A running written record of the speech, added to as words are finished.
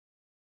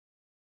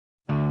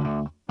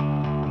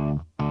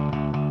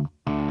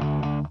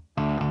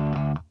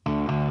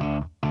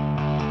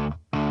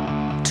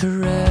to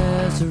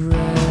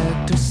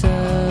resurrect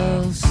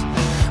ourselves.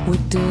 We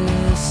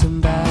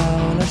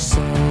disembowel our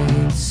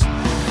saints.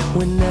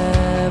 We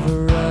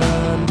never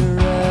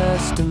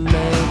underestimate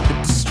the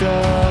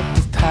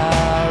destructive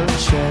power of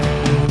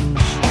change.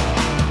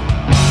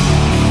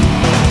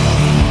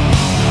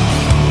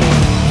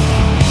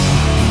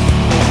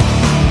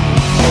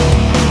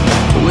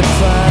 We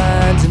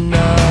find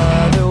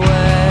another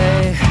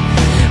way.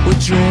 We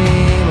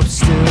dream of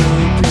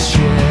stupid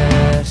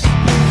shit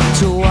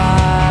to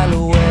while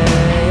away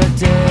our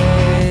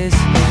days.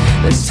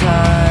 There's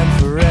time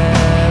for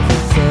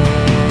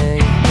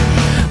everything.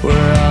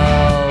 We're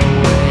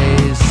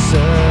always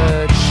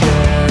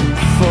searching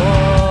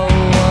for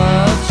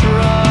what's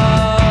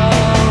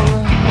wrong.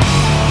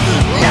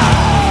 No,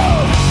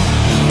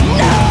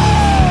 no,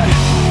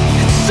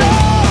 it's so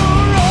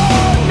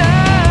wrong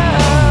now.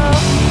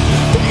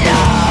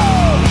 No,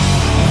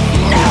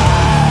 no,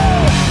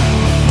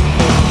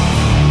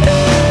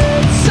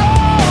 it's so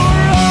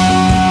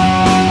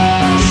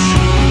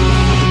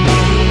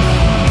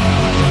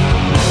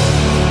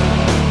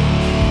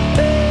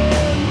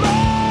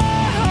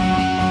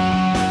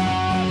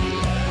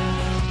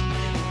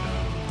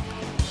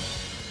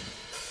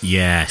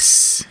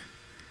Yes.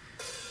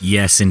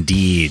 Yes,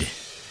 indeed.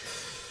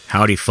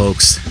 Howdy,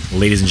 folks,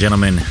 ladies and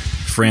gentlemen,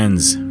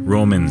 friends,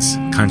 Romans,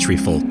 country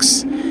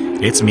folks.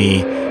 It's me,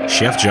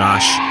 Chef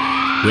Josh,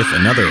 with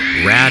another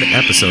rad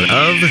episode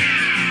of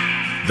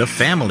The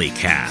Family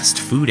Cast.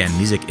 Food and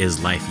music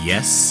is life,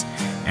 yes.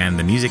 And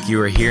the music you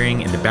are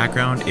hearing in the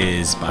background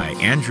is by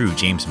Andrew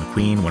James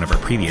McQueen, one of our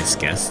previous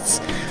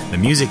guests. The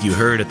music you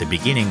heard at the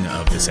beginning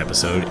of this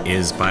episode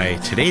is by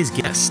today's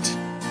guest,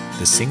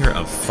 the singer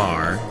of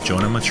Far,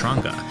 Jonah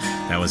Matranga.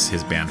 That was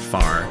his band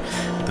Far.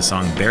 The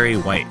song Barry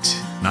White,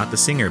 not the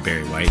singer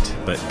Barry White,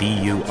 but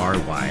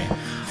B-U-R-Y,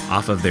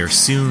 off of their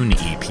Soon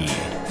EP,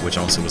 which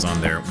also was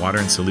on their Water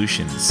and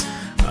Solutions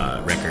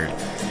record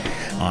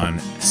on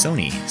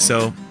Sony.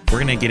 So we're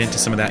going to get into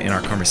some of that in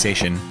our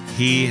conversation.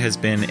 He has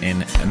been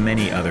in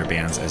many other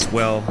bands as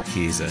well.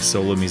 He's a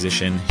solo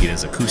musician. He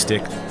does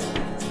acoustic.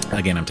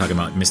 Again, I'm talking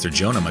about Mr.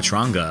 Jonah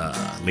Matranga,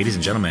 ladies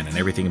and gentlemen, and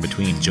everything in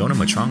between. Jonah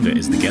Matranga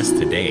is the guest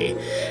today,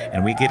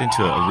 and we get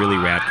into a really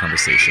rad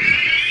conversation.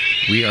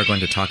 We are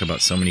going to talk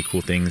about so many cool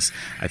things.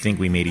 I think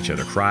we made each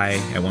other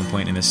cry at one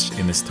point in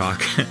this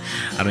talk. I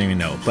don't even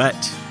know, but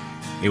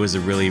it was a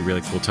really,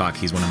 really cool talk.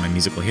 He's one of my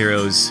musical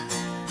heroes.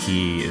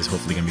 He is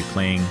hopefully going to be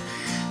playing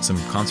some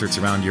concerts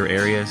around your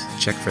area.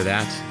 Check for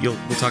that. We'll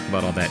talk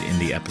about all that in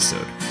the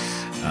episode.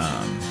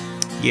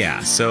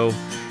 So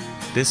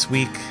this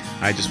week,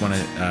 I just want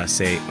to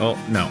say, oh,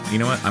 no, you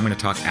know what? I'm going to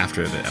talk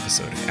after the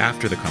episode,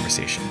 after the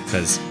conversation,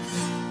 because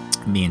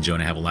me and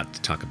Jonah have a lot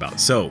to talk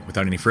about. So,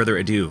 without any further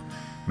ado,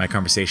 my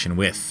conversation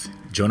with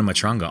Jonah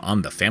Matranga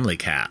on the Family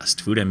Cast.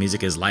 Food and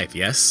music is life,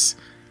 yes?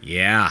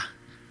 Yeah.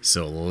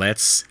 So,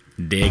 let's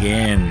dig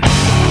in.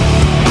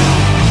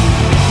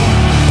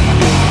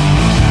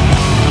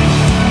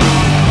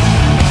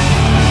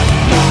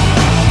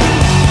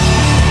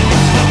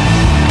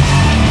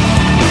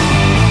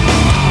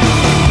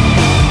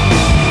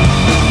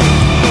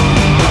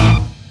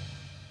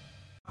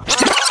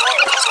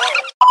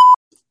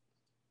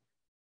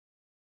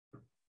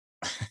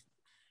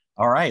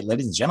 All right,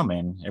 ladies and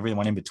gentlemen,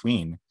 everyone in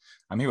between,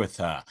 I'm here with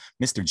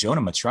Mr.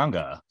 Jonah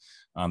Matranga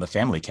on the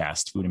Family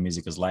Cast, Food and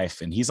Music is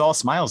Life, and he's all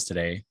smiles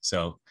today,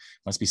 so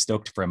must be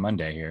stoked for a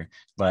Monday here.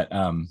 But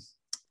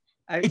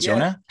hey,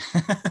 Jonah.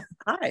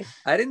 Hi.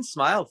 I didn't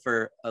smile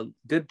for a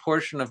good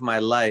portion of my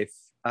life.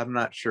 I'm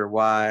not sure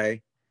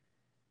why.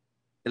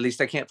 At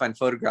least I can't find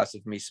photographs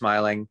of me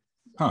smiling.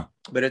 Huh.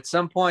 But at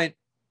some point,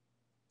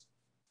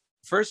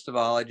 first of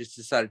all, I just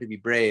decided to be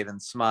brave and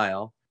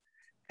smile.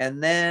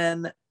 And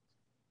then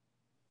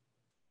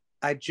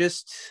when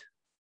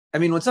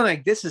something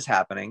like this is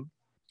happening,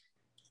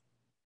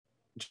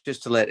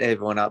 just to let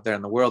everyone out there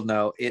in the world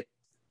know,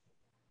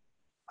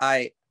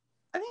 I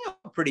think I'm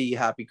a pretty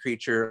happy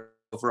creature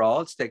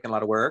overall. It's taken a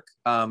lot of work.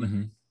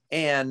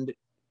 And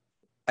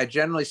I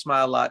generally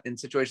smile a lot in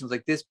situations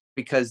like this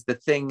because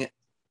the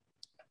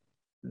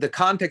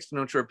context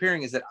in which we're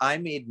appearing is that I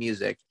made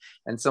music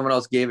and someone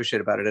else gave a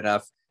shit about it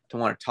enough to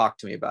want to talk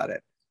to me about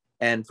it.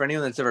 And for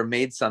anyone that's ever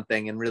made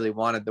something and really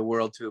wanted the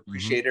world to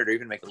appreciate it or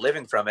even make a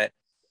living from it,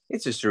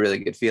 it's just a really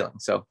good feeling.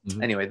 So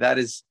anyway,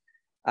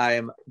 I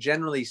am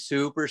generally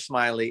super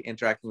smiley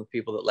interacting with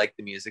people that like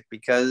the music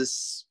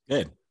because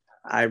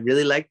I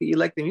really like that you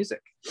like the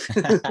music.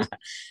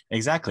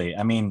 Exactly.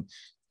 I mean,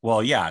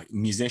 well, yeah,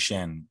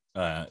 musician,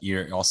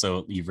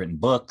 you've written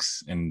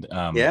books and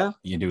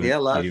you do a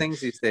lot of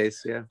things these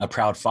days. Yeah. A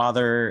proud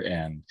father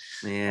and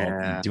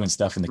doing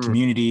stuff in the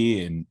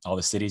community and all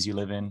the cities you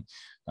live in.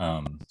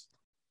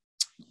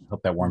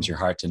 Hope that warms your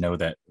heart to know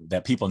that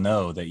people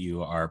know that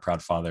you are a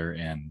proud father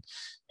and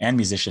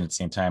musician at the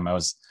same time. I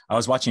was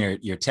watching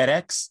your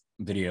TEDx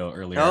video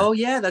earlier. Oh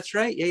yeah, that's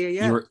right.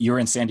 Yeah. You were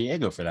in San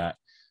Diego for that.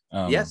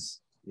 Yes.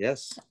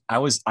 I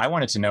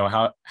wanted to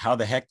know how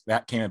the heck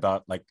that came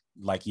about.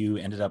 Like you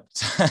ended up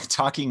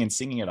talking and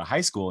singing at a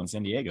high school in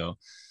San Diego.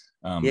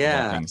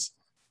 Things.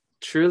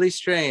 Truly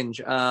strange.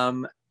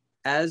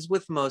 As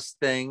with most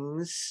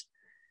things,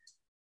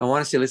 I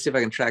want to say, let's see if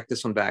I can track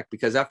this one back,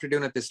 because after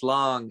doing it this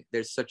long,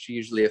 there's such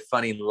usually a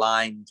funny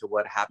line to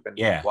what happened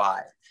and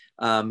why.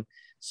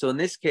 So in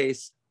this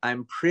case,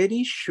 I'm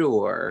pretty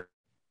sure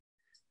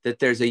that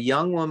there's a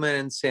young woman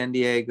in San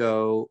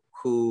Diego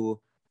who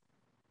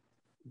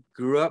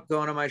grew up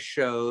going to my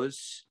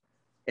shows.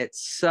 At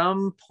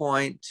some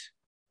point,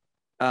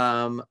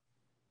 her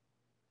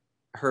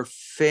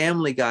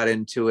family got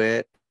into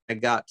it. I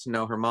got to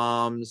know her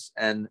moms,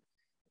 and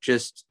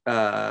just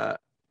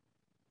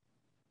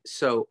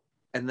so,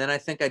 and then I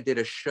think I did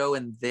a show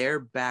in their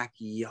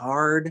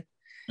backyard.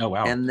 Oh,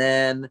 wow. And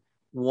then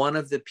one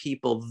of the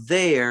people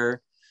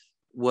there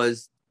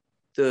was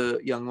the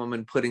young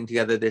woman putting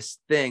together this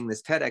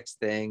TEDx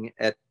thing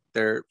at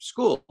their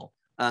school.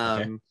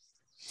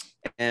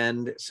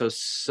 And so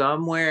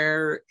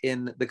somewhere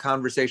in the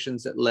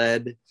conversations that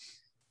led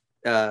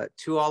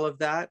to all of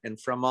that, and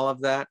from all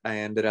of that, I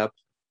ended up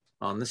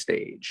on the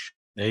stage.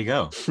 There you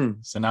go.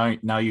 So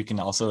now you can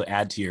also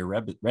add to your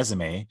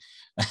resume,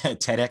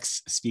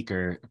 TEDx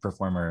speaker,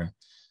 performer.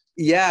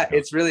 Yeah,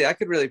 it's really, I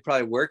could really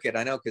probably work it.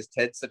 I know, because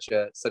TED's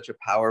such a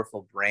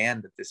powerful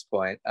brand at this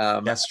point.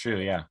 That's true.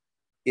 Yeah.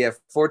 Yeah.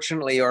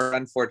 Fortunately or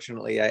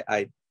unfortunately,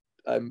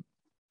 I'm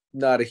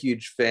not a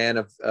huge fan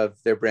of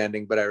their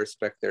branding, but I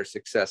respect their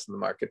success in the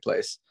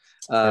marketplace.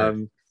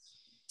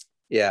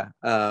 Yeah.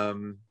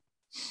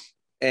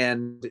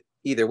 And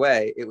either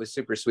way, it was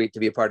super sweet to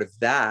be a part of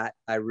that.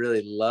 I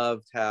really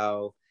loved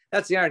how,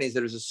 that's the irony, is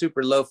that it was a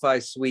super lo-fi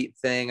sweet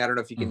thing. I don't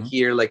know if you can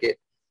hear, like, it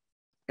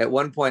at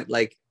one point,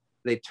 like,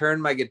 they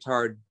turned my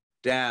guitar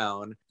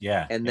down,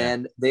 and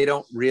then they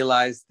don't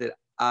realize that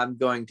I'm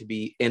going to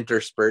be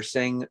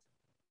interspersing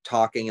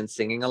talking and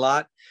singing a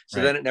lot,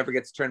 so then it never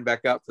gets turned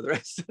back up for the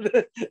rest of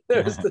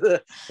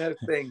the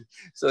thing.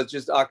 So it's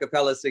just a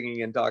cappella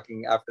singing and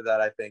talking after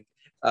that, I think.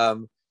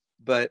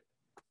 But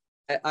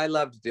I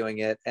loved doing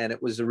it, and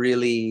it was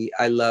really,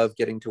 I love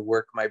getting to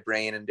work my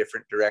brain in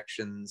different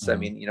directions. I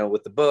mean,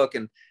 with the book,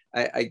 and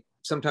I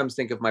sometimes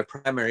think of my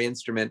primary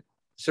instrument,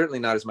 certainly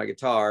not as my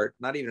guitar,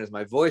 not even as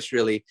my voice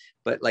really,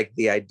 but like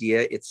the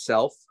idea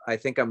itself. I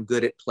think I'm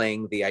good at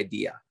playing the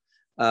idea.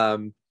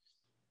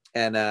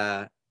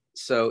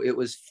 So it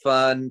was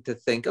fun to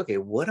think, okay,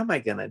 what am I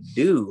gonna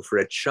do for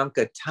a chunk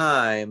of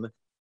time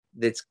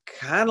that's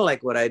kind of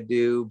like what I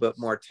do, but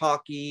more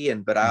talky,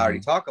 but I already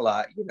talk a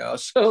lot,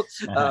 so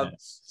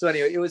so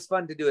anyway, it was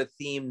fun to do a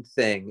themed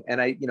thing.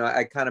 And I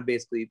kind of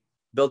basically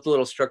built a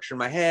little structure in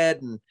my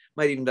head, and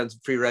might even done some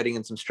free writing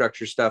and some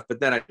structure stuff,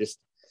 but then I just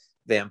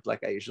vamped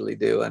like I usually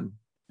do. And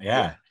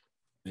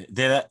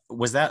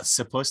was that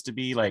supposed to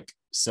be like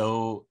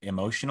so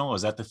emotional?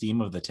 Was that the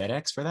theme of the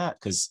TEDx for that?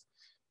 Because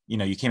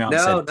you came out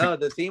and said, no,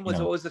 the theme was,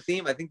 what was the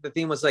theme? I think the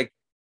theme was like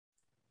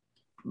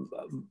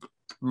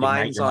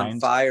minds on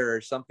fire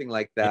or something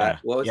like that.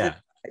 What was it?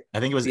 I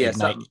think it was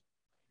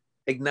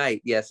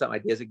Ignite. Yeah, some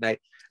ideas ignite.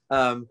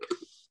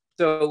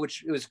 So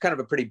which it was kind of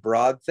a pretty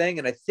broad thing.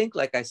 And I think,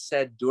 like I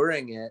said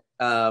during it,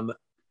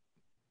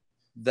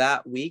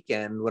 that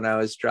weekend when I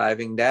was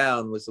driving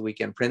down was the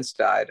weekend Prince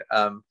died.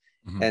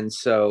 And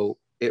so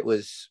it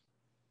was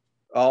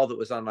all that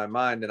was on my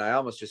mind, and I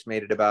almost just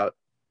made it about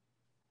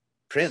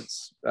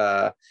Prince.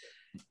 But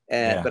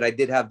I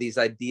did have these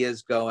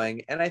ideas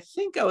going, and I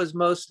think I was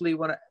mostly,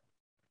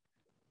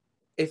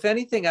 if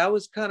anything, I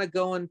was kind of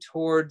going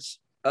towards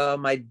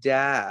my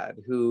dad,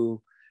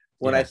 who,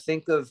 when I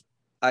think of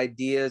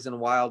ideas and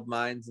wild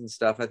minds and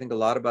stuff, I think a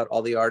lot about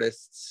all the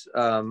artists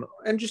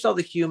and just all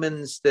the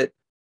humans that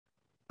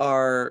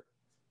are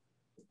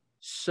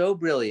so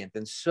brilliant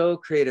and so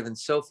creative and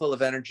so full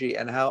of energy,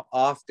 and how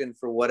often,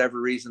 for whatever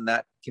reason,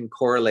 that can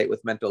correlate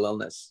with mental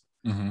illness.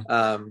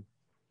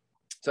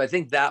 So I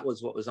think that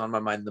was what was on my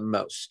mind the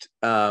most.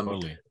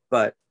 Totally.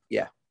 But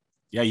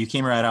you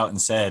came right out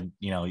and said,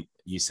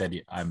 you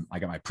said, I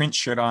got my Prince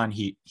shirt on.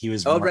 He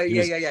was. Oh, right.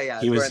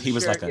 He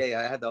was like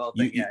I had the whole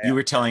thing. You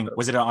were telling,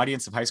 was it an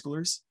audience of high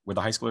schoolers? Were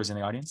the high schoolers in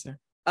the audience there?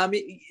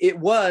 It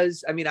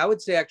was. I mean, I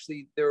would say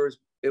actually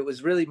it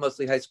was really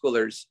mostly high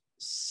schoolers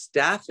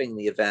staffing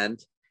the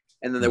event.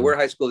 And then there were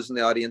high schoolers in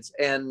the audience,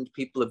 and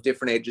people of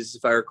different ages,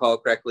 if I recall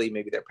correctly,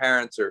 maybe their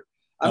parents or.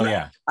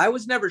 I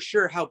was never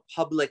sure how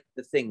public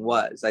the thing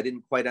was. I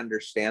didn't quite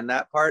understand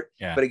that part.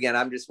 But again,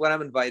 when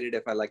I'm invited,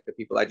 if I like the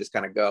people, I just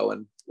kind of go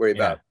and worry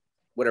about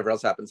whatever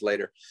else happens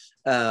later.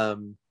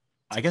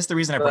 I guess the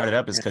reason I brought it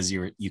up is because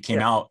you came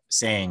out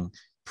saying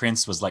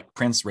Prince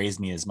raised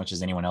me as much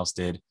as anyone else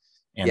did.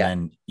 And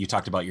then you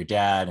talked about your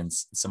dad and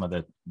some of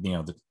the,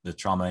 the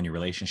trauma in your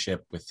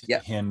relationship with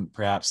him,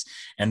 perhaps.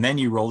 And then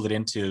you rolled it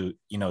into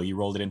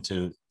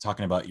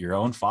talking about your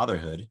own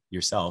fatherhood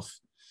yourself.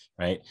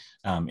 Right.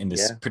 In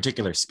this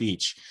particular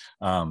speech.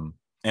 And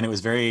it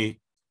was very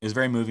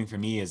moving for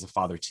me as a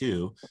father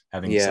too,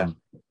 having some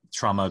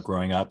trauma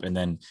growing up, and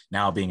then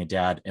now being a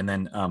dad. And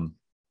then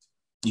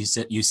you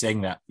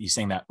sang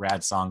that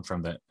rad song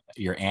from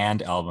your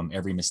And album,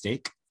 Every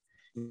Mistake.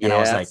 And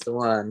Yeah, that's the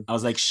one. I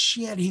was like,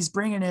 shit, he's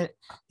bringing it.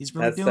 He's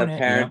really That's doing that it. You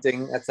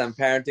know? parenting. That's some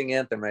parenting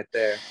anthem right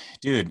there.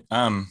 Dude.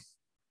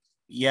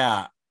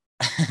 Yeah.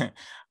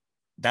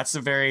 That's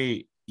a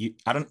very,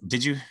 I don't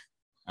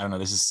know,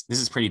 this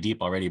is pretty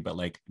deep already, but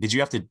like, did you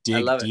have to I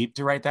dig love it. deep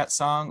to write that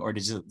song, or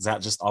is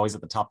that just always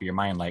at the top of your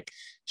mind? Like,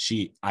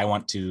 I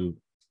want to,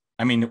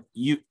 I mean,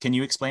 can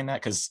you explain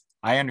that? Because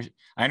I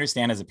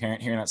understand as a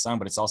parent hearing that song,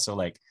 but it's also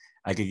like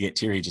I could get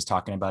teary just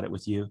talking about it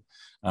with you.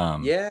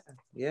 Yeah,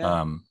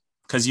 yeah,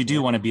 Because you do yeah.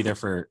 want to be there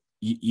for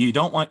you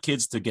don't want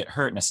kids to get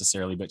hurt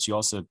necessarily, but you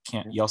also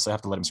can't. You also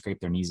have to let them scrape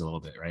their knees a little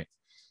bit, right?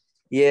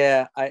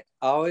 Yeah, I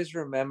always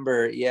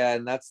remember. Yeah,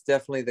 and that's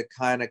definitely the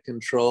kind of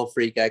control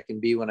freak I can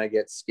be when I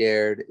get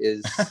scared.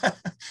 Is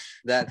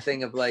that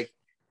thing of like,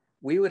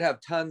 we would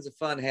have tons of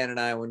fun, Hannah and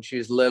I, when she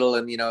was little,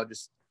 and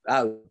just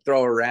I would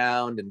throw her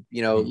around and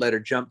let her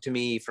jump to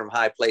me from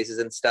high places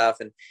and stuff.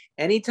 And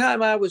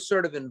anytime I was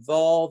sort of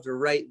involved or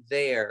right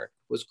there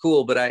was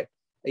cool. But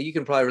you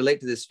can probably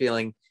relate to this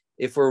feeling.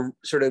 If we're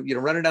sort of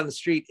running down the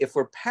street, if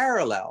we're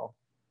parallel,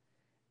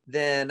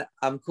 then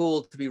I'm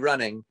cool to be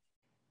running.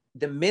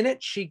 The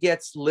minute she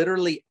gets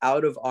literally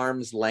out of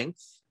arm's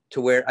length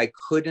to where I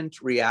couldn't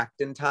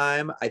react in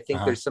time, I think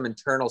there's some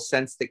internal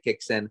sense that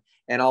kicks in,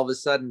 and all of a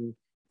sudden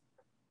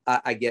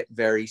I get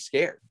very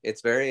scared.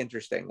 It's very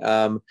interesting.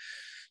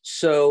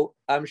 So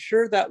I'm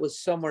sure that was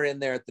somewhere in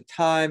there at the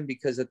time,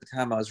 because at the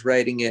time I was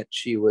writing it,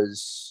 she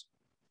was,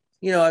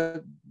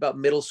 about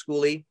middle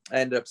schooly. I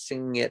ended up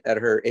singing it at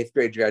her 8th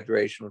grade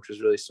graduation, which was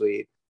really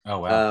sweet. Oh,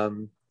 wow.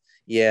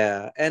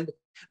 Yeah.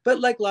 But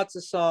like lots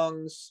of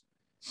songs,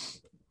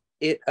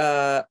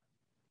 I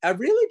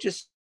really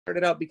just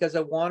started out because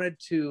I like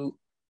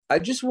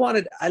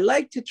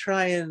to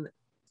try and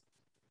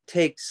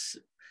take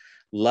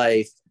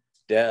life,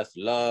 death,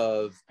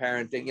 love,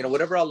 parenting,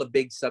 whatever all the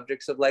big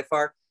subjects of life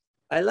are.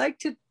 I like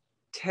to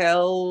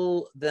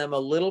tell them a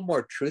little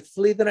more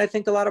truthfully than I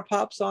think a lot of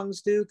pop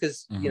songs do,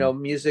 because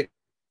music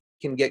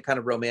can get kind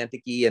of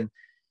romantic-y, and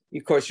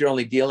of course you're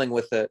only dealing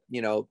with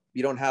you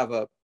don't have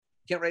you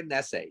can't write an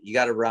essay. You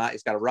got to rhyme.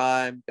 It's got to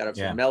rhyme. Got to have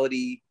some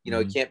melody.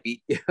 It can't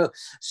be.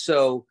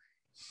 So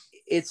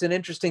it's an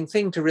interesting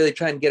thing to really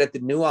try and get at the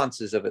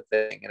nuances of a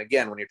thing. And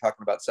again, when you're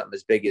talking about something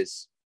as big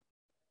as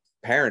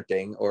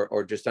parenting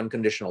or just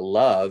unconditional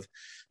love,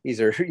 these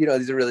are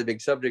really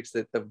big subjects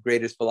that the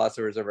greatest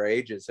philosophers of our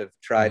ages have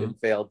tried and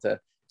failed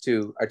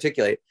to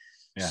articulate.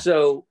 Yeah.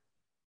 So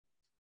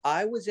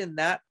I was in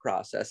that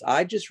process.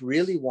 I just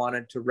really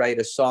wanted to write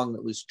a song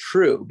that was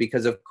true,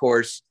 because of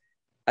course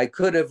I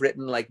could have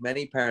written, like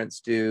many parents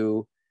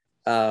do,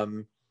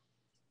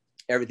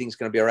 everything's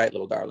going to be all right,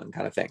 little darling,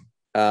 kind of thing.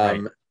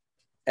 Right.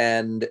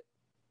 And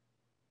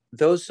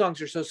those songs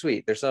are so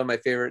sweet. They're some of my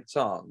favorite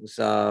songs.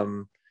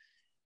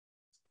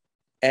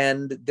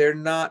 And they're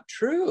not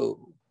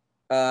true,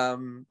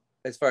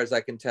 as far as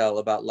I can tell,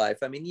 about life.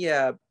 I mean,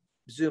 yeah,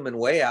 zooming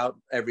way out,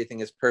 everything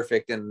is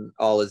perfect and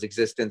all is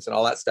existence and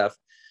all that stuff.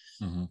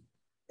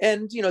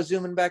 And,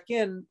 zooming back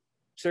in,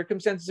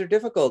 circumstances are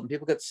difficult and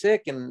people get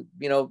sick. And,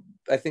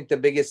 I think the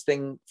biggest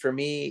thing for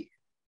me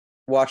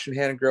watching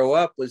Hannah grow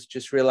up was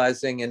just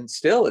realizing, and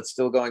it's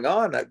still going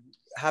on,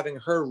 having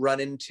her run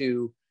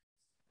into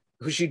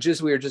we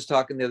were just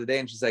talking the other day,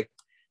 and she's like,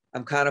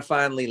 I'm kind of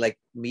finally like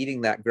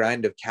meeting that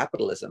grind of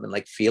capitalism and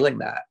like feeling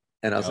that.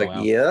 And I was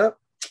wow. Yep.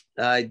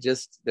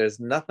 There's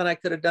nothing I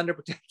could have done to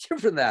protect you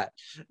from that.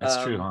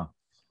 That's true, huh?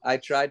 I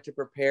tried to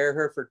prepare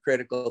her for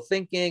critical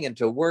thinking and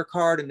to work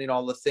hard, and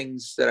all the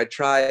things that I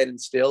try and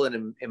instill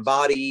and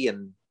embody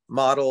and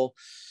model.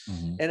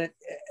 And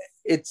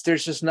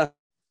there's just nothing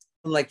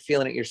like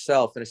feeling it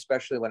yourself. And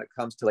especially when it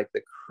comes to like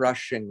the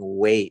crushing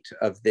weight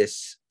of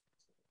this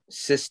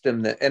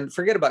system and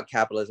forget about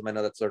capitalism. I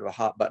know that's sort of a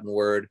hot button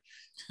word.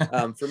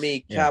 For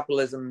me,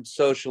 capitalism,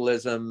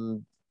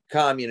 socialism,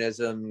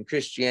 communism,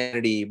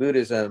 Christianity,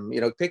 Buddhism,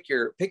 pick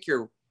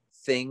your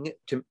thing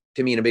to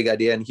mean a big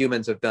idea. And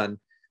humans have done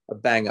a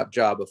bang up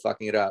job of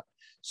fucking it up.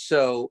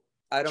 So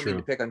I don't mean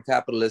to pick on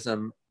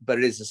capitalism, but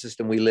it is a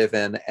system we live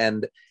in.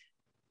 And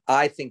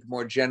I think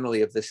more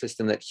generally of the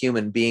system that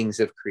human beings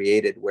have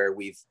created, where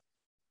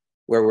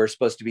we're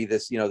supposed to be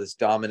this, this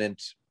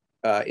dominant,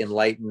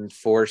 enlightened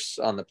force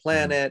on the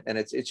planet. And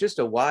it's just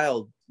a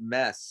wild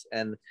mess.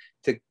 And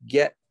to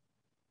get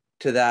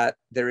to that,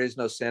 there is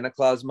no Santa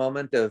Claus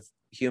moment of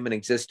human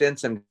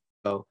existence and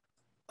go,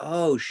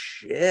 oh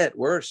shit,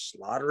 we're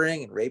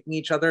slaughtering and raping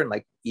each other and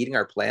like eating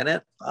our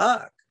planet.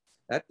 Fuck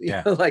that,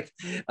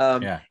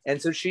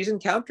 and so she's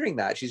encountering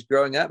that. She's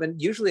growing up.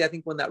 And usually I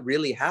think when that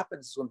really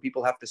happens is when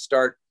people have to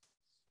start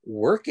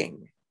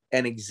working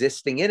and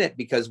existing in it,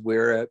 because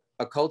we're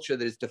a culture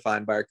that is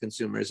defined by our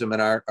consumerism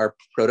and our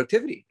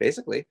productivity,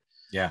 basically.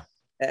 Yeah.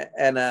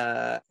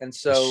 And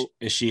so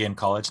is she in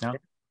college now?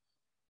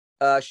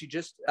 She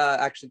just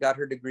actually got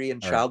her degree in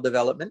child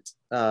development.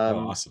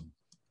 Awesome.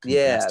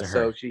 Congrats to her.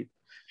 So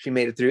she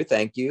made it through.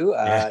 Thank you.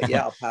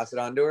 I'll pass it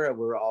on to her.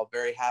 We're all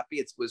very happy.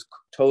 It was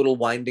total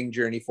winding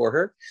journey for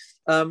her.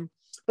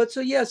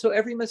 So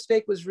every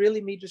mistake was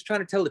really me just trying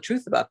to tell the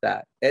truth about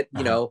that.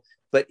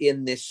 but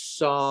in this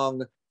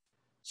song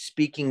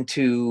speaking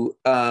to,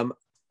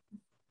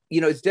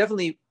 it's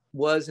definitely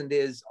was and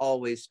is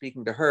always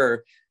speaking to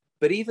her.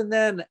 But even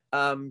then,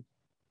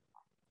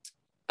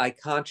 I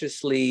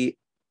consciously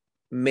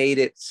made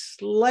it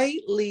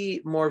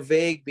slightly more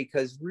vague,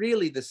 because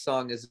really the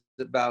song is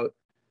about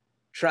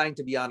trying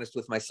to be honest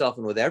with myself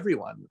and with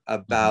everyone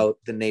about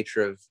the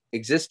nature of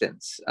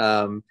existence,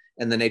 and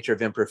the nature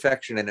of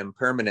imperfection and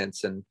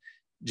impermanence, and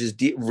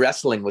just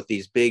wrestling with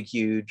these big,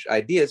 huge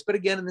ideas, but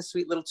again, in this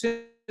sweet little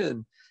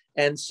tune.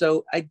 And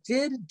so I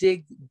did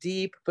dig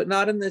deep, but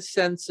not in the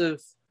sense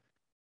of,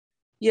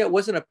 it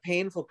wasn't a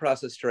painful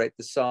process to write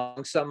the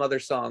song. Some other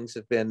songs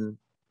have been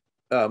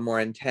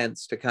more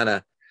intense to kind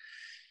of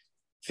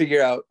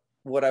figure out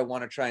what I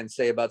want to try and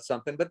say about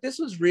something. But this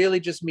was really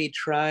just me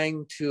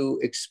trying to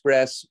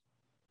express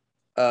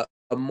a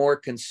more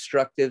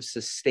constructive,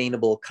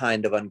 sustainable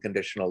kind of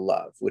unconditional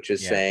love, which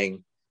is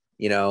saying,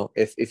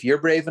 if you're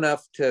brave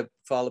enough to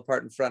fall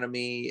apart in front of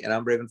me, and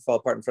I'm brave enough to fall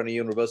apart in front of you,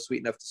 and we're both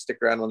sweet enough to stick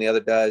around when the other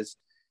does,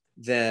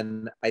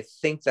 then I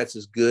think that's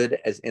as good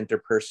as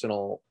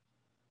interpersonal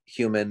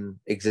human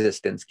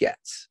existence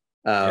gets.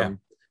 So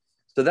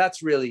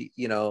that's really,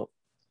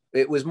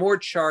 it was more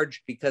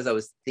charged because I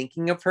was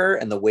thinking of her,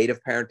 and the weight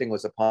of parenting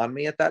was upon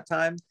me at that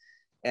time.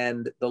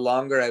 And the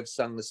longer I've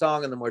sung the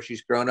song, and the more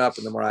she's grown up,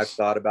 and the more I've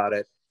thought about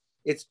it,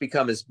 it's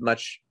become as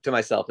much to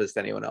myself as to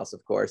anyone else.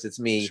 Of course, it's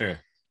me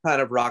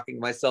kind of rocking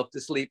myself to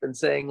sleep and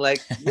saying,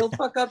 like, you'll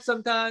fuck up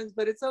sometimes,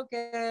 but it's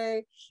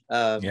okay.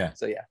 So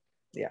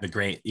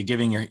you're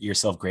giving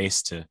yourself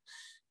grace to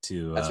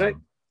that's right,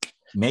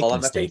 make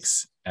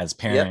mistakes as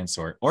parents,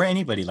 or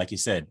anybody. Like you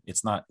said,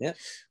 it's not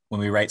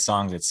when we write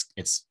songs,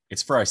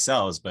 it's for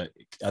ourselves, but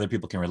other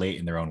people can relate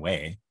in their own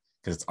way,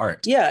 because it's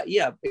art. Yeah,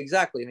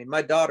 exactly. I mean,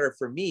 my daughter,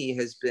 for me,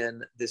 has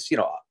been this,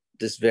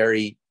 this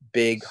very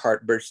big,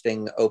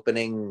 heart-bursting,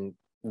 opening,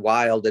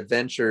 wild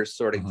adventure,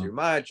 sorting through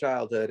my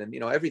childhood, and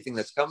everything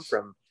that's come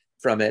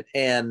from it.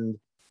 And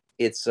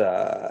it's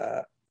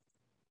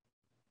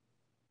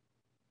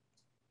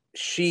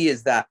she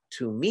is that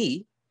to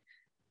me,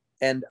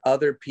 and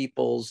other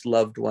people's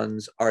loved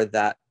ones are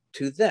that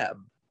to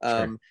them.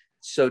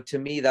 So to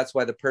me, that's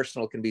why the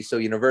personal can be so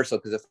universal,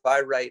 because if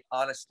I write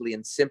honestly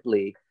and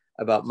simply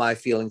about my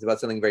feelings about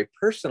something very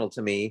personal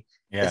to me,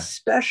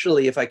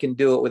 especially if I can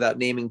do it without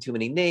naming too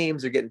many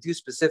names or getting too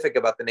specific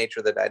about the nature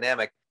of the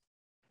dynamic,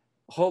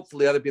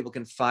 hopefully other people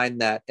can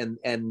find that,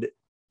 and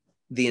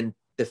the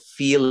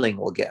feeling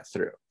will get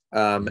through.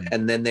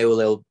 And then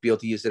they'll be able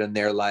to use it in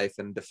their life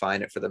and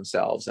define it for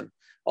themselves, and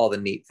all the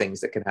neat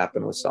things that can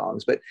happen with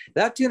songs. But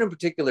that tune in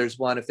particular is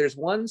one. If there's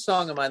one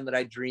song of mine that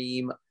I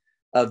dream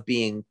of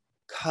being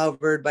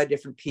covered by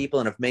different people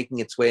and of making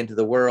its way into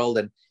the world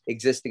and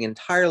existing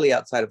entirely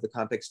outside of the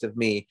context of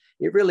me,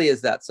 it really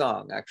is that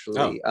song,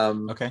 actually.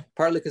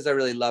 Partly because I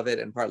really love it,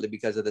 and partly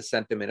because of the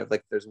sentiment of,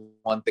 like, there's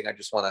one thing I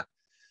just want to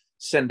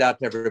send out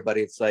to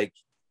everybody. It's like,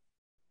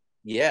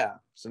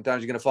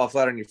 sometimes you're going to fall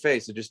flat on your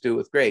face, so just do it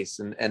with grace,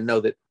 and know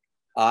that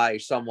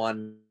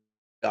someone,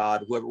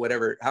 God, whoever,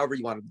 whatever, however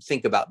you want to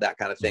think about that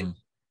kind of thing,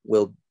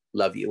 will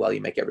love you while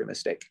you make every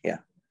mistake.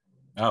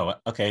 Oh,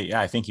 okay. Yeah,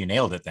 I think you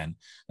nailed it then.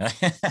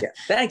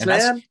 Thanks,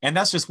 man. And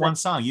that's just one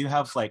song. You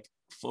have like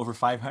over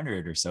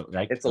 500 or so,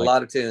 right? It's a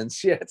lot of tunes.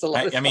 It's a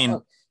lot of songs. I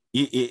mean,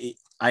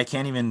 I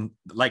can't even,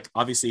 like,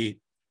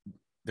 obviously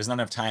there's not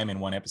enough time in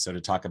one episode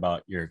to talk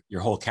about your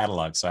whole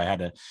catalog, so I had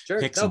to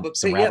pick some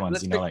rad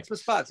ones. Let's pick some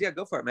spots.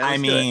 Go for it, man. I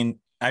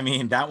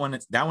mean that one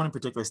in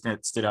particular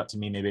stood out to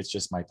me. Maybe it's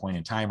just my point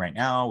in time right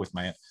now with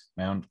my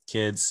own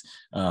kids.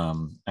 I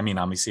mean,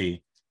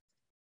 obviously,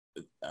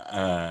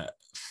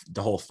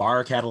 the whole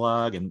FAR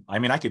catalog, and I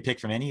mean, I could pick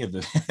from any of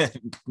the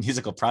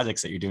musical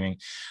projects that you're doing.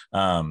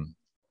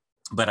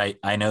 But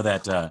I know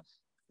that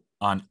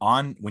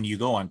on when you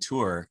go on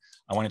tour,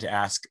 I wanted to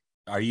ask,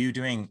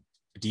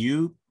 do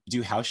you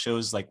do house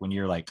shows like when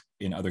you're like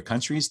in other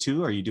countries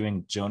too? Are you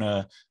doing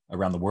Jonah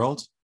around the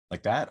world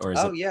like that, or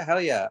is it? Yeah,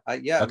 hell yeah.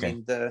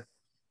 Okay.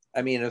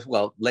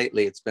 Well,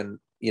 lately it's been,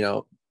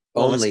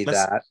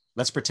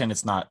 let's pretend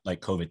it's not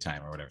like COVID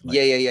time or whatever. Like,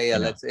 yeah.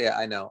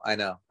 I know.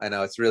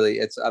 It's really,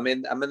 I'm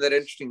in that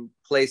interesting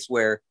place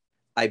where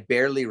I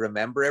barely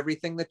remember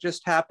everything that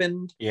just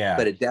happened.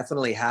 But it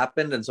definitely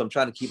happened. And so I'm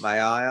trying to keep my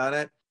eye on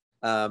it.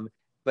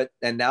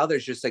 And now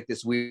there's just like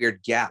this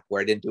weird gap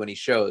where I didn't do any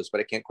shows, but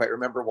I can't quite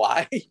remember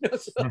why.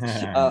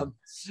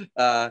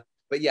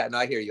 But yeah, no,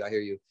 I hear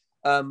you.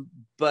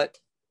 But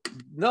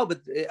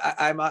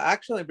I'm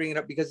actually bringing it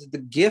up because the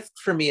gift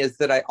for me is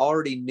that I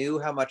already knew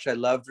how much I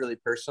loved really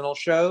personal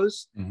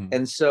shows.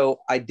 And so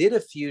I did a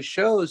few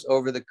shows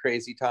over the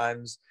crazy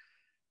times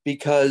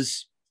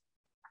because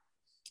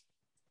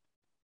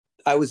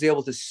I was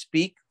able to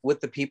speak with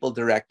the people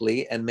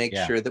directly and make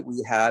sure that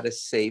we had a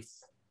safe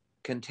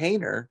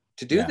container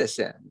to do this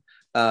in,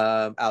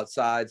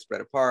 outside,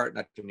 spread apart,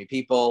 not too many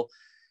people,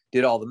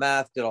 did all the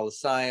math, did all the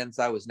science.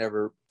 I was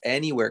never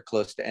anywhere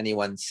close to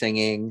anyone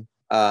singing.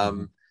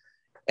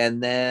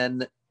 And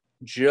then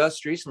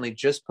just recently,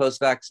 just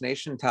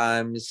post-vaccination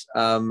times,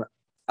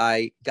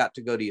 I got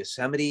to go to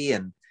Yosemite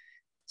and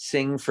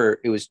sing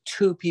for, it was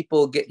two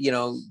people get, you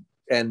know,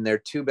 and they're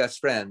two best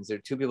friends. They're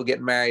two people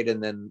getting married,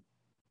 and then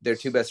their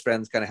two best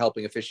friends kind of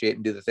helping officiate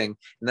and do the thing.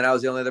 And then I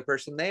was the only other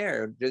person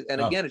there.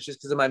 And again, it's just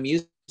because of my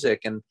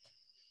music. And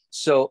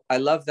so I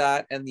love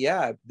that. And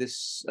yeah,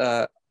 this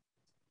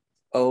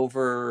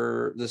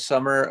over the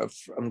summer,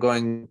 I'm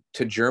going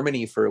to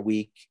Germany for a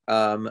week.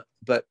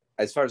 But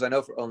as far as I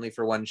know, only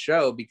for one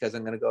show, because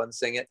I'm going to go and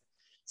sing at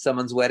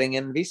someone's wedding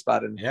in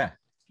Wiesbaden. Yeah,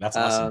 that's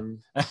awesome.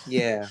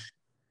 Yeah.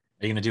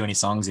 Are you going to do any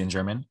songs in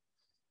German?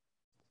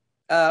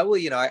 Well,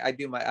 you know, I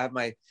have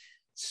my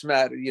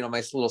you know,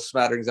 my little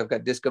smatterings. I've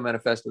got Disco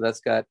Manifesto.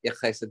 That's got Ich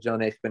heiße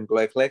Jonah, ich bin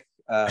glücklich,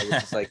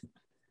 which is like,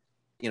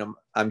 you know,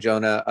 I'm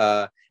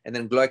Jonah. And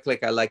then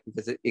glücklich I like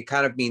because it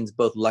kind of means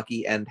both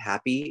lucky and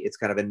happy. It's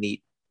kind of a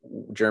neat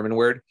German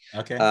word.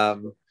 Okay.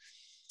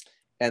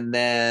 And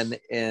then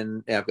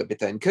I've got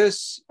Bitte ein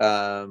Kuss,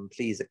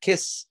 please a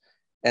kiss.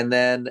 And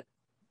then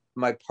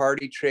my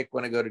party trick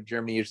when I go to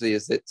Germany usually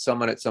is that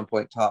someone at some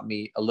point taught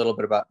me a little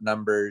bit about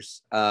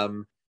numbers.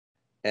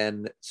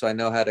 And so I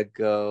know how to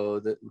go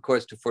the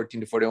course to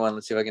 14 to 41.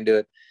 Let's see if I can do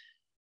it.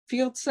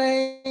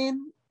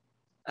 14,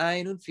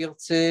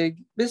 41,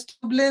 bist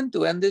du blind,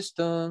 du endest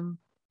dumm.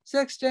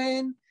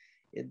 16,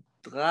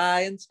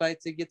 23,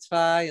 32,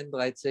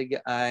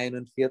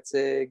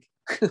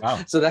 41.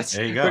 Wow. So that's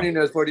there you go. pretty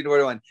knows 14 to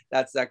 41.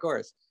 That's that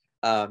chorus.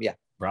 Yeah.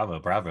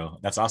 Bravo.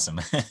 That's awesome.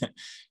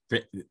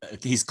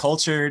 He's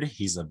cultured.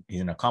 He's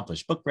an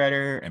accomplished book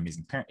writer,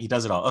 amazing parent. He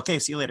does it all. Okay,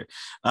 see you later.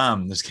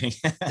 Just kidding.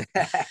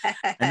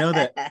 I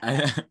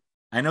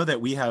know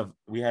that we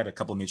had a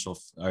couple mutual,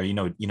 or you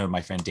know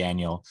my friend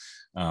Daniel.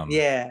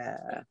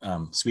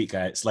 Sweet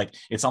guy. It's like,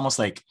 it's almost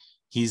like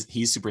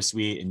he's super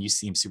sweet, and you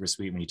seem super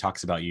sweet when he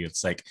talks about you.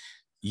 It's like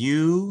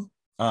you.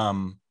 I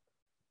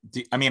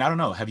mean, I don't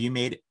know. Have you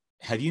made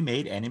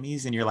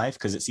enemies in your life?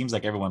 Because it seems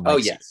like everyone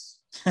likes you.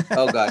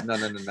 Oh God,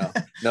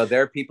 no.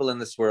 There are people in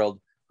this world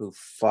who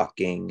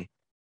fucking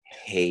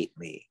hate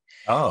me.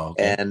 Oh,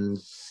 okay. And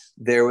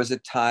there was a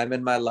time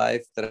in my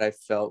life that I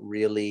felt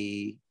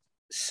really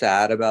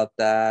sad about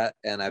that,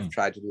 and I've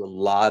tried to do a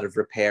lot of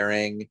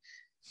repairing.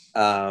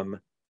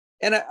 And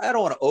I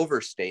don't want to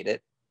overstate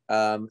it.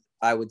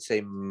 I would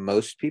say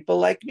most people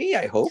like me,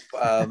 I hope.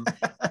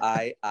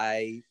 I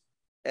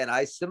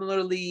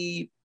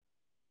similarly,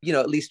 you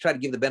know, at least try to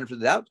give the benefit of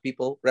the doubt to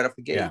people right off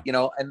the gate, you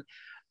know. And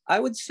I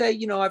would say,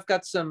 you know, I've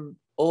got some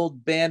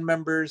old band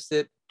members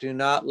that do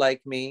not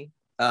like me.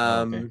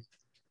 And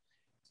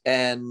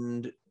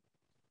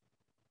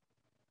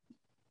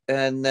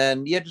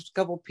then, yeah, just a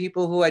couple of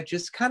people who I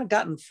just kind of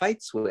got in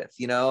fights with,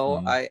 you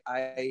know.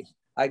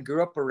 I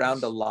grew up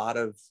around a lot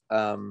of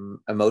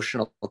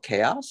emotional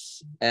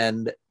chaos,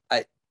 and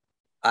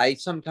I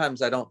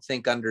sometimes I don't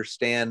think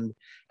understand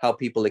how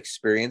people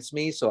experience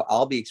me. So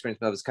I'll be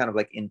experiencing as kind of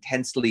like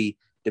intensely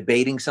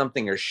debating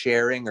something or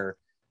sharing or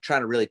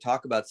trying to really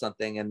talk about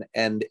something,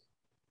 and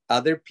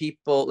other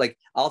people, like,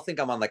 I'll think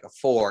I'm on like a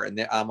 4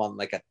 and I'm on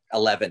like a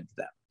 11 to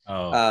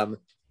them.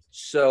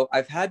 So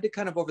I've had to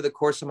kind of over the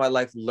course of my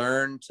life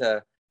learn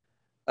to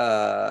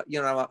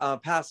you know, I'm a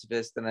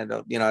pacifist, and I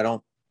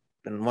don't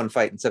in one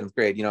fight in 7th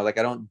grade, you know, like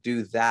I don't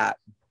do that,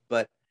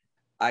 but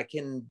I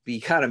can be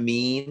kind of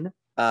mean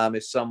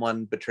if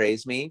someone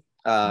betrays me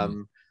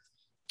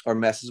or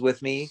messes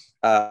with me.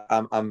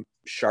 I'm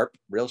sharp,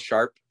 real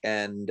sharp,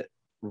 and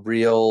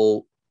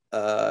real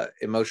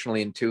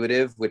emotionally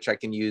intuitive, which I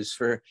can use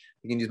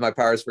my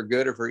powers for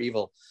good or for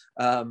evil.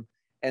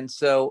 And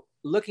so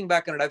looking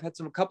back on it, I've had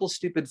a couple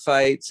stupid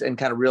fights and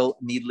kind of real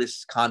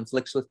needless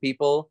conflicts with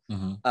people.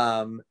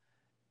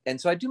 And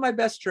so I do my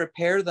best to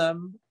repair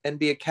them and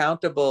be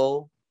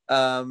accountable.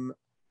 And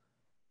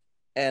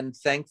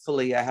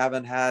thankfully I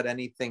haven't had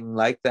anything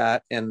like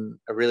that in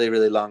a really,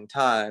 really long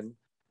time.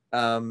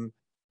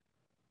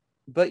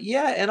 But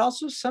yeah, and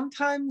also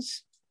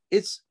sometimes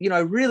it's, you know,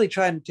 I really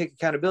try and take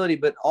accountability,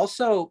 but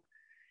also,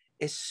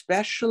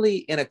 especially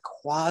in a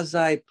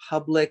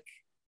quasi-public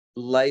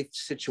life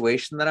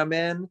situation that I'm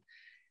in,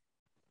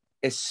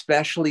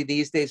 especially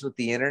these days with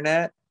the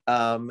internet,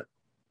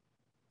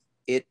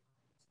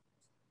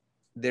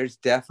 there's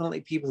definitely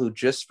people who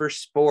just for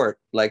sport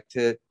like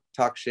to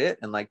talk shit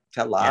and like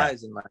tell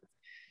lies and like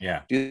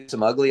do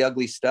some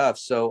ugly stuff.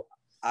 So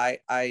I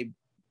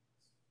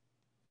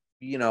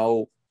you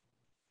know,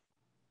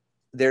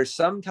 there's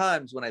some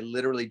times when I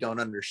literally don't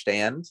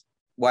understand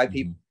why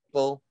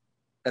people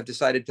have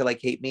decided to like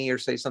hate me or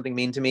say something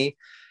mean to me.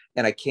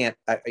 And I can't,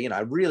 you know,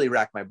 I really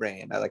rack my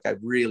brain. I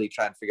really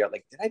try and figure out,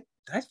 like, did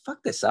I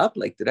fuck this up?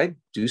 Like, did I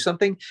do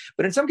something?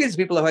 But in some cases,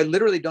 people who I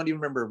literally don't even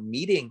remember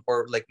meeting,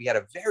 or like we had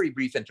a very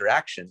brief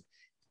interaction,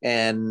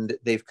 and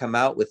they've come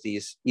out with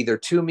these either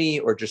to me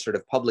or just sort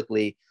of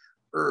publicly,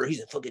 he's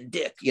a fucking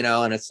dick, you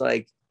know? And it's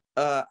like,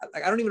 I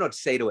don't even know what to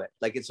say to it.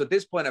 Like, it's at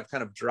this point, I've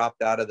kind of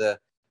dropped out of the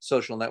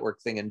social network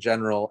thing in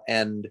general.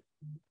 And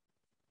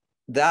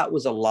that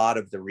was a lot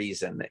of the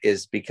reason,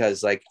 is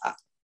because like,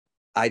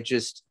 I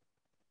just,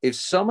 if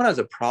someone has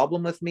a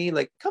problem with me,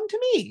 like, come to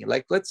me,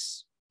 like,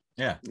 let's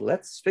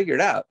figure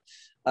it out.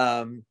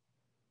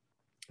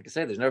 like I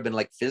say, there's never been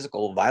like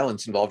physical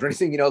violence involved or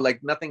anything, you know,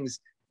 like nothing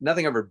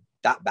ever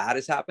that bad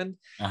has happened.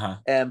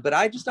 But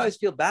I just always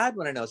feel bad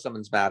when I know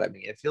someone's mad at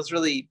me. It feels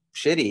really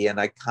shitty. And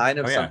I kind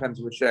of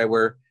sometimes wish I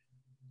were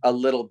a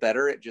little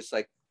better at just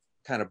like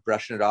kind of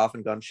brushing it off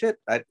and going, shit,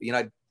 I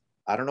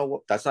don't know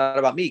what, that's not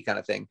about me kind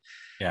of thing.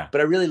 Yeah.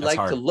 But I really like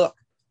hard to look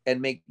and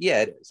make,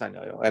 it is. I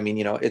know. I mean,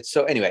 you know, it's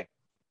so anyway,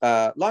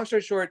 long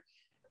story short,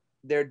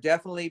 there are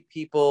definitely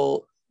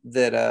people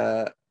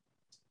that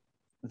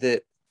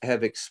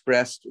have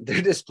expressed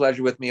their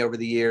displeasure with me over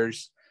the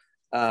years.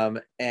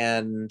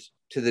 And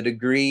to the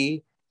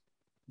degree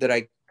that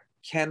I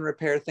can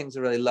repair things, I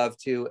really love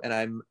to.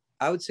 And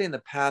I would say in the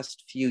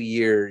past few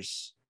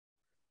years,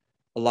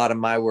 a lot of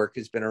my work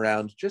has been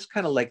around just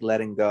kind of like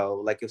letting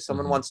go. Like if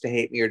someone wants to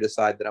hate me or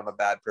decide that I'm a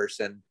bad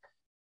person,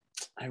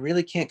 I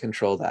really can't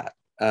control that.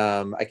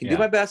 I can do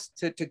my best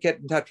to get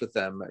in touch with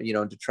them, you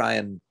know, and to try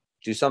and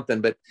do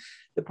something. But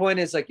the point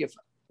is, like, if,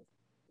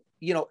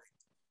 you know,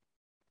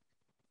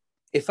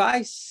 if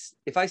I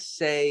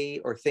say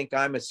or think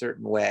I'm a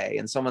certain way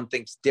and someone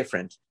thinks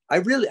different,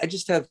 I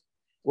just have,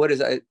 what's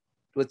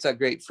that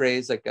great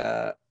phrase? Like,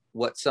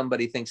 what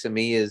somebody thinks of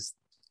me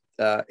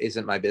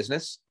isn't my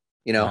business,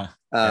 you know?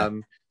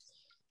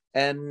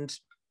 And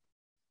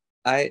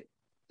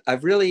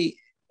I've really,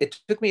 it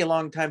took me a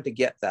long time to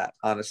get that,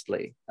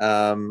 honestly.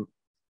 I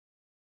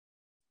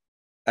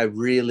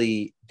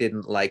really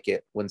didn't like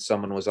it when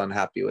someone was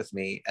unhappy with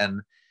me,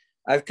 and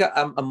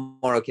I'm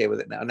more okay with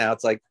it now. Now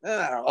it's like,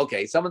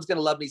 okay, someone's going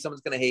to love me,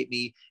 someone's going to hate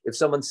me. If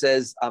someone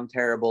says I'm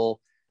terrible,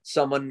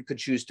 someone could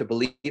choose to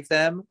believe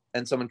them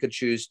and someone could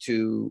choose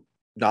to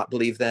not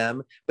believe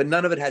them, but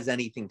none of it has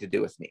anything to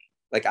do with me.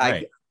 Like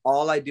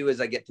all I do is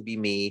I get to be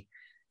me.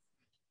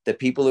 The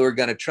people who are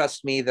going to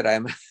trust me that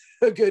I'm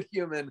a good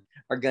human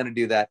are going to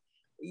do that,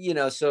 you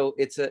know? So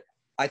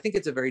I think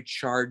it's a very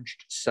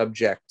charged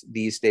subject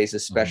these days,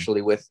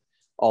 especially with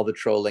all the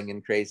trolling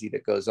and crazy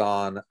that goes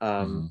on.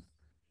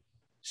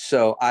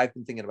 So I've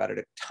been thinking about it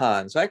a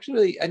ton. So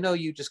actually, I know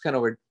you just kind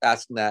of were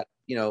asking that,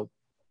 you know,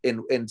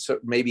 in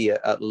maybe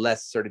a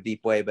less sort of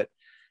deep way, but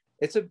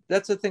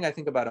that's a thing I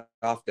think about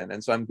often.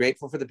 And so I'm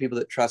grateful for the people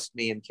that trust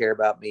me and care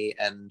about me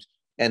and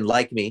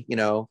like me, you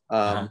know,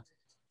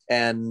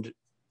 and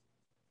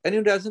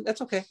who doesn't,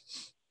 that's okay.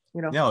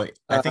 You know? No,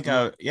 I think,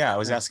 I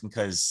was asking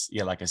because,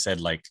 like I said,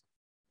 like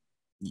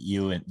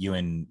you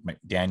and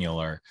Daniel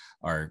are,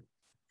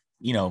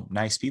 you know,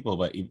 nice people,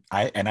 but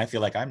I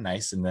feel like I'm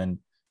nice. And then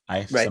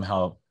I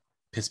somehow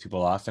piss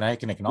people off, and I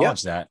can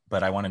acknowledge that,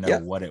 but I want to know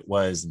what it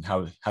was and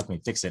how can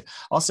we fix it.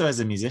 Also, as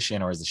a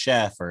musician or as a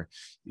chef or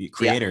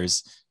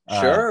creators,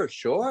 sure,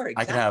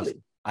 exactly.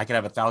 I could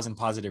have 1,000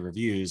 positive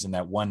reviews, and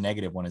that one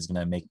negative one is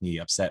going to make me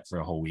upset for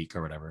a whole week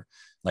or whatever.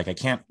 Like I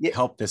can't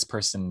help this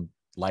person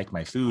like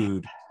my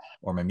food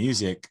or my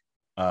music,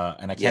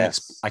 and I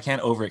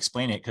can't over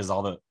explain it because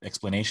all the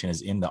explanation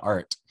is in the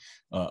art.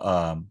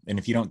 And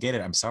if you don't get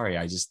it, I'm sorry.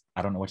 I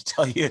don't know what to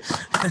tell you.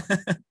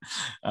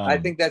 I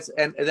think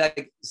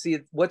see,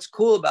 what's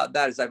cool about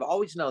that is I've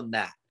always known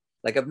that.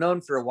 Like I've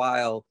known for a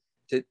while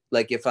to,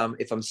 like, if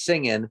I'm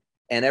singing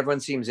and everyone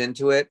seems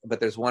into it,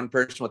 but there's one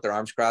person with their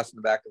arms crossed in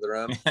the back of the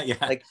room.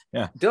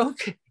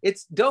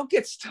 Don't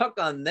get stuck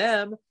on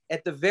them.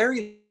 At the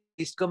very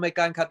least, go make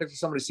eye contact with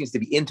someone who seems to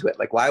be into it.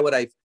 Like, why would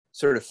I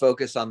sort of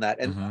focus on that?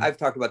 And I've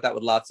talked about that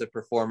with lots of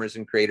performers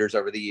and creators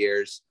over the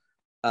years.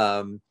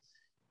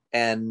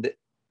 And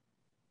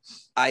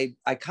I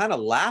kind of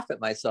laugh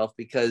at myself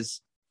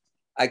because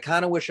I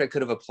kind of wish I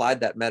could have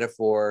applied that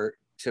metaphor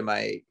to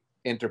my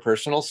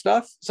interpersonal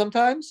stuff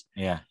sometimes.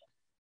 Yeah.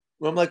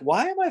 Well, I'm like,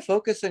 why am I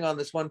focusing on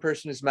this one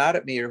person who's mad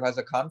at me or who has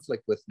a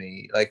conflict with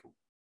me? Like,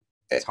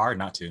 it's hard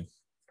not to.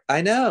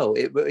 I know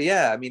it.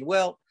 Yeah. I mean,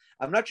 well,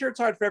 I'm not sure it's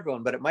hard for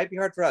everyone, but it might be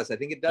hard for us. I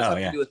think it does have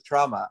to do with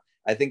trauma.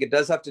 I think it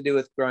does have to do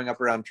with growing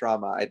up around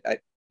trauma.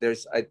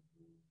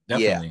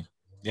 Definitely.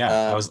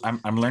 Yeah.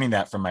 I'm learning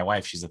that from my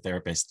wife. She's a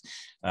therapist.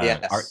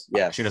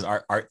 She does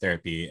art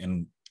therapy,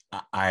 and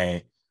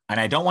I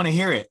don't want to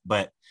hear it,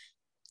 but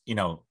you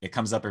know, it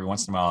comes up every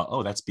once in a while.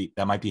 Oh, that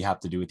might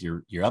have to do with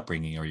your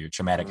upbringing or your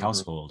traumatic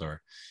household,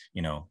 or,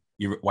 you know,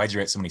 why'd you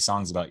write so many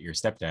songs about your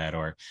stepdad,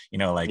 or, you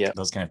know, like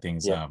those kind of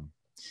things.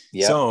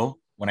 So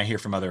when I hear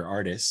from other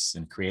artists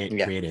and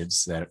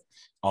creatives that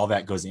all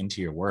that goes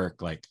into your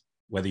work, like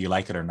whether you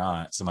like it or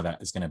not, some of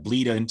that is going to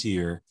bleed into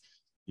your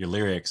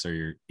lyrics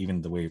or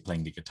even the way you're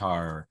playing the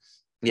guitar. Or,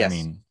 I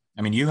mean,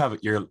 you have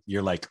your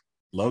like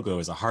logo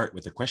is a heart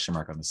with a question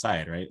mark on the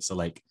side, right? So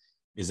like,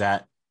 is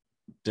that,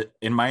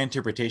 in my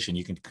interpretation,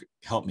 you can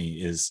help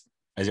me,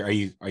 are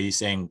you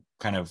saying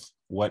kind of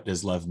what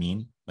does love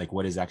mean? Like,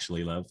 what is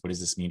actually love? What does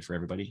this mean for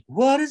everybody?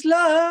 What is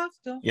love?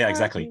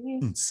 Exactly.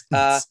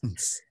 I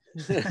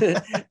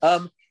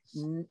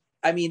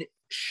mean,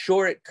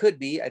 sure, it could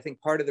be. I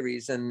think part of the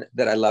reason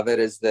that I love it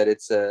is that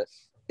it's a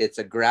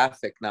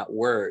graphic, not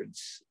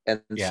words. And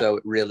so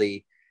it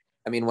really,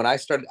 I mean, when I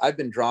started, I've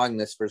been drawing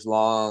this for as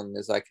long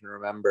as I can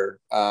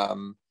remember.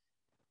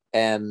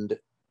 And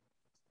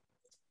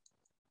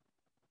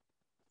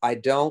I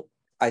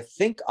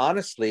think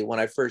honestly, when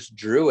I first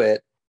drew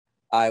it,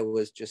 I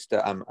was just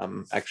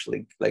I'm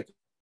actually like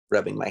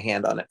rubbing my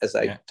hand on it as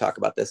I talk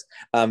about this.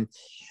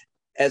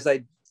 As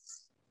I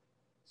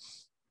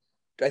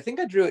think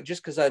I drew it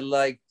just because I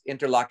liked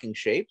interlocking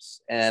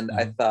shapes, and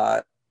I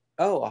thought,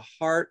 oh, a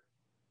heart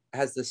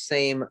has the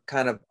same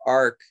kind of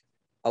arc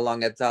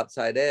along its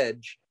outside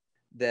edge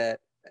that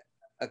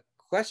a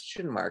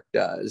question mark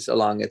does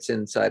along its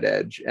inside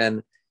edge.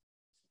 And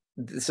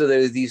so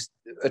there's these,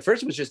 at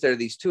first it was just, there are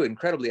these two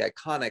incredibly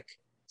iconic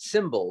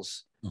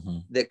symbols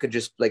that could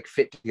just like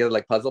fit together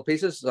like puzzle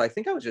pieces. So I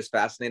think I was just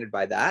fascinated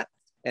by that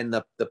and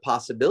the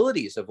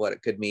possibilities of what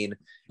it could mean.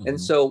 And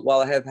so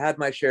while I have had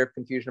my share of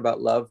confusion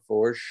about love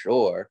for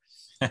sure,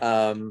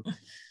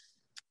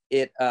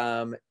 it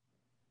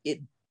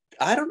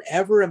I don't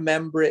ever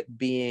remember it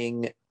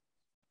being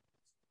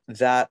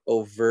that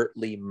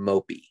overtly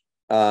mopey.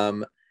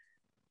 I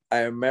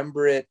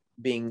remember it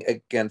being,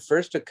 again,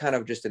 first a kind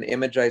of just an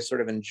image I sort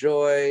of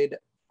enjoyed.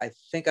 I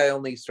think I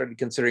only started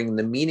considering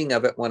the meaning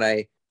of it when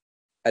I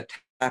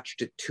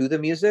attached it to the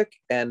music.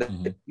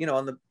 And, you know,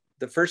 on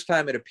the first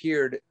time it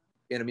appeared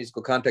in a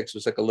musical context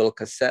was like a little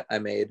cassette I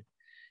made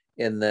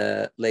in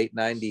the late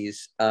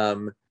 90s.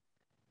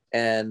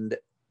 And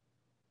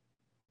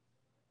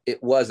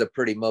it was a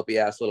pretty mopey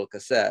ass little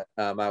cassette.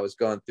 I was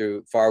going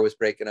through, Far was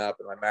breaking up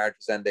and my marriage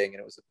was ending,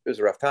 and it was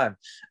a rough time.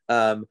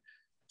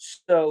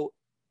 So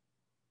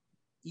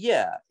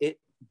yeah,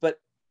 but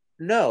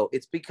no,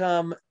 it's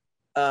become,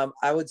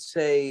 I would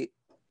say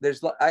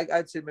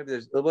I'd say maybe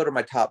there's a little bit of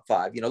my top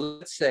 5, you know,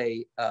 let's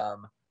say,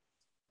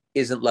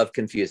 Isn't Love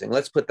Confusing?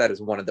 Let's put that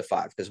as one of the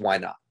 5, because why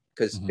not?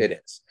 Because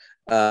it is.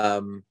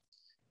 And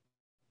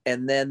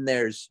then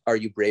there's Are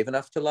You Brave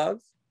Enough to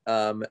Love?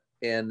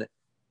 And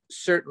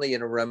certainly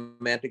in a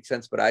romantic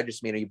sense, but I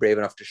just mean, are you brave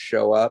enough to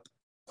show up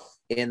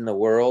in the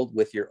world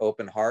with your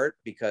open heart,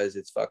 because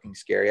it's fucking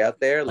scary out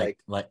there? Like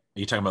are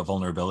you talking about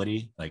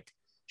vulnerability? Like,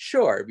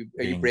 sure.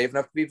 Are you brave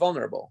enough to be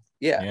vulnerable?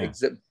 Yeah.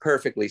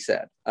 Perfectly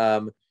said.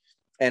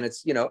 And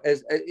it's, you know,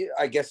 as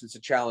I guess it's a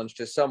challenge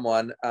to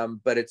someone,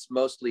 but it's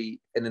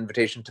mostly an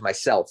invitation to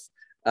myself,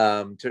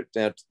 to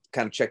kind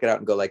of check it out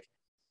and go like,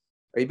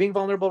 are you being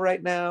vulnerable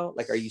right now?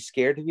 Like, are you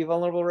scared to be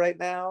vulnerable right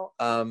now?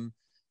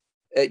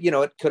 You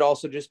know, it could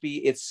also just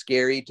be, it's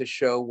scary to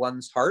show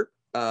one's heart,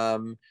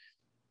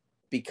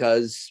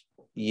 because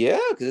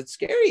it's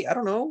scary. I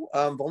don't know.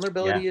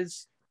 Vulnerability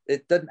is,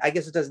 it doesn't, I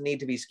guess it doesn't need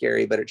to be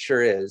scary, but it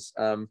sure is.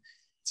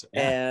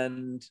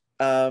 And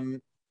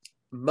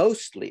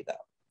mostly though,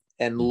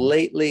 and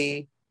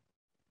lately,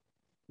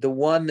 the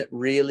one that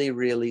really,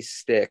 really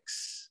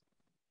sticks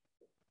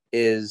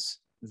is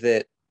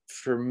that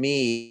for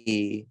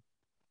me,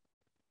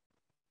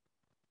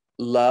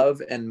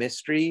 love and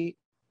mystery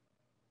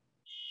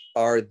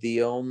are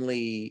the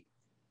only,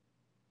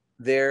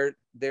 they're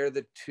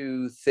the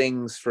two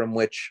things from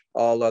which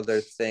all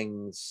other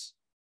things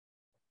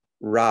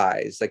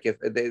rise. Like, if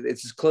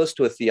it's as close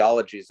to a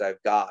theology as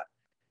I've got,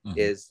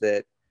 is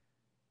that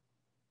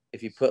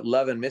if you put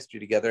love and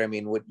mystery together, I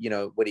mean, what do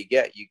you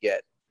get? You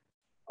get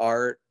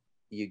art,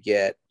 you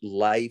get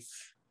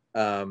life.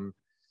 And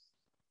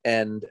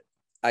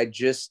I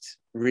just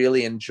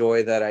really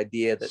enjoy that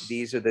idea that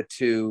these are the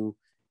two,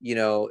 you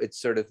know,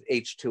 it's sort of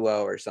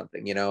H2O or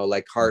something, you know,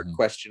 like heart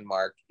question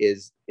mark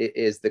is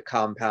the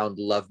compound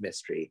love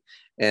mystery,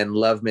 and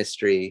love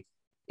mystery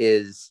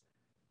is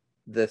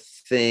the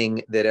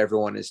thing that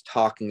everyone is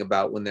talking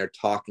about when they're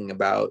talking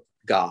about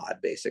God,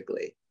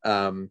 basically.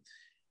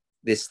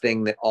 This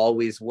thing that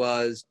always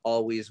was,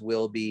 always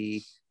will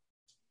be.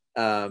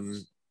 So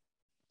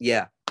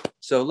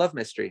love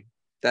mystery,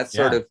 that's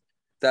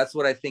that's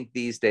what I think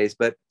these days,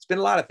 but it's been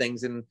a lot of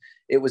things and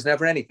it was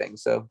never anything.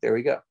 So there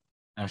we go.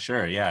 I'm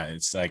sure. Yeah.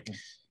 It's like,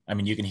 I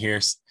mean, you can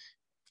hear,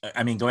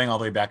 I mean, going all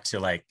the way back to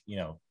like, you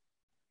know,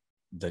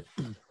 the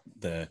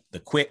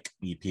Quick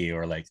EP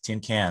or like Tin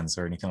Cans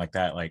or anything like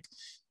that. Like,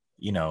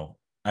 you know,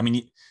 I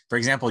mean, for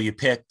example, you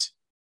picked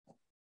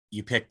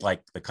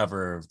like the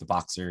cover of the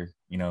Boxer,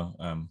 you know,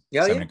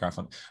 Simon and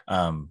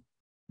Garfunkel.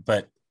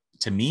 But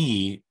to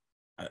me,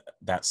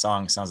 that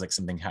song sounds like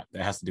something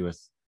that has to do with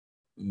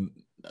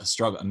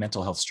a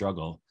mental health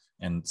struggle,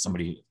 and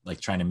somebody like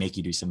trying to make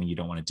you do something you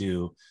don't want to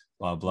do,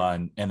 blah blah,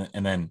 and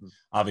then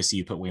obviously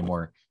you put way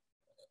more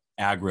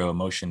aggro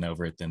emotion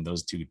over it than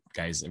those two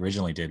guys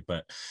originally did.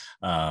 But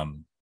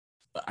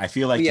I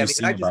feel like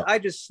I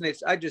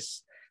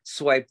just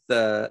swiped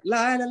the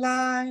la la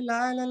la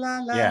la la la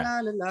la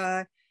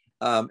la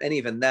la, and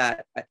even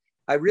that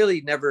I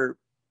really never.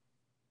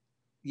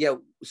 Yeah,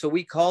 so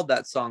we called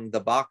that song The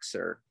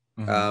Boxer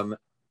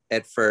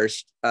at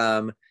first,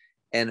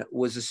 and it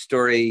was a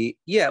story.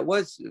 Yeah, it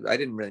was. I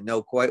didn't really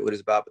know quite what it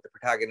was about, but the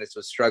protagonist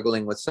was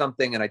struggling with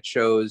something, and I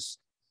chose,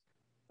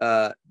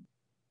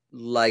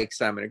 like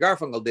Simon and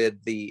Garfunkel did,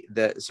 the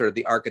sort of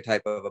the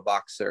archetype of a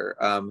boxer,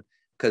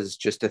 because it's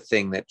just a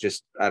thing that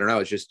just, I don't know,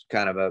 it's just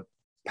kind of a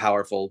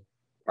powerful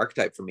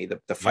archetype for me,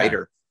 the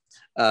fighter.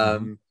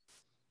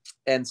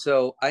 And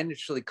so I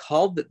initially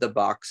called it The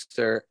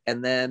Boxer,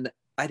 and then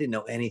I didn't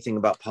know anything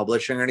about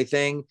publishing or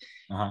anything.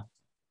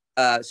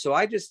 So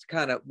I just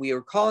we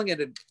were calling it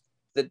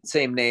the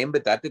same name,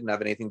 but that didn't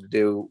have anything to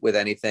do with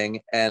anything.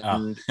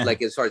 And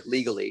like as far as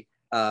legally,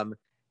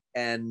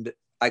 and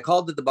I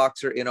called it the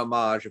Boxer in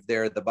homage of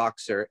They're the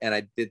Boxer, and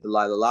I did the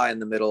la la la in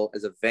the middle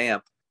as a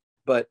vamp.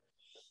 But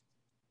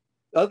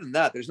other than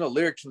that, there's no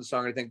lyrics from the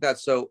song or anything like that.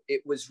 So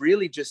it was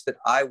really just that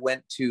I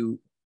went to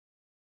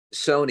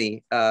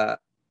Sony because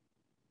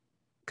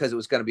it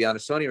was going to be on a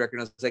Sony record.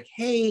 And I was like,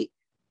 hey,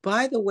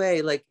 by the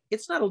way, like,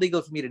 it's not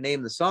illegal for me to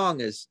name the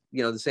song as,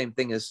 you know, the same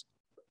thing as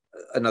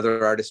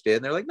another artist did.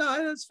 And they're like,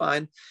 no, that's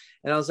fine.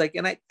 And I was like,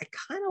 and I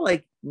kind of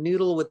like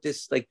noodle with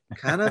this, like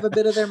kind of a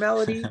bit of their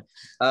melody.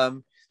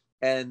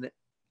 And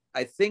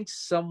I think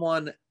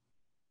someone,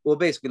 well,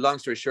 basically, long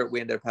story short,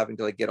 we ended up having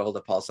to like get a hold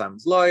of Paul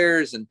Simon's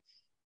lawyers and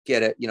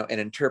get a, you know, an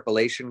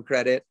interpolation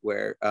credit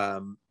where,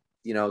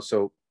 you know,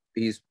 so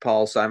he's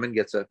Paul Simon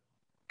gets a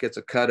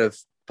cut of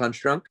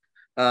Punch Drunk.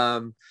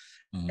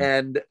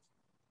 And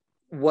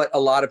what a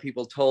lot of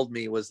people told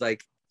me was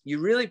like, you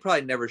really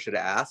probably never should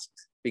have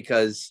asked,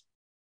 because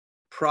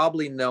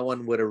probably no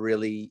one would have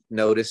really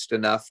noticed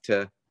enough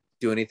to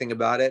do anything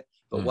about it.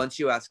 But once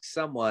you ask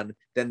someone,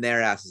 then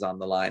their ass is on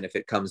the line if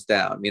it comes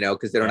down, you know,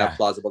 because they don't have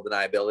plausible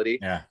deniability.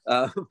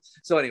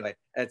 So anyway,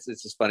 it's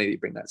just funny that you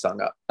bring that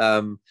song up.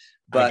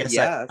 But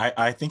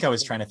I think I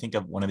was trying to think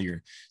of one of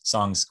your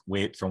songs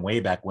from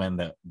way back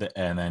when,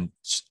 and then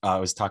I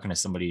was talking to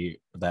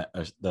somebody that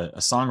a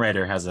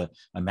songwriter has a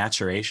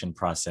maturation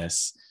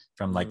process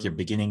from like your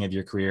beginning of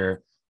your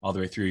career all the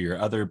way through your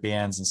other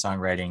bands and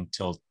songwriting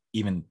till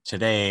even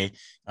today,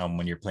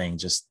 when you're playing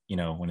just, you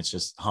know, when it's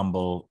just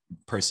humble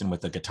person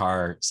with a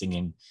guitar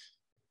singing,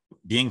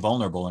 being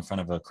vulnerable in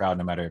front of a crowd,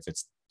 no matter if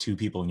it's 2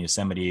 people in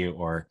Yosemite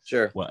or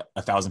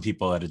 1,000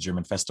 people at a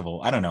German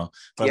festival, I don't know.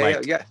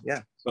 But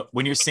but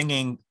when you're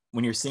singing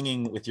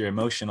with your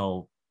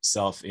emotional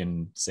self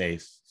in, say,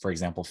 for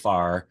example,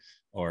 Far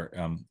or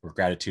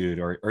Gratitude,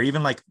 or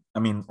even like, I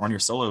mean, on your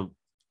solo,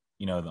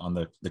 you know, on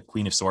the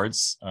Queen of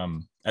Swords,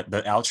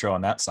 the outro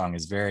on that song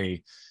is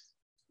very,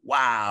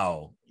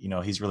 wow, you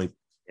know, he's really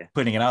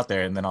putting it out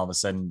there. And then all of a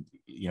sudden,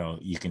 you know,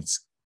 you can,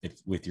 if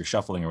with your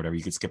shuffling or whatever,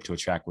 you could skip to a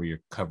track where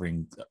you're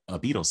covering a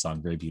Beatles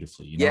song very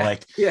beautifully, you know,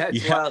 like you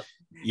have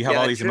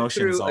all these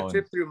emotions. A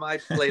trip through my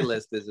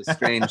playlist is a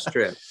strange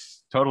trip.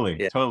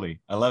 Totally.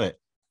 I love it.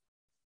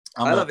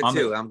 I love it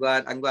too. I'm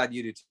glad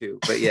you do too.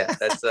 But yeah,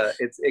 that's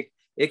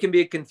it can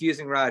be a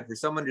confusing ride for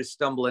someone just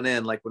stumbling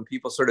in. Like when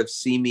people sort of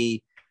see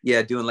me,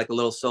 doing like a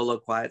little solo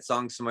quiet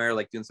song somewhere,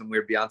 like doing some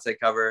weird Beyonce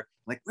cover.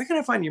 I'm like, where can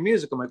I find your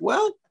music? I'm like,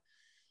 well,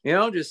 you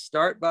know, just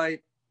start by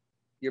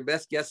your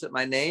best guess at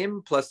my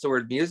name plus the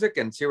word music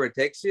and see where it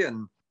takes you.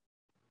 And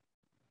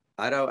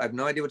I have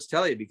no idea what to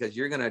tell you, because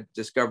you're going to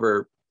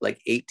discover like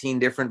 18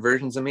 different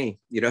versions of me,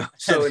 you know,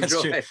 so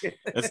enjoy.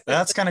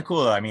 That's kind of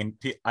cool. I mean,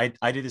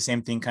 I do the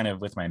same thing kind of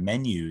with my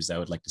menus. I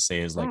would like to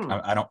say is like,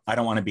 I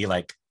don't want to be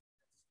like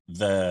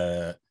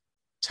the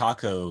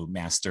taco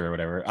master or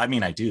whatever. I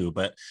mean, I do,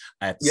 but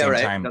at the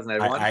same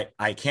time,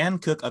 I can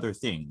cook other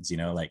things, you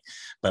know, like,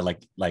 but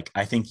like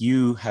I think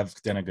you have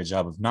done a good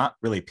job of not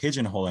really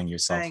pigeonholing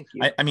yourself. Thank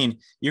you. I mean,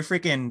 you're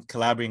freaking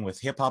collaborating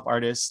with hip hop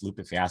artists,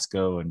 Lupe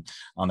Fiasco, and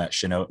on that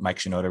Mike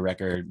Shinoda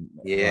record.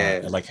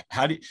 Like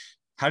how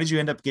did you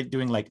end up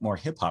doing like more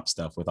hip hop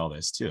stuff with all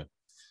this too?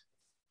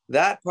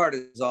 That part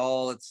is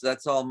all,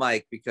 that's all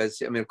Mike,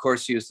 because I mean, of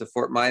course he was the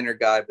Fort Minor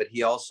guy, but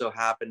he also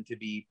happened to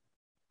be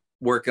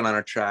working on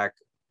a track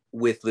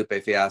with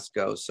Lupe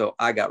Fiasco. So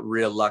I got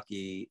real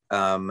lucky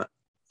that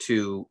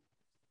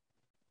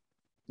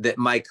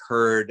Mike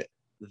heard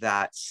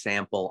that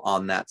sample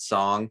on that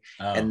song.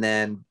 And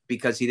then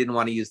because he didn't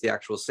want to use the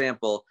actual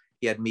sample,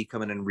 he had me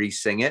come in and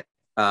re-sing it.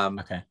 So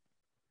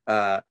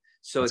that's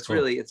it's cool.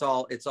 Really, it's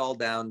all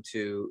down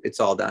to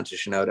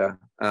Shinoda.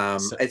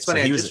 It's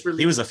funny. So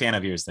he was a fan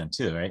of yours then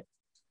too, right?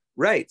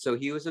 Right. So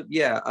he was so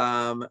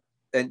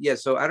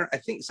I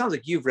think it sounds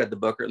like you've read the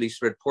book, or at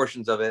least read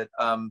portions of it.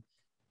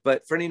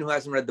 But for anyone who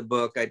hasn't read the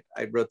book, I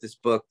wrote this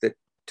book that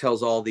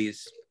tells all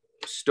these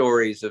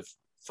stories of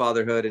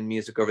fatherhood and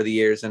music over the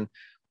years. And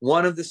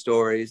one of the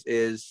stories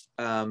is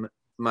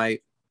my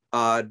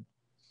odd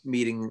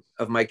meeting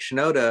of Mike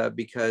Shinoda,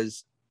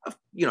 because,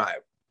 you know,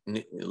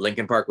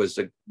 Linkin Park was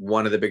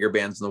one of the bigger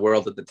bands in the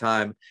world at the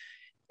time.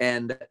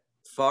 And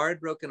Far had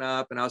broken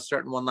up, and I was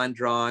starting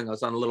Onelinedrawing. I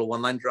was on a little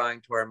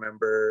Onelinedrawing tour, I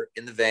remember,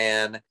 in the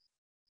van.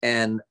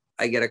 And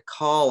I get a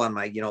call on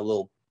my, you know,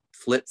 little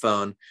flip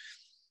phone.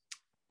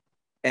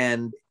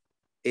 And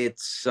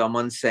it's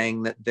someone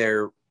saying that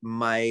they're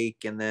Mike,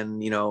 and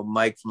then, you know,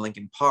 Mike from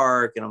Linkin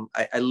Park. And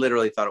I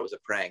literally thought it was a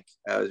prank.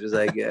 I was just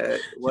like,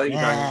 what are you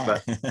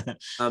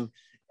talking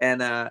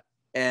about?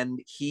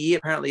 And he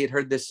apparently had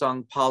heard this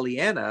song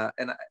Pollyanna.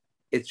 And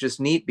it's just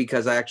neat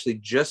because I actually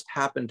just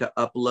happened to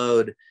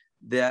upload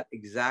that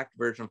exact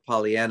version of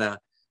Pollyanna,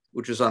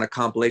 which was on a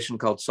compilation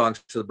called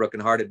Songs to the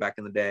Brokenhearted back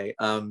in the day.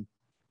 And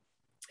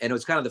it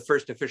was kind of the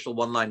first official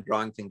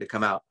Onelinedrawing thing to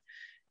come out.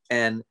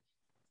 And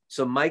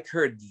so Mike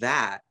heard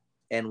that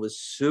and was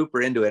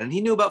super into it. And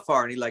he knew about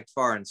Far, and he liked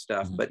Far and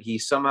stuff, but he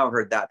somehow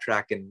heard that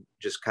track and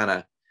just kind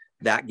of,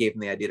 that gave him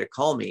the idea to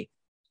call me.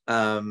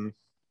 And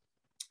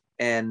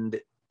And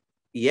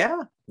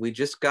yeah, we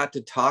just got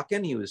to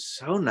talking. He was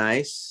so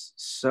nice,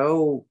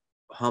 so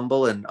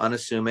humble and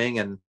unassuming.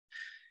 And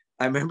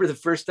I remember the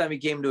first time he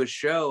came to a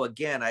show,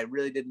 again, I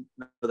really didn't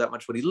know that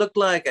much what he looked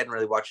like. I hadn't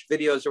really watched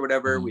videos or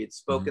whatever. We had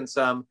spoken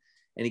some,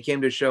 and he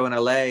came to a show in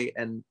LA,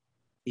 and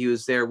he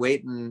was there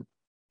waiting,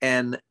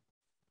 and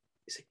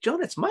he's like,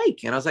 Jonah, it's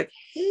Mike. And I was like,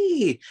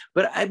 hey,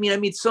 but I mean, I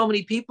meet so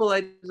many people. I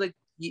was like,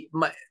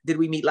 did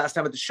we meet last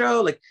time at the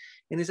show? Like,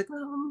 and he's like, no,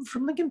 I'm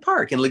from Lincoln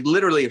Park. And like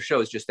literally a show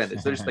has just ended.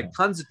 So there's like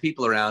tons of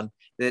people around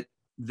that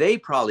they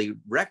probably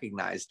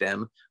recognized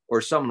him, or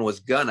someone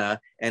was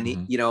gonna, and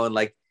he, you know, and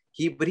like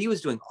but he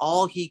was doing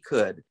all he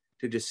could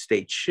to just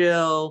stay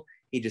chill.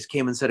 He just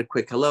came and said a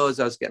quick hello as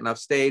I was getting off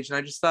stage. And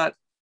I just thought,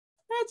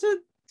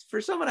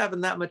 for someone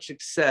having that much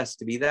success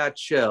to be that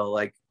chill,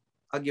 like,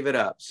 I'll give it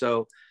up.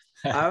 So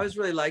I always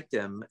really liked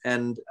him.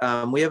 And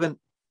we haven't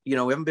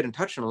been in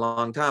touch in a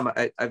long time.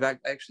 I've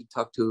actually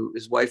talked to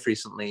his wife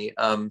recently.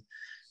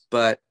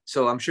 But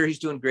so I'm sure he's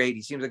doing great.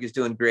 He seems like he's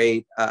doing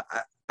great. I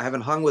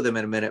haven't hung with him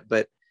in a minute,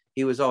 but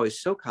he was always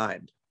so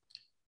kind.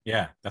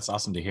 Yeah, that's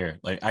awesome to hear.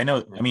 Like, I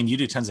know, I mean, you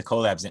do tons of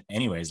collabs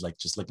anyways, like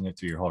just looking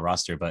through your whole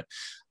roster, but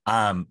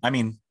I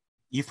mean,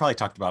 you've probably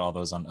talked about all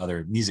those on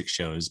other music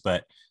shows,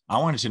 but I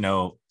wanted to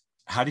know,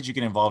 how did you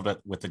get involved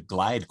with the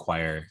Glide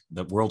Choir,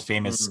 the world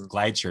famous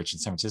Glide Church in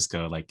San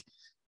Francisco? Like,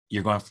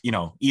 you're going, you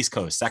know, East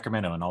Coast,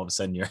 Sacramento, and all of a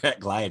sudden you're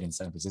at Glide in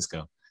San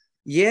Francisco.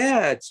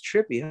 Yeah, it's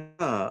trippy,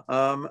 huh?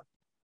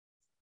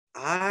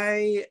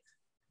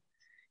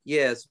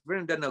 Yes, for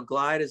anyone who doesn't know,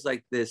 Glide is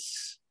like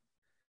this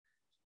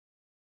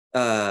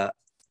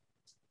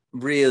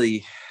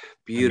really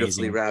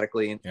beautifully, amazing,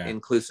 radically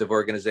inclusive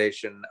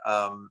organization.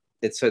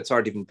 It's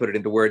hard to even put it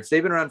into words.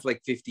 They've been around for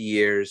like 50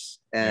 years,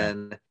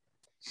 and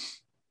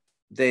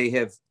they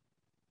have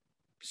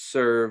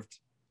served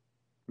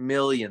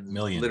millions,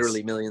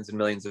 literally millions and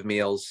millions of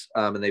meals.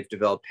 And they've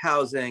developed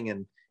housing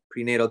and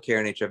prenatal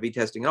care and HIV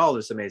testing and all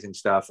this amazing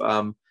stuff.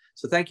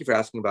 So thank you for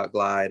asking about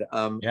Glide.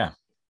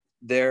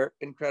 They're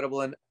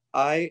incredible. And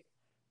I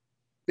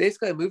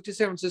moved to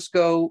San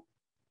Francisco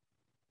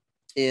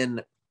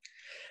in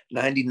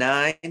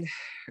 99,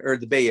 or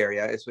the Bay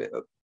Area. It's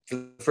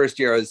the first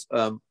year I was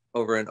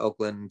over in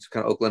Oakland,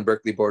 kind of Oakland,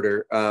 Berkeley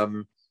border.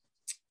 And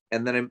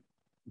then I've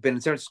been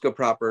in San Francisco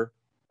proper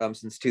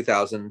since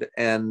 2000.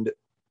 And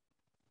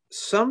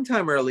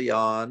sometime early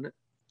on,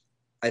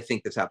 I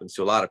think this happens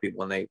to a lot of people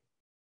when they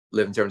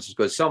live in San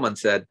Francisco, someone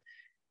said,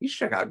 you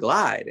should check out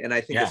Glide. And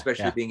I think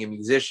especially being a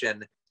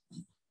musician,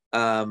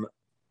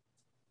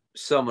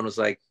 someone was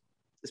like,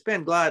 this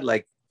band Glide,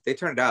 like, they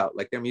turned it out,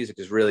 like, their music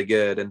is really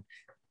good. And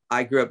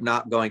I grew up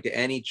not going to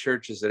any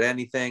churches at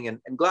anything. And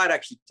Glide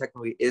actually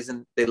technically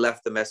isn't, they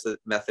left the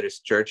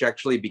Methodist Church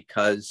actually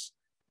because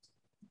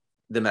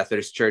the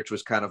Methodist Church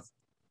was kind of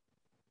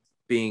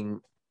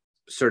being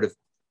sort of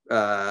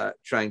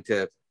trying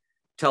to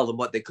tell them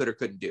what they could or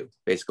couldn't do,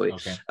 basically.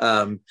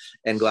 And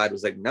Glide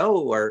was like,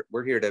 no,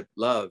 we're here to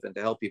love and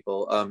to help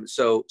people.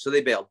 So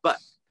they bailed. But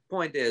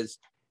point is,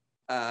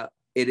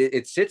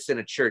 it sits in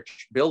a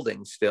church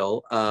building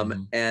still.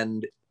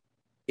 And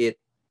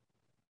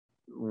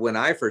when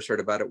I first heard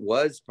about it,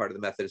 was part of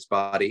the Methodist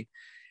body.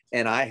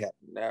 And I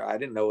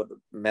didn't know what the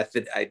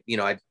method,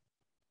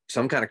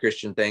 some kind of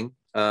Christian thing.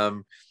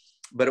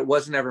 But it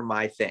wasn't ever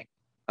my thing.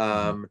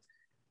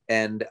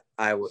 And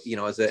I,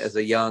 as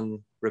a young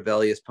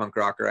rebellious punk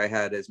rocker, I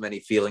had as many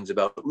feelings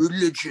about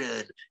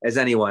religion as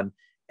anyone.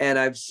 And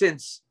I've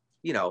since,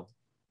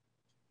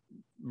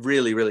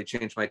 really, really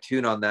changed my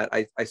tune on that.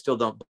 I still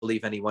don't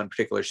believe any one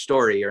particular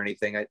story or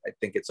anything. I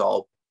think it's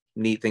all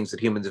neat things that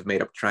humans have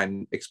made up to try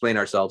and explain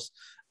ourselves.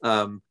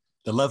 The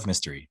love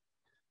mystery.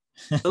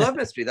 The love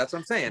mystery. That's what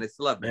I'm saying. It's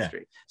the love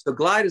mystery. So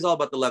Glide is all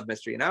about the love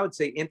mystery. And I would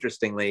say,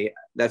 interestingly,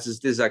 this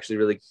is actually a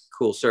really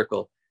cool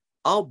circle.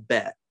 I'll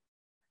bet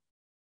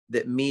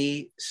that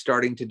me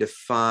starting to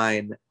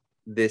define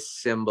this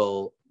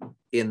symbol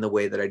in the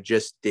way that I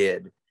just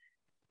did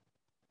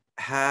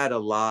had a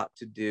lot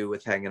to do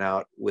with hanging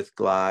out with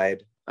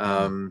Glide,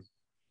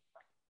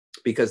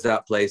 because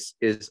that place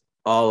is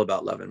all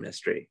about love and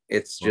mystery.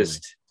 It's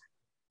just,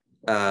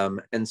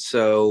 and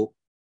so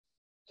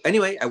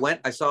anyway,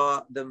 I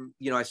saw them,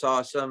 I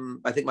saw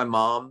some, I think my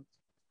mom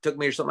took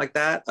me or something like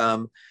that.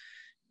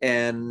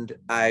 And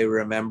I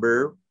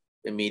remember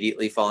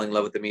immediately falling in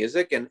love with the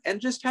music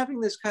and just having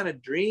this kind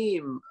of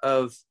dream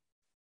of,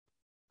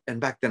 and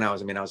back then I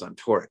was on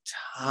tour a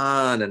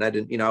ton, and I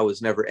didn't, I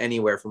was never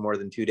anywhere for more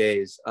than 2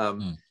 days.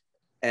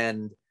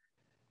 And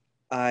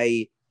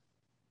I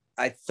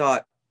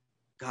thought,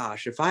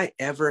 gosh, if I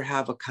ever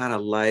have a kind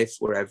of life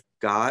where I've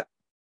got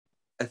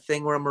a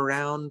thing where I'm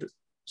around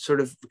sort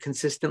of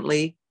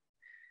consistently,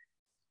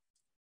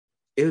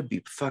 it would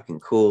be fucking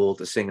cool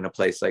to sing in a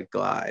place like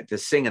Glide, to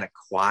sing in a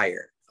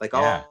choir. Like,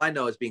 all I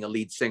know is being a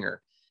lead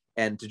singer,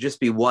 and to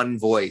just be one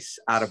voice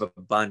out of a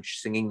bunch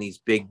singing these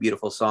big,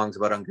 beautiful songs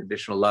about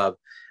unconditional love.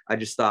 I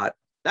just thought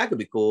that could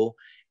be cool.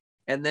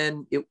 And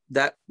then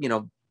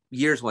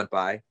years went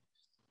by.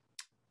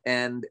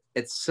 And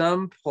at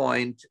some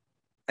point,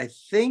 I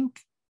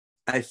think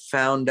I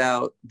found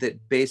out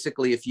that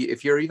basically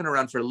if you're even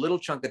around for a little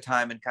chunk of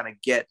time and kind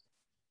of get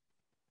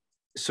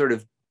sort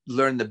of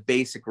learn the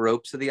basic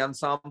ropes of the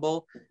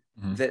ensemble,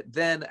 that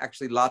then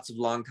actually lots of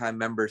longtime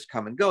members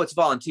come and go. It's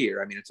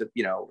volunteer. I mean, it's a,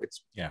 you know,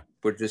 it's,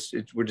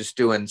 we're just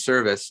doing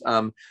service.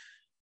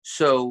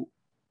 So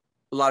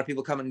a lot of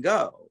people come and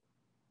go.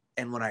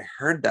 And when I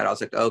heard that, I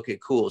was like, okay,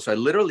 cool. So I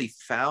literally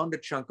found a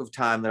chunk of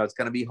time that I was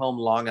going to be home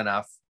long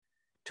enough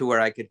to where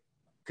I could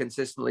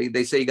consistently,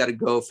 they say you got to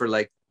go for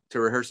like to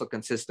rehearsal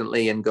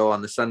consistently and go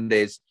on the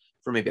Sundays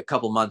for maybe a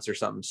couple months or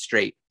something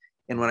straight.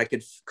 And when I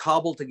could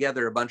cobble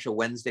together a bunch of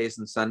Wednesdays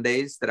and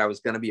Sundays that I was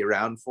going to be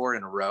around for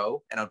in a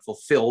row and I'd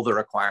fulfill the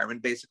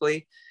requirement,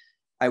 basically,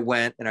 I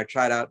went and I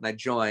tried out and I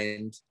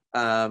joined.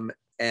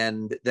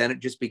 And then it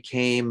just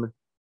became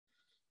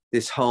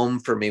this home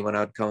for me when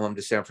I would come home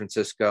to San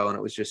Francisco. And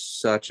it was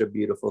just such a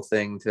beautiful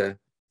thing to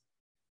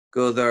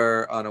go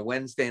there on a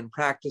Wednesday and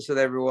practice with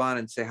everyone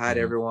and say hi to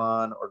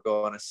everyone, or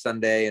go on a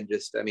Sunday and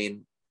just, I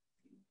mean,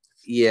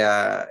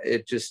 yeah,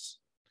 it just,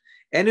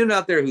 anyone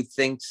out there who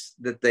thinks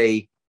that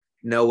they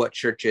know what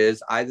church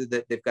is, either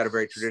that they've got a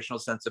very traditional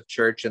sense of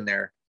church and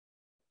they're,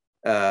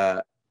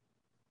 and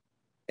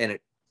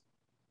it,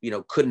 you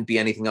know, couldn't be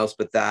anything else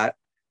but that,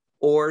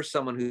 or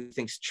someone who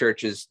thinks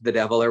church is the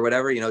devil or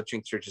whatever, you know,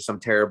 thinks church is some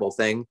terrible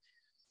thing.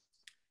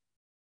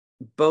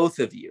 Both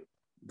of you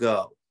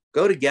go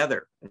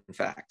together, in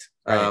fact,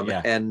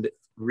 and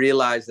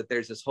realize that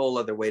there's this whole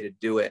other way to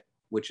do it,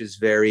 which is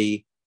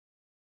very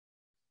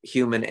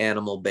human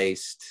animal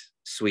based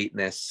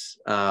sweetness,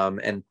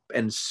 and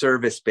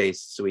service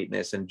based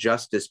sweetness and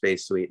justice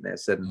based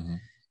sweetness,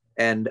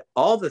 and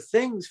all the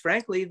things,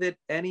 frankly, that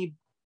any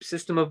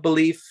system of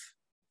belief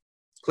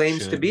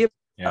claims to be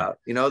about.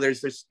 You know,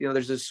 there's this, you know,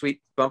 there's this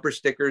sweet bumper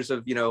stickers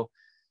of, you know,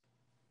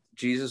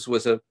 Jesus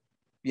was a,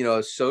 you know,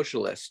 a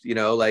socialist, you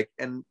know, like,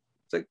 and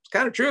it's like, it's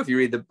kind of true if you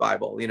read the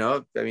Bible, you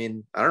know, I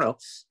mean, I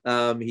don't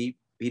know. He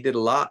did a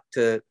lot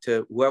to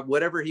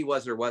whatever he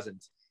was or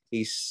wasn't.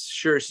 He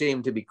sure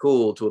seemed to be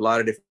cool to a lot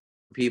of different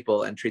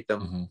people and treat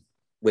them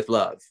with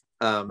love.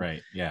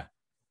 Right. Yeah.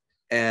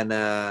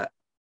 And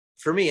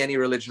for me, any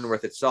religion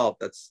worth its salt,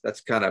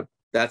 that's got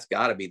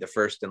to be the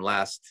first and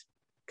last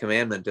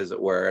commandment, as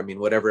it were. I mean,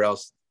 whatever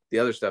else the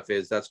other stuff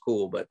is, that's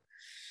cool, but it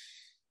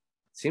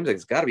seems like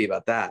it's got to be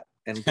about that.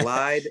 And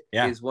Glide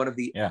is one of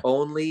the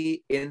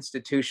only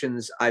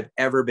institutions I've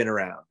ever been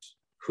around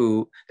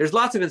who, there's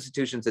lots of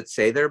institutions that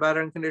say they're about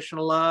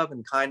unconditional love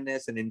and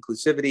kindness and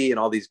inclusivity and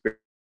all these great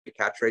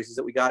catchphrases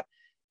that we got.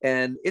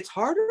 And it's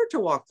harder to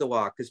walk the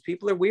walk because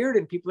people are weird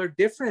and people are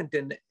different.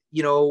 And,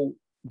 you know,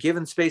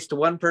 giving space to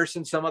one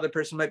person, some other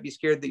person might be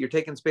scared that you're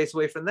taking space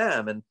away from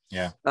them. And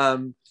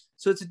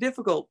so it's a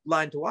difficult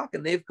line to walk.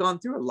 And they've gone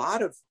through a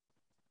lot of,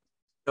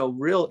 you know,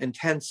 real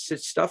intense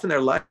stuff in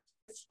their life,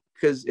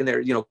 because in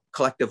their, you know,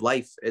 collective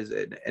life,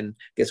 and I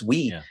guess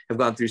we have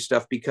gone through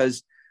stuff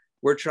because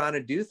we're trying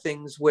to do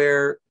things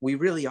where we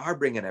really are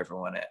bringing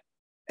everyone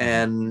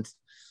in.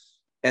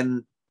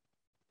 And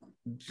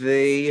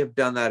they have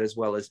done that as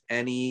well as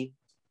any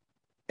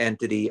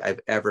entity I've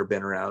ever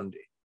been around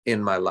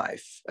in my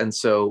life. And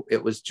so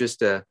it was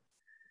just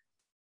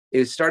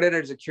it started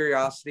as a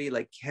curiosity,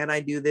 like, can I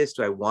do this?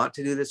 Do I want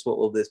to do this? What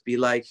will this be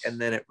like? And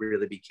then it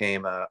really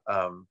became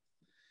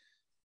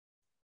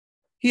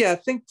I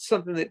think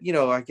something that, you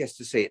know, I guess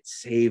to say it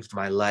saved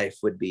my life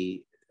would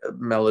be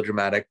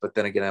melodramatic, but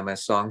then again, I'm a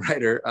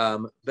songwriter.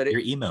 But you're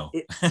emo.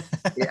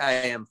 I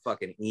am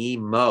fucking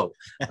emo.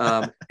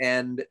 But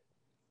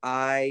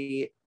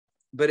it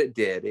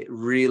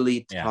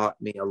really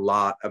taught me a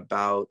lot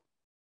about,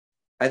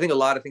 I think a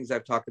lot of things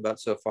I've talked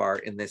about so far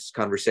in this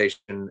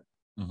conversation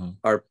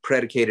are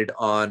predicated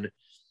on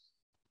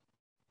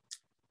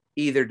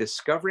either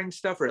discovering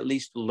stuff or at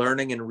least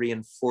learning and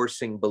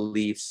reinforcing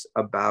beliefs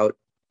about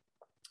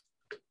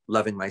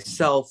loving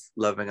myself,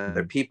 loving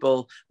other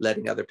people,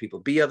 letting other people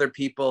be other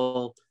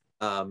people,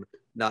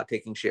 not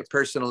taking shit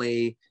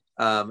personally.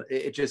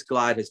 It just,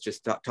 Glide has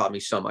just taught me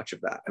so much of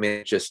that. I mean,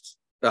 it just,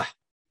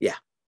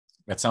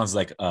 That sounds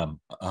like a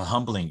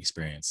humbling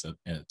experience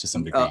to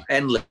some degree.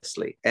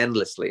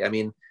 Endlessly. I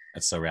mean,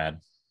 that's so rad.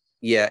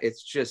 Yeah,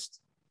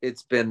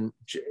 it's been,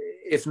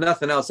 if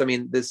nothing else, I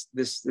mean, this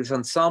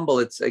ensemble,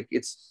 it's like,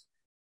 it's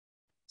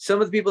some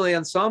of the people in the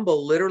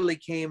ensemble literally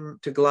came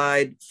to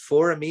Glide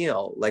for a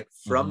meal, like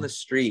from the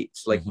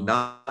streets, like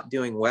not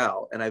doing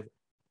well. And I've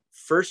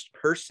first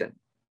person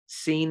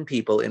seen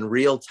people in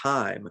real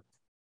time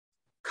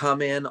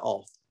come in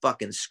all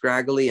fucking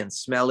scraggly and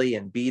smelly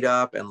and beat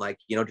up and, like,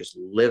 you know, just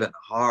living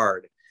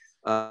hard,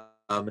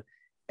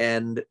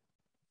 and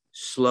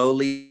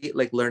slowly,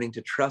 like, learning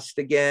to trust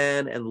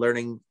again and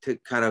learning to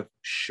kind of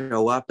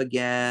show up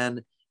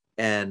again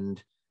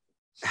and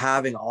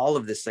having all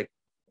of this, like,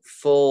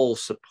 full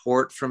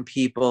support from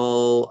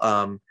people.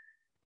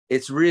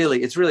 It's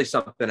really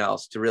something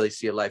else to really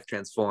see a life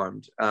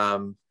transformed.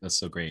 That's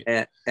so great.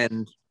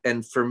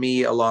 And for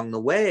me along the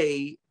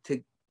way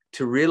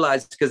to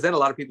realize, because then a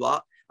lot of people,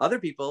 other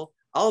people,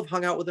 I'll have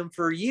hung out with them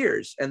for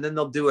years, and then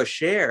they'll do a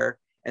share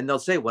and they'll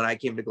say, when I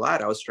came to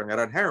Glide, I was strung out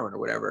on heroin or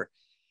whatever.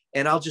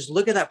 And I'll just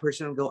look at that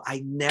person and go,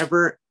 I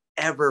never,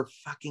 ever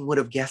fucking would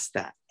have guessed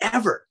that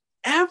ever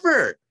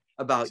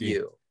about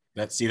you.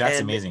 That's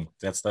And amazing.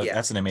 That's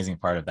an amazing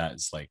part of that.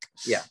 It's like,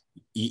 yeah,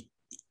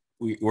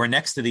 we're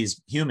next to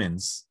these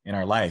humans in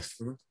our life.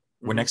 mm-hmm.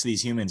 We're next to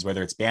these humans,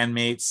 whether it's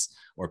bandmates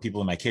or people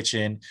in my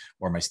kitchen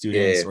or my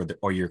students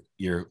or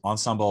your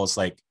ensemble. It's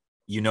like,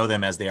 you know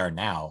them as they are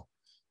now.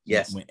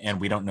 Yes. And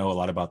we don't know a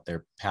lot about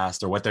their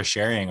past or what they're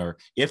sharing, or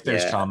if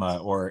there's trauma,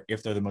 or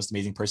if they're the most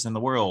amazing person in the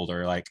world,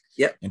 or like,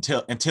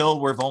 until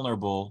we're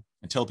vulnerable,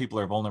 until people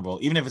are vulnerable,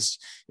 even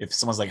if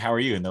someone's like, how are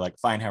you? And they're like,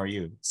 fine, how are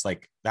you? It's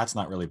like, that's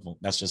not really,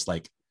 that's just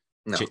like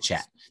chit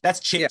chat. That's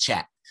chit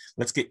chat.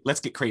 Let's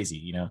get crazy,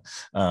 you know?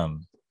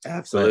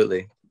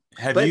 Absolutely.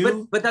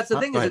 But that's the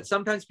thing, is that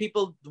sometimes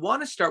people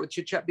want to start with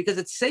chit chat because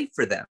it's safe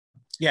for them.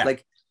 Yeah.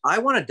 Like, I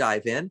want to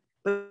dive in,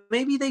 but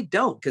maybe they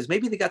don't, because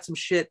maybe they got some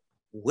shit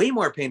way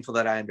more painful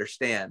that I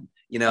understand,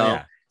 you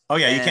know? Oh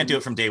yeah. You can't do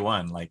it from day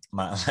one. Tell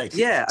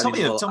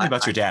me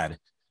about your dad.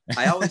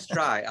 I always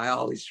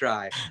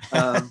try.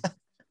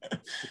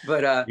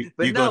 But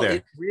no,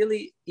 it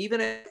really,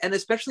 even, and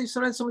especially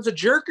sometimes someone's a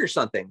jerk or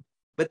something.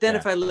 But then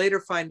if I later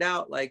find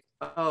out, like,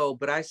 oh,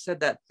 but I said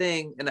that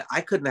thing, and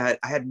I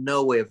had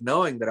no way of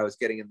knowing that I was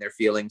getting in their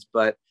feelings,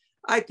 but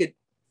I could,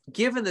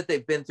 given that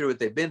they've been through what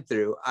they've been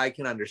through, I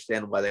can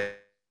understand why they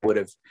would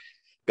have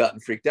gotten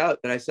freaked out.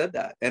 And I said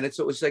that. And it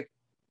was like,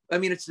 I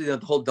mean, it's, you know,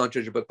 the whole don't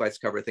judge a book by its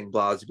cover thing,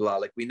 blah, blah, blah.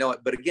 Like, we know it.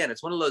 But again,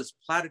 it's one of those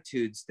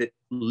platitudes that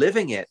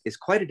living it is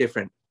quite a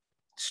different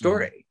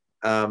story.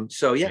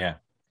 So yeah.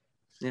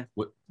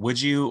 Would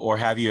you, or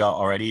have you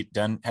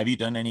done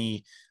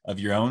any of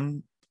your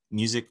own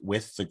music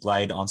with the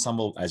Glide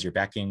Ensemble as your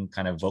backing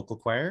kind of vocal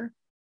choir?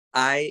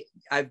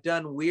 I've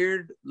done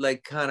weird,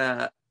 like,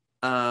 kind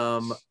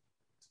of,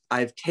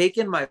 I've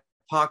taken my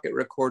pocket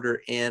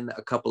recorder in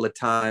a couple of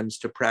times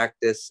to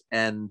practice,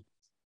 and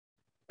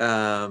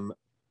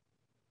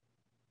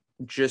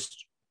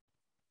just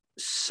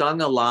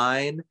sung a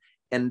line,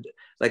 and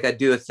like, I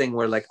do a thing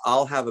where, like,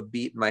 I'll have a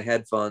beat in my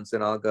headphones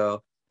and I'll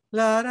go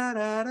la da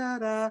da da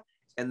da,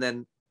 and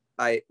then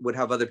I would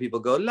have other people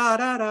go la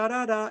da da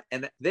da da,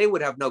 and they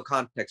would have no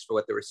context for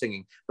what they were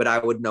singing, but I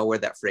would know where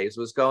that phrase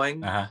was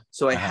going.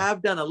 So I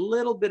have done a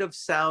little bit of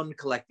sound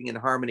collecting and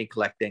harmony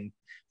collecting,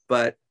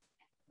 but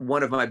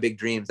one of my big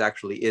dreams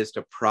actually is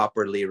to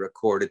properly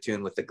record a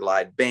tune with the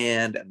Glide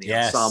band and the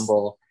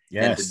ensemble,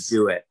 and to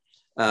do it.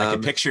 I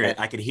could picture it.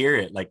 I could hear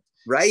it. Like,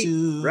 right.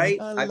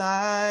 A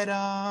light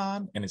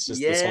on, and it's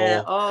just this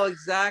whole. Oh,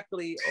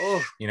 exactly.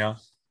 Oh, you know,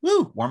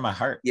 woo, warm my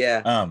heart.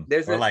 Yeah.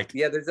 There's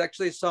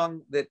actually a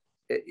song that,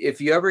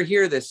 if you ever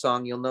hear this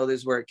song, you'll know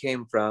this is where it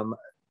came from.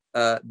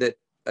 That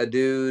a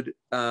dude,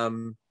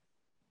 and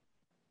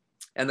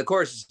the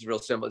chorus is real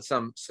simple. It's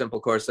some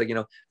simple chorus, like, you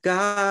know,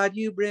 God,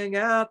 you bring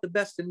out the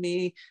best in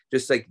me,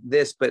 just like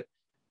this. But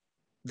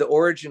the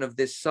origin of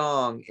this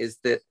song is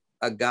that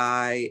a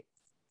guy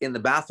in the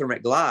bathroom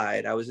at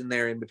Glide, I was in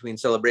there in between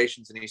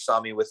celebrations, and he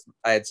saw me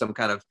I had some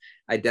kind of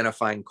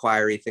identifying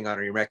choir-y thing on,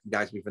 or he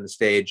recognized me from the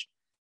stage.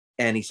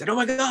 And he said, oh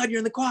my God, you're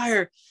in the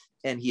choir.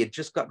 And he had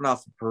just gotten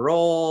off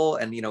parole,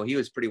 and, you know, he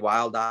was pretty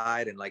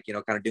wild-eyed and, like, you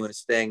know, kind of doing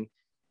his thing.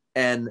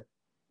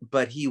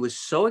 But he was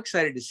so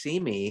excited to see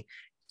me,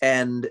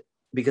 and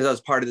because I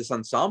was part of this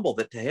ensemble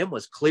that to him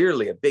was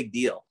clearly a big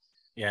deal.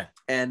 Yeah.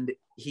 And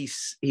he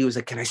was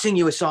like, can I sing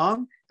you a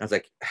song? I was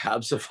like,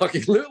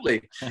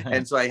 absolutely.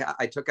 And so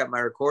I took out my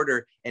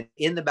recorder, and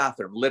in the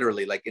bathroom,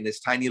 literally, like in this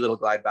tiny little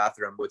Glide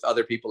bathroom with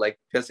other people like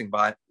pissing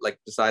by, like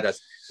beside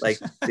us, like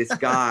this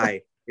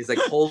guy is like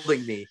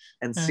holding me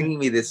and singing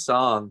me this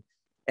song.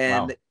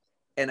 And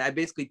I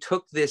basically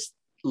took this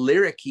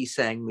lyric he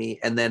sang me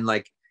and then,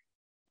 like,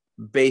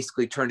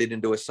 basically turned it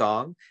into a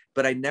song.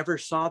 But I never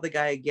saw the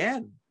guy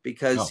again,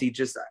 because he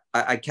just,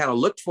 I kind of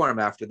looked for him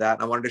after that,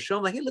 and I wanted to show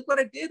him, like, hey, look what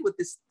I did with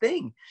this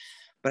thing.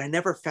 But I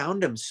never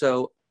found him.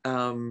 So I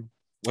don't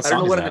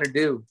know what I'm going to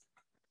do.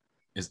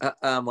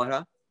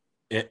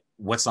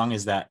 What song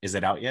is that? Is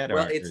it out yet?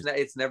 Well,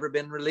 it's never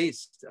been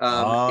released.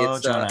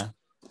 Jonah.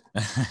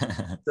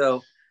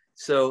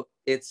 So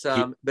it's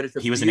but it's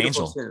a he was an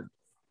angel. Tune.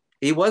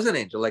 He was an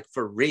angel, like,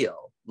 for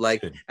real.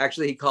 Like,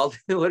 actually, he called,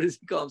 what does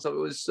he call himself? It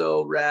was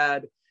so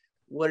rad.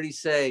 What did he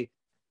say?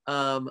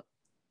 Oh,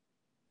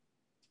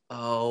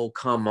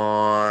 come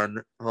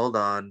on. Hold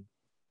on.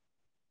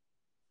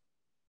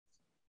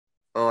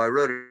 Oh, I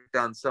wrote it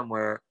down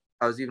somewhere.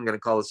 I was even going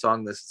to call the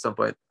song this at some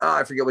point. Oh,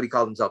 I forget what he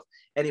called himself.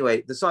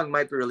 Anyway, the song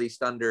might be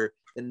released under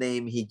the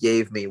name he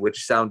gave me,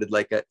 which sounded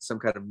like some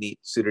kind of neat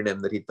pseudonym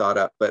that he thought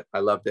up, but I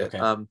loved it.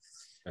 Okay.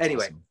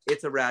 Anyway, awesome.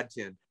 It's a rad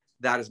tune.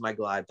 That is my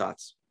Glide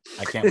thoughts.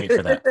 I can't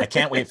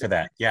wait for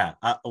that. Yeah.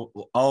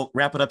 I'll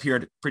wrap it up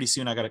here pretty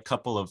soon. I got a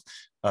couple of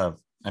I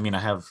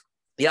have.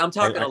 Yeah, I'm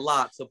talking a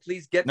lot. So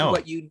please get to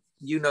what you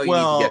know you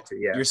need to get to.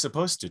 Yeah. You're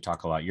supposed to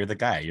talk a lot. You're the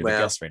guy. You're the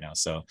guest right now.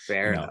 So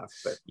fair enough.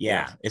 But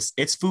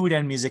it's food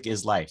and music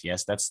is life.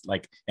 Yes, that's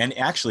like, and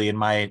actually in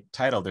my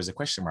title there's a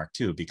question mark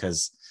too,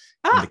 because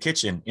in the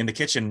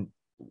kitchen,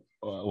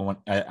 when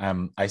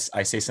I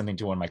say something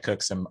to one of my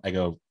cooks, and I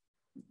go,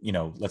 you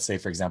know, let's say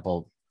for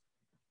example,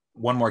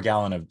 one more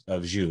gallon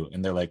of jus?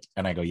 And they're like,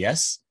 and I go,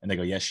 yes. And they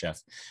go, yes,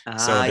 chef.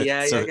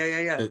 Yeah.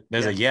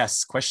 There's a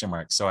yes question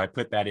mark. So I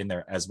put that in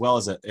there as well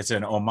as it's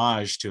an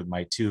homage to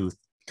my two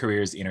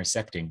careers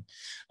intersecting.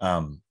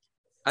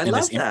 I and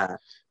love that.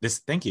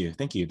 Thank you.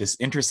 This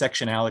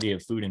intersectionality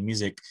of food and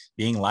music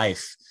being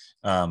life,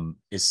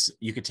 is,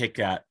 you could take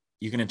that,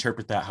 you can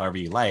interpret that however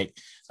you like.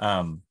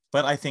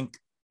 But I think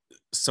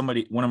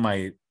one of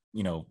my,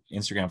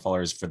 Instagram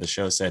followers for the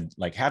show said,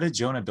 like, how did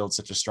Jonah build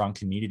such a strong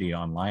community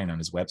online on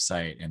his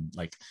website? And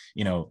like,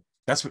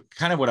 that's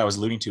kind of what I was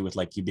alluding to with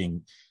like you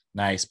being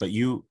nice, but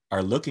you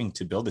are looking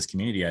to build this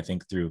community, I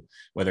think, through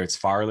whether it's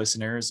FAR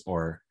listeners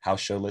or house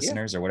show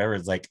listeners or whatever.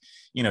 It's like,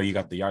 you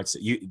got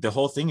the the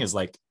whole thing is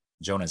like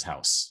Jonah's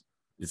house.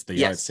 It's the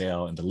yard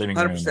sale and the living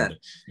 100%. room,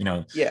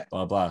 and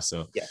blah, blah.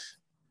 So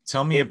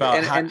tell me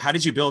about how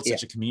did you build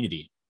such a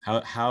community?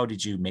 How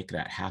did you make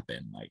that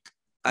happen? Like,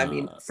 I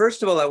mean,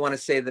 first of all, I want to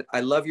say that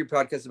I love your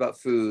podcast about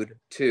food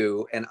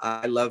too. And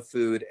I love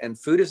food, and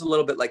food is a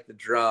little bit like the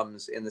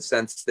drums in the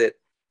sense that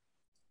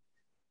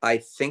I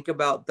think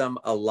about them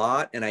a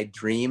lot and I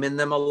dream in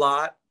them a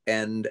lot,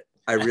 and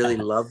I really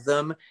love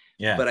them.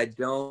 But I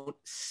don't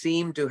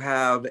seem to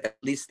have at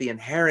least the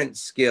inherent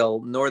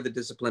skill nor the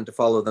discipline to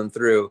follow them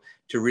through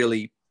to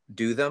really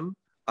do them,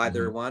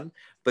 either one.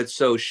 But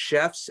so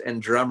chefs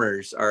and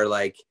drummers are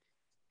like,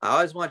 I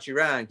always want you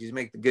around because you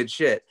make the good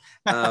shit.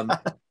 And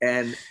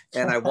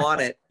I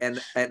want it. And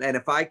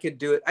if I could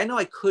do it, I know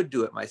I could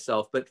do it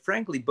myself, but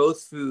frankly,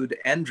 both food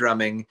and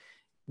drumming,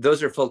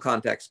 those are full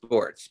contact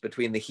sports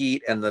between the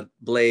heat and the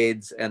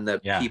blades and the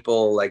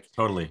people. Like,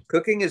 totally,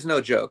 cooking is no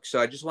joke. So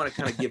I just want to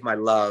kind of give my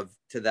love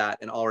to that,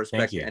 and all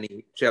respect to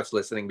any chefs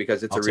listening,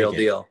 because it's a real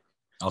deal.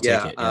 I'll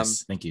take it.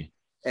 Yes. Thank you.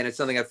 And it's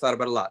something I've thought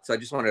about a lot. So I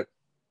just want to,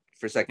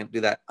 for a second, do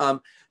that.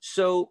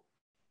 So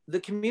the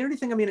community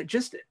thing,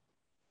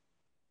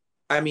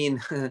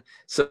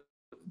 so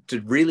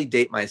to really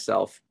date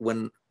myself,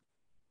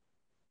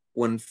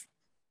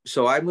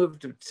 so I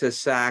moved to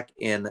SAC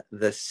in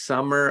the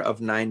summer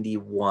of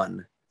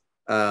 91.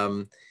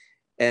 And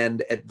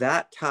at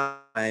that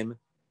time,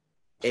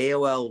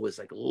 AOL was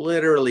like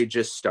literally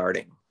just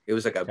starting. It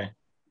was like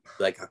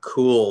a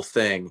cool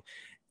thing.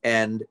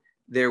 And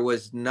there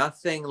was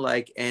nothing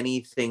like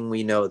anything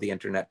we know the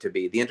internet to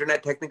be. The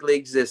internet technically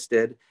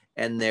existed,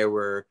 and there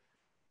were,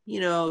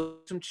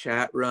 some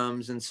chat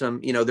rooms and some,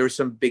 there were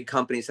some big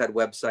companies had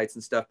websites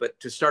and stuff. But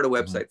to start a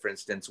website, for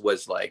instance,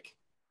 was like,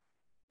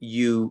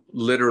 you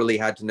literally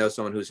had to know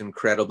someone who's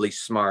incredibly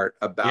smart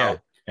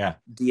about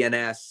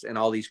DNS and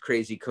all these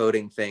crazy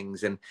coding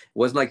things. And it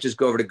wasn't like just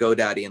go over to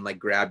GoDaddy and like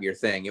grab your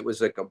thing. It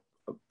was like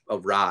a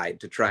ride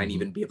to try and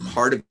even be a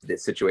part of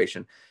this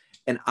situation.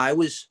 And I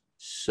was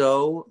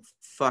so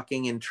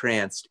fucking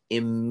entranced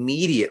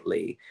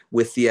immediately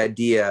with the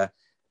idea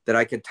that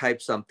I could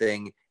type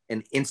something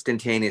and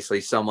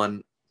instantaneously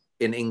someone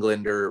in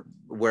England or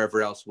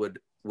wherever else would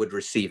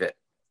receive it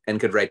and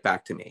could write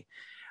back to me.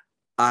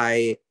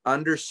 I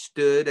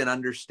understood and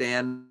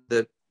understand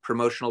the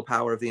promotional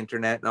power of the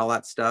internet and all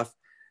that stuff.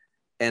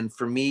 And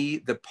for me,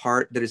 the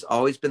part that has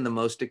always been the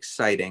most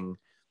exciting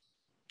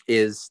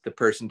is the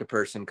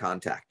person-to-person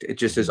contact. It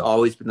just has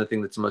always been the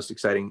thing that's most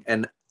exciting.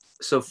 And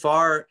so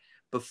far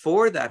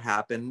before that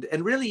happened,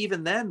 and really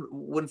even then,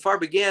 when FAR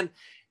began,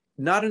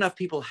 not enough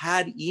people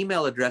had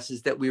email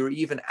addresses that we were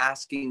even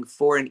asking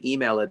for an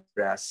email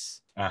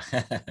address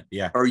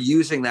or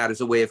using that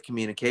as a way of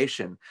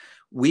communication.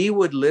 We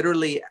would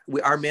literally,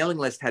 our mailing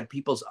list had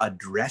people's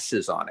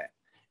addresses on it.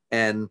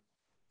 And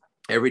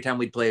every time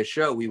we'd play a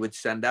show, we would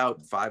send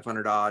out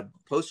 500 odd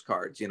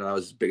postcards. That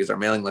was as big as our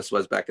mailing list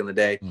was back in the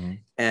day.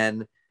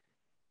 And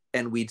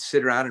we'd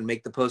sit around and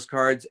make the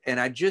postcards. And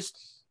I just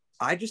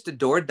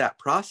adored that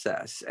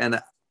process.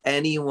 And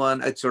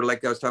anyone, it's sort of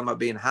like I was talking about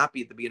being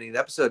happy at the beginning of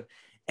the episode,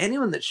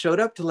 anyone that showed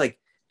up to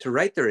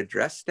write their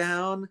address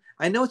down.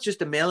 I know it's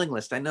just a mailing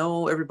list. I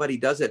know everybody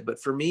does it,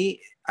 but for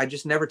me, I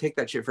just never take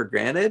that shit for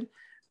granted.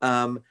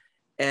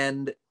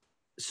 And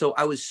so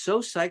I was so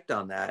psyched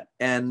on that.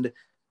 And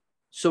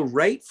so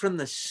right from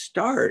the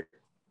start,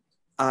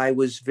 I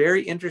was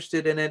very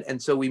interested in it.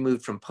 And so we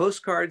moved from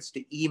postcards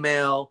to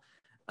email.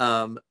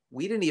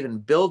 We didn't even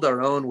build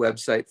our own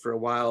website for a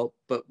while,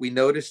 but we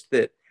noticed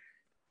that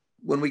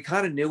when we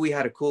kind of knew we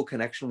had a cool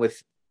connection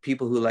with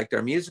people who liked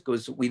our music,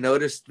 we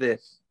noticed that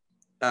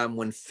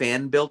when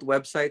fan-built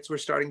websites were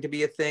starting to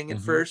be a thing at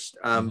first,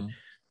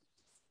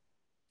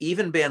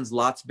 even bands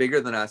lots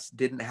bigger than us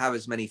didn't have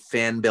as many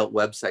fan-built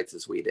websites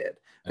as we did.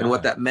 And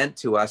what that meant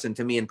to us, and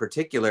to me in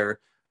particular,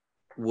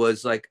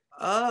 was like,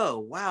 oh,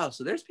 wow,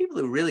 so there's people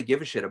who really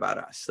give a shit about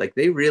us. Like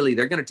they're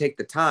going to take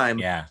the time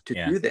to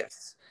do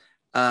this.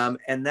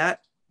 And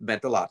that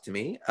meant a lot to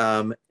me.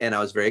 And I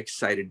was very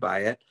excited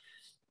by it.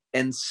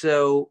 And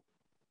so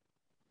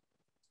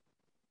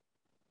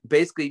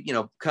basically,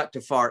 cut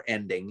to FAR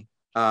ending.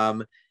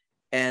 And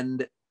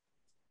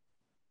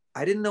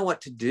I didn't know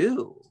what to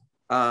do.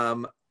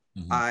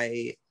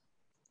 I,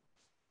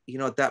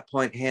 at that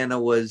point, Hannah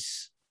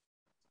was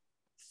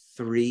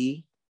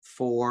 3,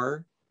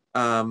 4.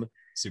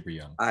 Super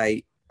young.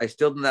 I I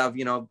still didn't have,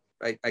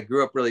 I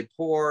grew up really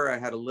poor. I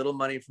had a little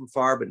money from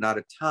far, but not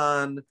a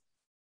ton.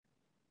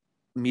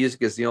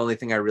 Music is the only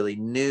thing I really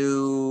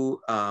knew.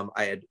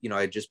 I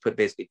had just put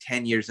basically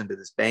 10 years into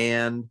this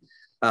band.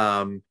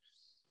 And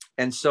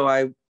so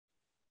I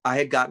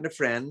had gotten a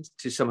friend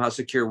to somehow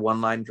secure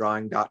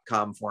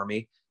onelinedrawing.com for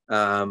me,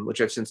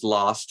 which I've since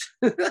lost.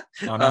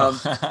 Oh, no.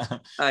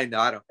 I know,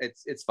 I don't,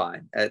 it's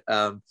fine.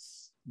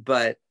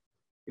 But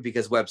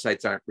because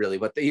websites aren't really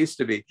what they used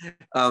to be.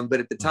 But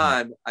at the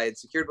time I had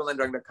secured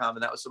onelinedrawing.com,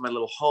 and that was my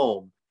little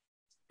home.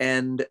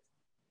 And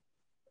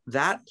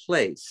that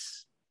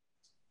place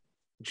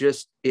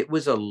it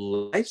was a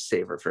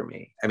lifesaver for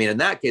me. I mean, in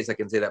that case, I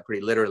can say that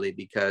pretty literally,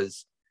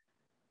 because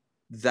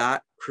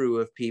that crew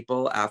of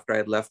people, after I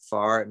had left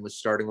FAR and was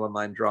starting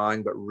Online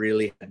Drawing, but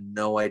really had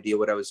no idea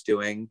what I was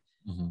doing,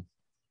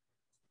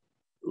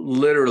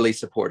 literally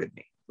supported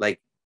me, like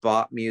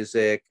bought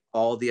music,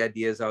 all the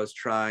ideas I was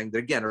trying that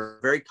again are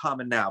very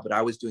common now, but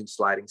I was doing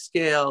sliding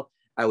scale.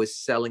 I was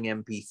selling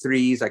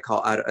MP3s. I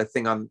call out a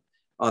thing on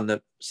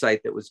the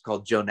site that was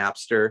called Joe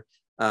Napster.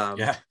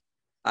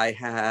 I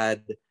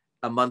had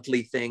a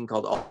monthly thing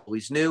called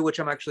Always New, which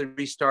I'm actually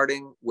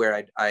restarting,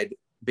 where I'd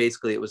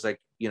basically, it was like,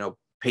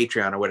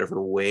 Patreon or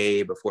whatever,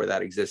 way before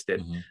that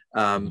existed.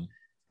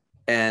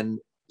 And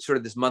sort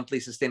of this monthly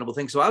sustainable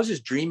thing. So I was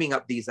just dreaming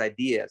up these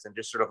ideas and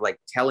just sort of like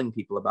telling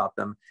people about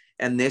them.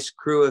 And this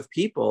crew of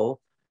people,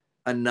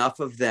 enough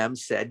of them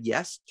said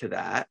yes to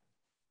that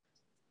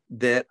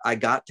I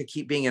got to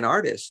keep being an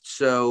artist.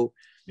 So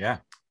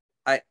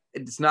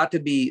it's not to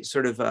be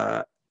sort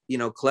of,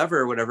 clever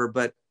or whatever,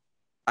 but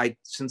I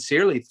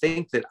sincerely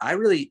think that I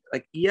really,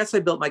 like, yes, I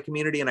built my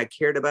community and I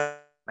cared about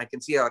it, I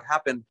can see how it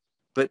happened,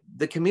 but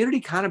the community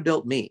kind of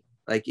built me.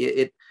 Like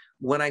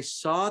when I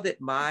saw that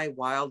my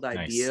wild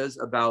ideas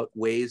about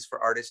ways for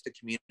artists to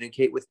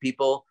communicate with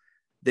people,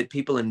 that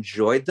people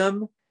enjoyed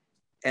them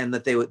and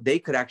that they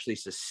could actually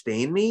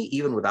sustain me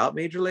even without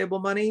major label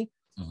money.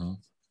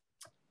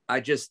 I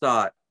just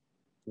thought,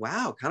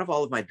 wow, kind of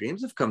all of my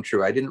dreams have come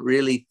true. I didn't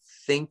really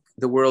think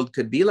the world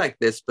could be like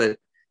this, but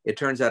it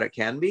turns out it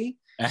can be.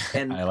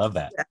 And I love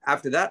that.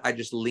 After that, I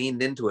just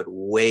leaned into it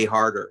way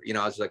harder.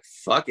 I was like,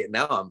 fuck it,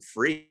 now I'm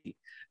free.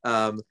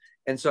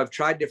 And so I've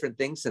tried different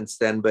things since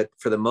then, but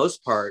for the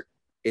most part,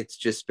 it's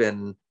just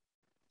been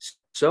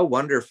so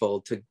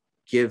wonderful to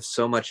give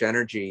so much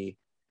energy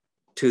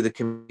to the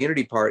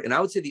community part. And I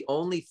would say the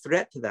only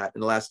threat to that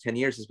in the last 10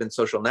 years has been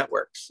social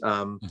networks.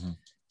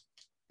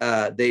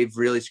 They've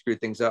really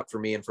screwed things up for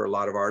me and for a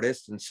lot of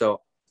artists. And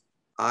so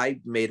I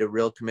made a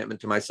real commitment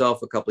to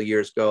myself a couple of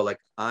years ago. Like,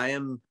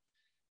 I'm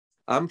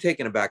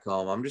taking it back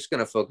home. I'm just going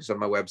to focus on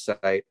my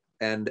website,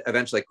 and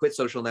eventually I quit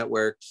social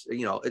networks.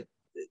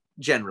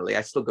 Generally,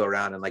 I still go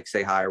around and like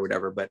say hi or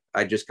whatever, but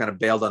I just kind of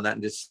bailed on that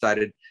and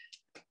decided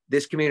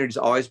this community's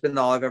always been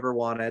all I've ever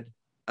wanted.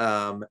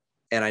 And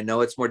I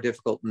know it's more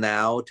difficult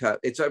now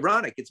it's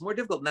ironic. It's more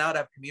difficult now to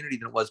have community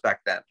than it was back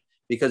then,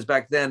 because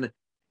back then,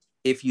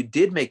 if you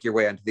did make your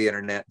way onto the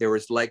internet, there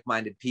was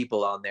like-minded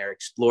people on there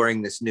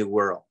exploring this new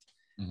world.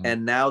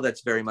 And now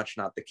that's very much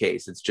not the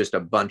case. It's just a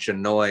bunch of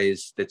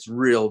noise that's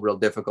real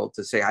difficult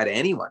to say hi to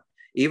anyone,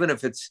 even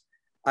if it's,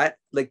 I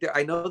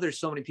know there's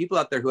so many people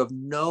out there who have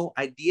no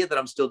idea that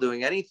I'm still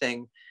doing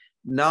anything.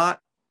 I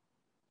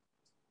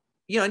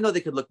know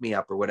they could look me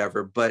up or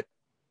whatever, but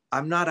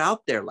I'm not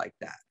out there like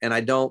that. And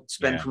I don't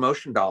spend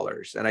promotion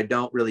dollars, and I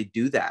don't really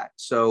do that.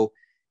 So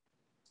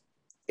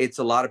it's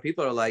a lot of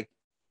people are like,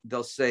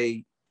 they'll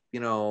say,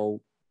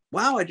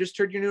 wow, I just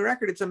heard your new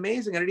record. It's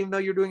amazing. I didn't even know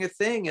you're doing a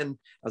thing. And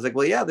I was like,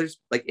 well, yeah, there's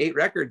like 8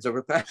 records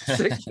over the past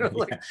 6,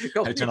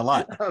 I've done a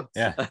lot.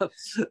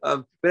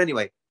 But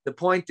anyway, the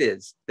point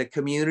is the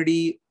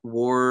community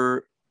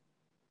were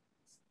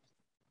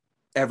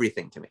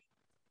everything to me.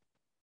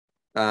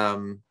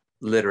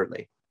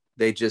 Literally,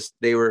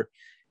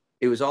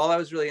 it was all I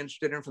was really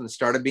interested in from the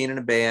start of being in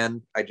a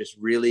band. I just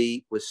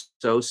really was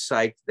so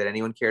psyched that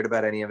anyone cared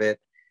about any of it.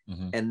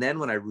 And then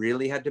when I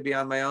really had to be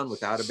on my own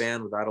without a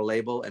band, without a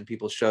label, and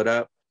people showed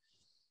up,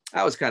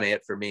 that was kind of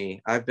it for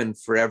me. I've been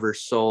forever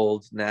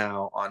sold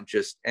now on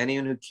just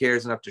anyone who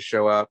cares enough to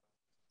show up.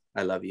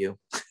 I love you.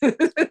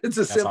 It's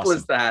as simple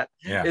as that.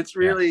 It's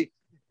really,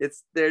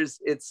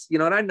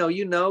 and I know,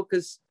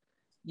 because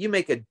you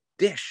make a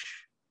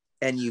dish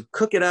and you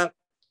cook it up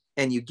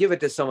and you give it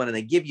to someone and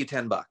they give you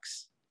 $10.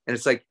 And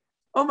it's like,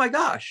 oh my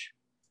gosh,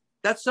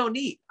 that's so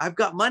neat. I've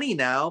got money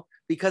now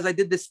because I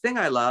did this thing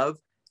I love.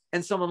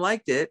 And someone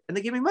liked it and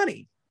they give me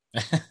money.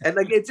 And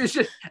like, it's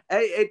just,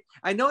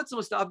 I know it's the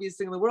most obvious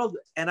thing in the world.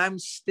 And I'm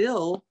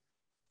still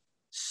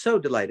so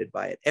delighted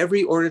by it.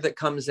 Every order that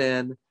comes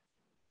in,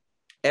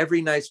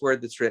 every nice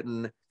word that's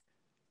written,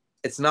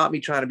 it's not me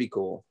trying to be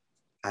cool.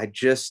 I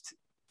just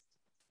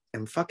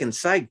am fucking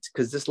psyched,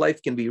 because this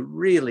life can be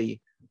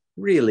really,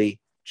 really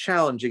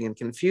challenging and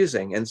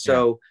confusing. And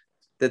so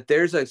that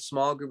there's a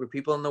small group of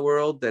people in the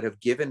world that have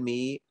given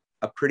me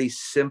a pretty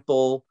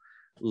simple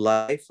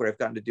life where I've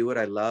gotten to do what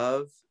I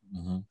love.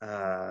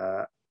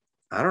 I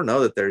don't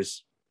know that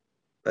there's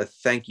a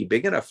thank you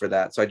big enough for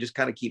that. So I just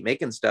kind of keep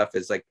making stuff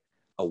as like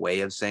a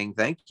way of saying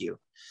thank you.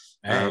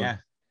 Yeah.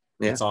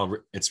 Yeah. It's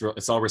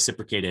all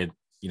reciprocated,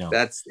 you know.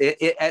 That's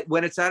it.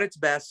 When it's at its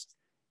best,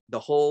 the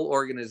whole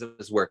organism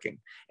is working,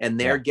 and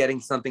they're getting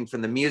something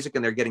from the music,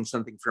 and they're getting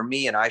something from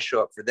me, and I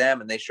show up for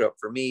them, and they show up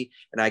for me,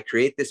 and I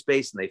create this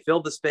space, and they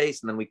fill the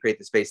space, and then we create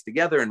the space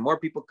together, and more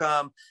people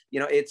come.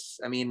 You know, it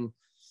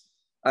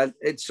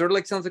sort of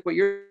like sounds like what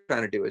you're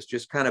trying to do is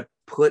just kind of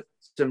put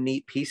some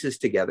neat pieces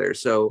together.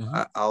 So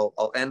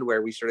I'll end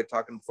where we started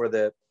talking before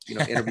the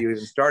interview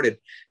even started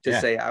to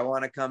say, I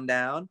want to come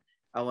down.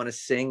 I want to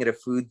sing at a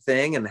food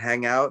thing and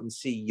hang out and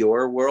see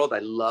your world. I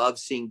love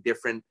seeing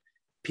different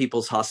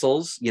people's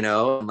hustles,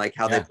 and like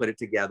how they put it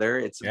together.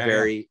 It's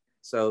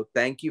so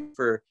thank you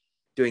for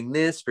doing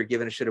this, for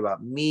giving a shit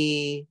about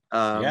me.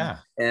 And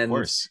of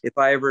course, if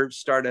I ever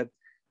start a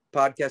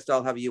podcast,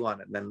 I'll have you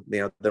on it. And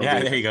then,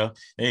 there you go.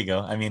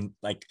 I mean,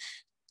 like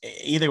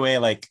either way,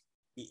 like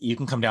you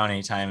can come down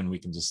anytime and we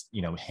can just,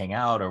 hang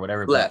out or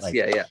whatever. But like,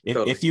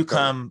 if you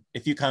come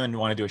and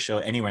want to do a show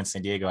anywhere in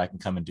San Diego, I can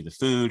come and do the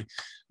food.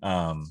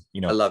 I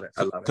love it.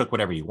 Cook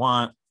whatever you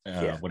want.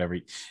 Whatever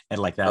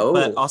and like that.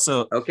 But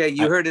also, okay,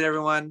 you heard it,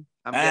 everyone.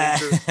 I'm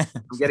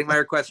getting my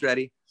request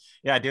ready.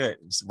 Yeah, do it.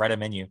 Just write a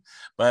menu.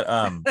 But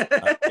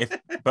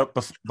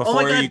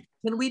before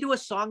can we do a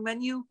song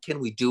menu? Can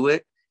we do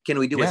it? Can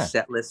we do a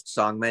set list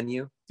song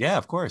menu? Yeah,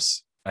 of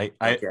course.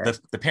 The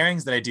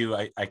pairings that I do,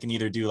 I can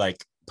either do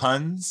like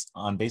puns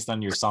based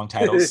on your song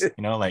titles,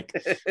 like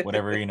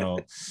whatever,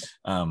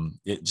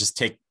 just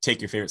take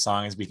your favorite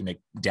songs. We can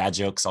make dad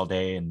jokes all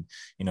day and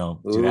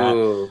do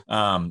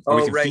that.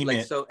 Right.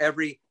 Like, so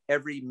every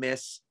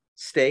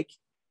mistake.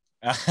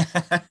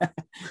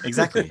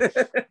 Exactly.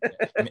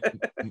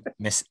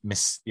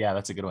 Miss. Yeah,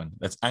 that's a good one.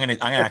 I'm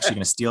actually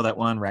gonna steal that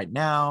one right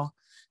now.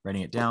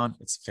 Writing it down.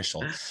 It's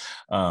official.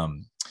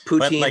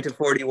 Poutine to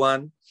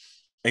 41.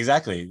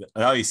 Exactly.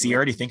 Oh, you see, you're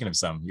already thinking of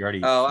some.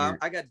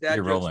 I got dad jokes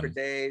rolling for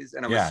days,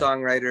 and I'm a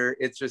songwriter.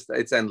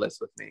 It's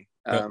endless with me.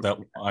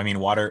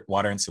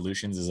 Water and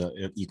solutions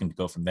you can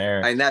go from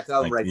there. And that's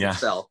how it writes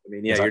itself. I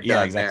mean, you're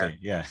done exactly.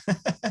 There. Yeah.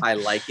 I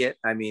like it.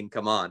 I mean,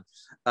 come on.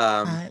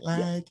 I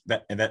like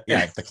that. And that,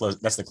 the close.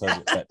 That's the close.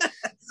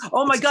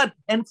 Oh my God!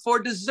 And for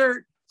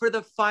dessert, for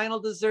the final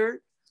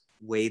dessert,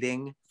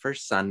 waiting for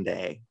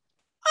Sunday.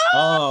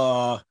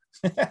 Oh.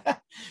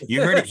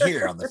 You heard it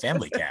here on the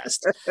Family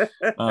Cast.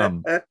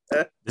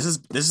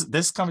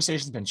 This conversation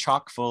has been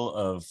chock full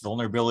of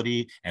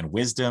vulnerability and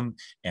wisdom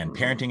and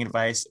parenting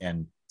advice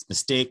and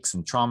mistakes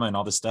and trauma and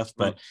all this stuff.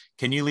 But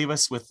can you leave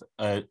us with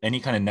any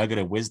kind of nugget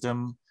of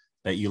wisdom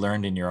that you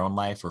learned in your own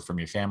life or from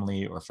your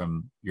family or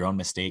from your own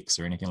mistakes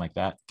or anything like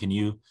that? Can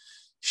you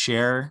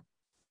share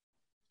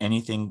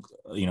anything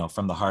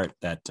from the heart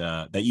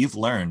that you've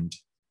learned?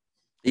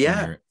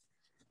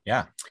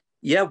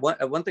 Yeah,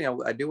 one thing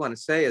I do want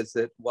to say is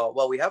that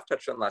while we have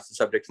touched on lots of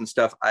subjects and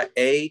stuff,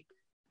 I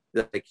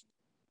look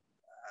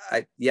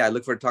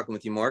forward to talking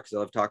with you more because I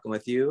love talking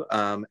with you.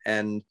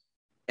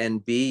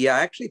 And B,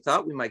 I actually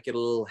thought we might get a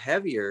little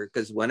heavier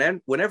because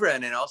whenever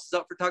anyone else is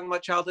up for talking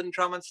about childhood and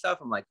trauma and stuff,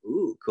 I'm like,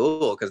 ooh,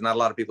 cool, because not a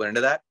lot of people are into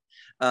that.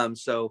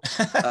 So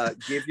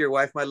give your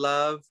wife my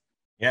love.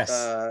 Yes.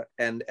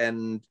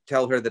 And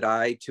tell her that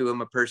I too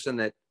am a person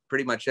that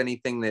pretty much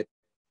anything that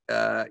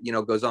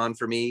goes on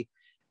for me.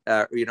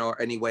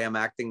 Any way I'm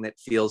acting that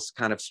feels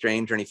kind of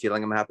strange or any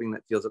feeling I'm having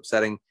that feels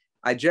upsetting.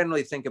 I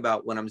generally think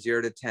about when I'm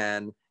 0 to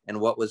 10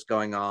 and what was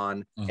going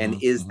on.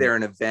 And is there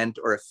an event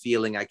or a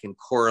feeling I can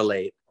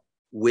correlate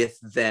with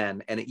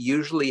then? And it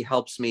usually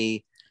helps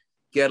me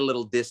get a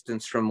little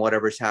distance from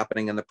whatever's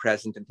happening in the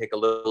present and take a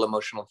little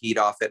emotional heat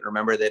off it. And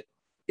remember that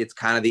it's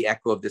kind of the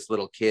echo of this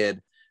little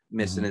kid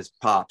missing his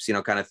pops,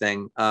 kind of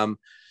thing. I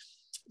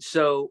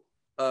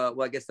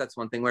guess that's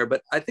one thing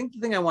but I think the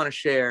thing I want to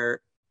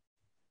share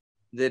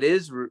that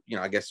is,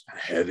 I guess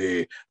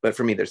heavy, but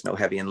for me, there's no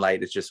heavy and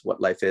light. It's just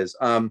what life is.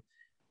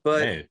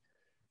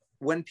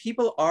 When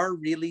people are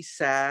really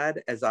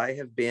sad, as I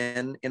have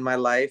been in my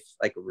life,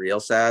 like real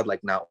sad,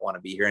 like not want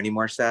to be here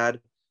anymore sad.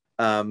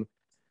 I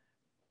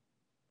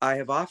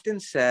have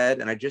often said,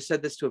 and I just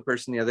said this to a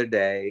person the other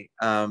day,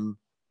 and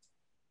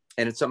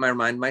it's something I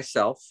remind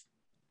myself,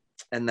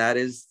 and that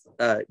is,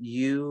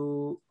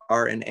 you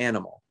are an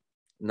animal,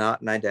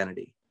 not an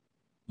identity.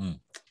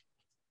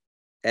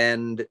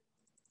 And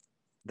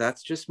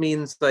that just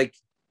means like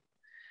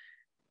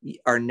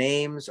our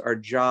names, our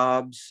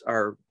jobs,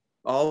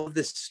 all of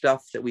this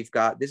stuff that we've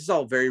got. This is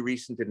all very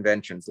recent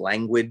inventions,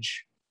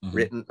 language,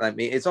 written. I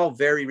mean, it's all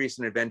very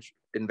recent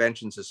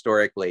inventions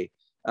historically,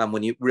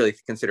 when you really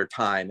consider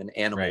time and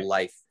animal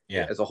life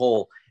as a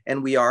whole.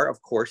 And we are, of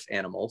course,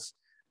 animals.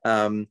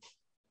 And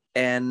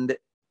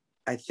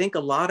I think a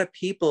lot of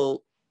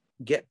people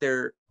get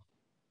their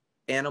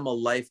animal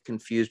life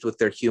confused with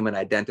their human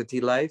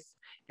identity life.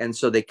 And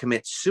so they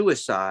commit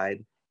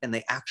suicide and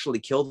they actually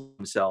kill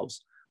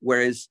themselves.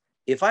 Whereas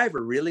if I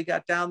ever really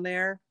got down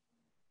there,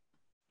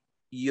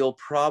 you'll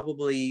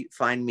probably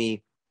find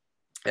me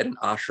at an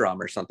ashram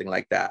or something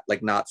like that,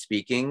 like not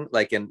speaking,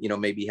 like, and,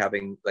 maybe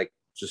having like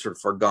just sort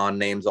of forgone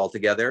names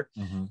altogether.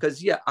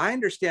 Because yeah, I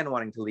understand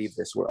wanting to leave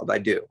this world. I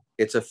do.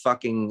 It's a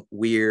fucking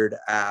weird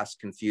ass,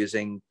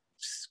 confusing,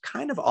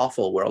 kind of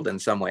awful world in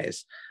some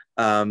ways.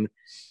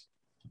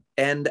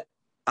 And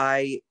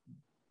I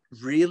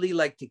really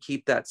like to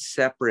keep that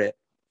separate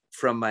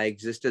from my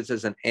existence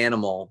as an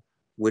animal,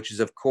 which is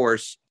of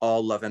course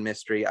all love and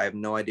mystery. I have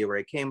no idea where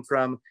I came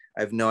from.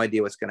 I have no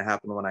idea what's going to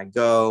happen when I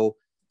go.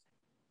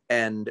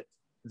 And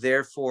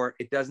therefore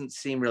it doesn't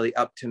seem really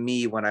up to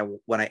me when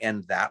I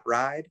end that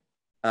ride.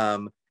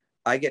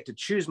 I get to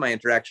choose my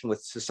interaction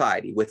with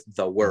society, with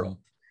the world.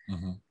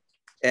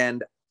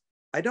 And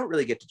I don't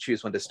really get to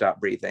choose when to stop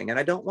breathing, and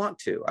I don't want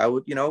to. I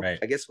would,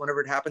 I guess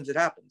whenever it happens, it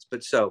happens.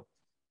 But so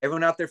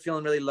everyone out there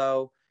feeling really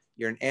low,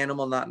 you're an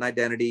animal, not an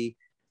identity.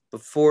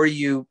 Before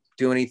you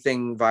do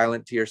anything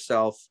violent to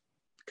yourself,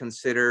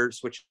 consider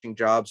switching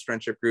jobs,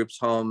 friendship groups,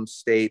 homes,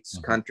 states,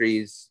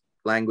 countries,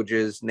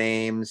 languages,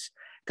 names,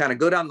 kind of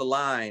go down the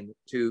line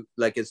to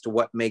as to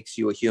what makes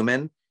you a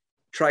human.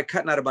 Try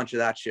cutting out a bunch of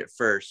that shit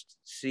first.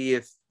 See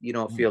if you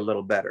don't feel a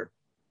little better.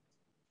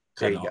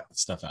 Cutting all that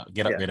stuff out.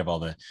 Get rid of all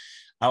the...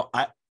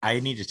 I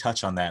need to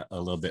touch on that a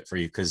little bit for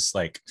you, because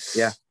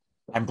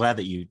I'm glad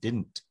that you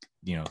didn't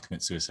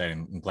commit suicide,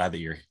 and I'm glad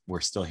that we're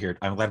still here.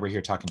 I'm glad we're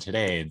here talking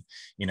today. And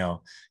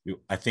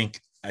I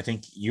think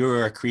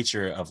you're a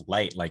creature of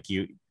light. Like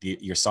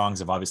your songs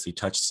have obviously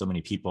touched so many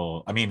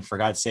people. I mean, for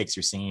God's sakes,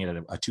 you're singing at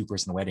a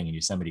 2-person wedding in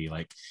Yosemite.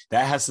 Like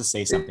that has to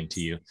say something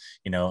to you.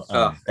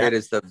 It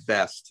is the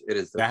best. It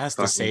is the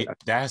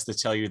that has to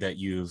tell you that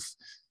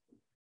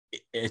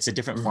it's a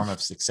different form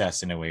of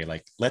success in a way.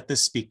 Like let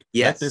this speak.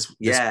 Let this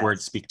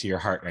word speak to your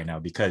heart right now,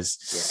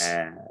 because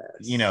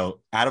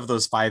out of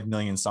those 5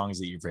 million songs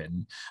that you've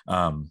written,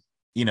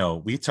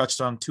 we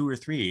touched on 2 or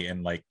 3,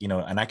 and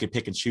and I could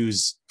pick and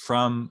choose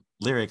from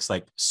lyrics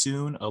like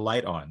 "Soon a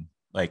Light On,"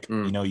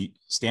 you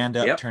stand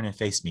up, turn and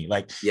face me.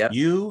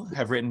 You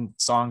have written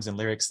songs and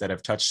lyrics that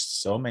have touched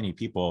so many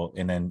people,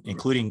 and then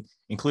including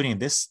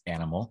this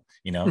animal,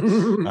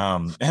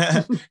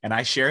 and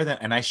I share that,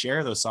 and I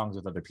share those songs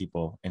with other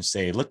people and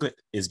say, look what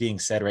is being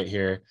said right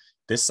here.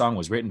 This song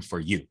was written for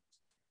you.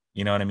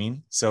 You know what I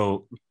mean?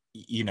 So,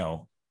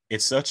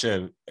 it's such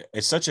a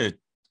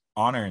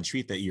honor and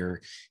treat that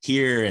you're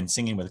here and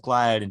singing with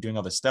Clyde and doing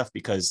all this stuff,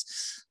 because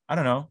I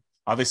don't know,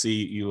 obviously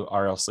you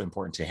are also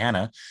important to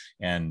Hannah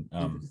and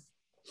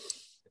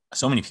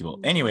so many people.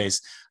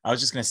 Anyways, I was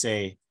just going to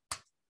say,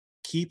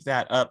 keep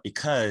that up,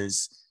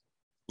 because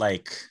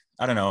I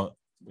don't know,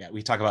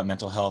 we talk about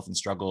mental health and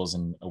struggles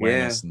and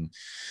awareness and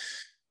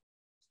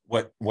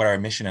what our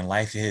mission in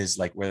life is,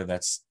 whether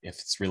that's, if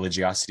it's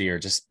religiosity or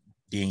just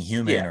being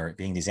human or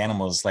being these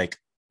animals,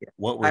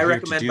 what we're I here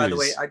recommend, to do by the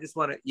way, I just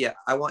want to,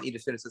 I want you to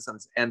finish this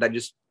sentence. And I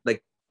just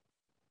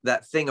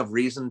that thing of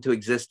reason to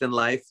exist in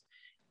life.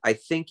 I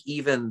think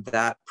even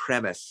that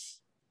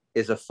premise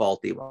is a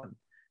faulty one.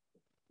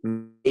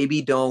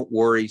 Maybe don't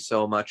worry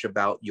so much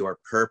about your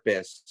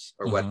purpose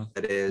or what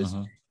it is,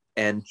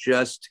 and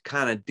just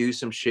kind of do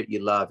some shit you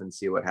love and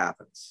see what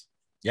happens.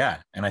 Yeah.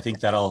 And I think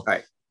that'll,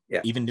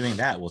 even doing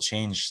that will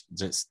change.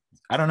 Just,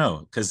 I don't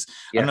know. Cause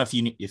I don't know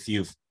if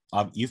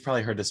you've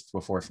probably heard this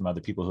before from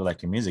other people who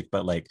like your music,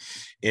 but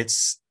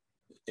it's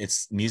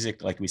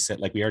music. Like we said,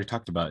 like we already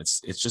talked about,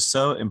 it's just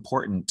so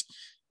important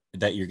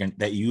that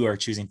you are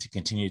choosing to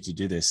continue to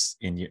do this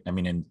and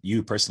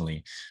you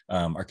personally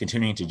are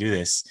continuing to do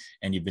this,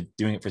 and you've been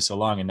doing it for so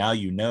long. And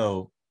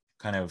now,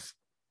 kind of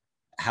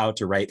how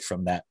to write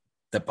from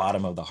the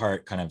bottom of the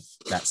heart, kind of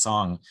that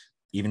song.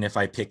 Even if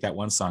I pick that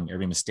one song,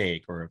 Every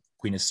Mistake or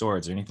Queen of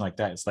Swords or anything like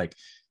that,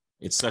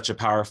 it's such a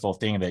powerful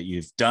thing that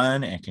you've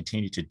done and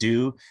continue to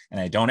do. And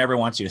I don't ever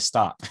want you to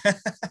stop.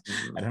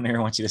 I don't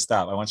ever want you to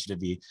stop. I want you to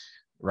be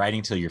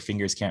writing till your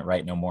fingers can't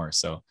write no more.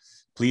 So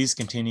please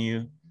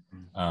continue.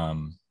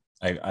 I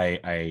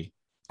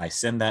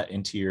send that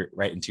into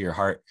your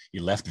heart,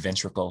 your left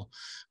ventricle.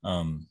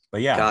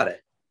 But yeah, got it.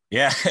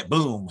 Yeah,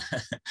 boom.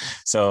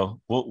 So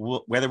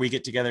we'll whether we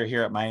get together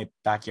here at my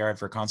backyard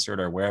for a concert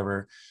or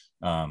wherever,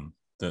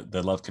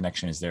 the love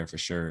connection is there for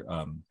sure.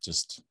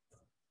 Just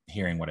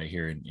hearing what I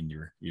hear in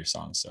your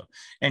songs. So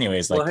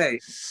anyways, hey,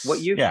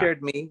 what you've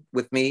shared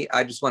with me,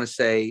 I just want to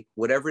say,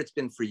 whatever it's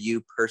been for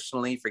you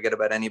personally, forget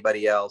about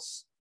anybody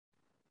else.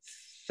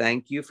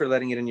 Thank you for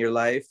letting it in your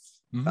life.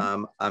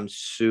 I'm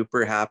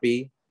super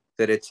happy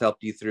that it's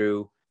helped you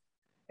through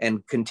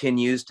and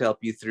continues to help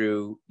you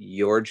through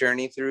your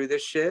journey through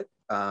this shit.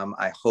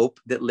 I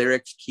hope that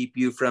lyrics keep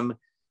you from,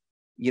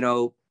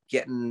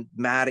 getting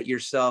mad at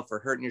yourself or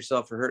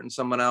hurting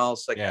someone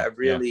else. I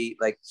really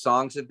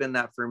songs have been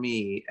that for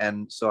me.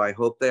 And so I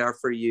hope they are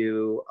for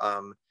you.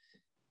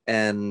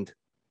 And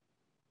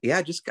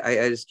I just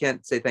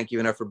can't say thank you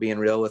enough for being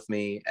real with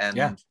me.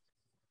 And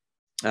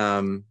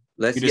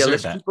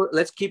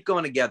let's keep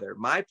going together.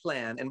 My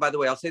plan, and by the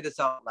way, I'll say this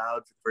out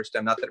loud for the first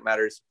time, not that it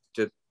matters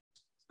to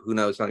who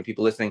knows how many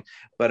people listening,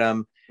 but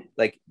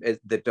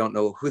that don't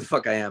know who the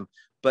fuck I am.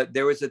 But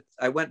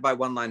I went by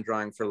One Line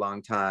Drawing for a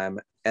long time,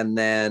 and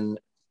then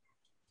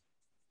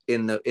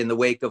in the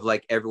wake of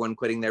like everyone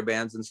quitting their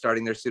bands and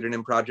starting their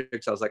pseudonym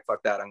projects, I was like,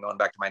 fuck that, I'm going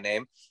back to my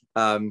name.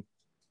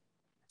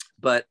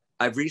 But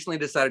I've recently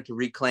decided to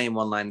reclaim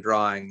One Line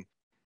Drawing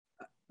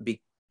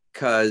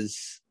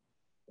because,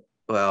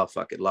 well,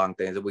 fuck it, long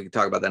things. We can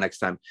talk about that next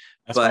time.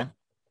 That's but fine.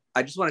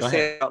 I just want to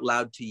say it out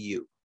loud to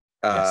you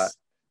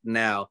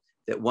now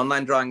that One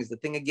Line Drawing is the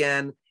thing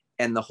again.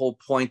 And the whole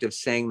point of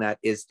saying that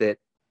is that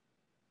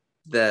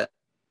the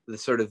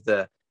sort of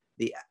the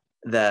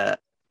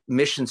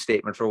mission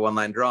statement for One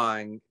Line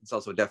Drawing, it's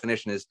also a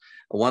definition, is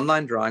a one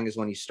line drawing is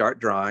when you start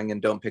drawing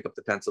and don't pick up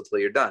the pencil till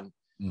you're done.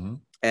 Mm-hmm.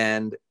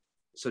 And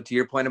so to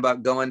your point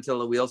about going till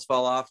the wheels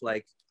fall off,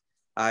 like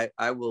I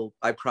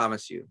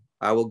promise you,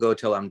 I will go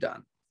till I'm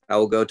done. I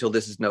will go till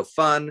this is no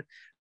fun.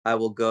 I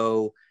will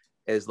go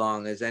as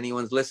long as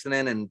anyone's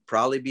listening, and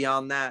probably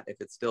beyond that if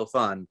it's still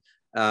fun.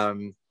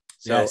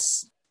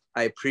 Yes.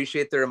 I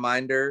appreciate the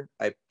reminder.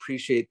 I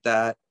appreciate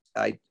that.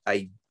 I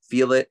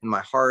feel it in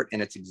my heart,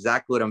 and it's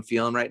exactly what I'm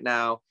feeling right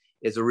now,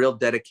 is a real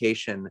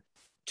dedication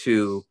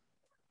to,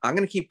 I'm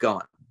going to keep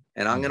going,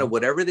 and I'm going to,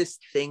 whatever this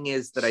thing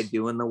is that I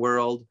do in the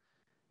world,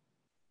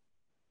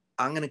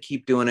 I'm going to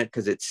keep doing it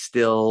because it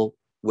still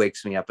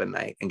wakes me up at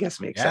night and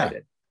gets me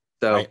excited.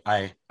 So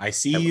I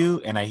see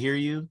you and I hear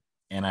you,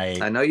 and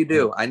I know you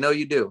do. I know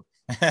you do.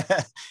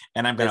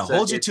 And I'm going to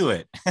hold you to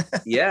it.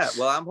 Yeah.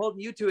 Well, I'm holding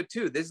you to it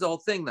too. This is the whole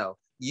thing though.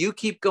 You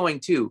keep going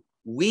too.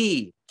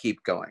 We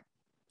keep going.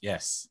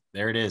 Yes,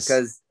 there it is.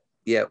 Because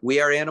we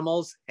are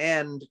animals,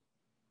 and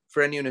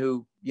for anyone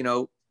who,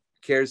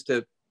 cares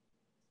to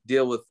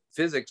deal with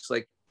physics,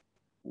 like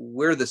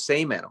we're the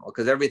same animal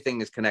because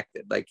everything is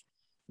connected. Like,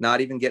 not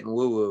even getting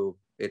woo-woo.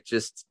 It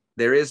just,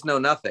 there is no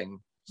nothing.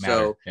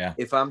 So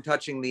if I'm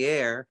touching the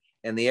air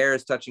and the air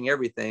is touching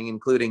everything,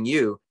 including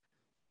you,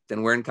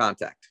 then we're in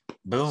contact.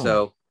 Boom.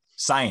 So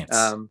science.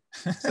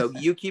 So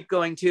you keep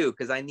going too,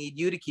 because I need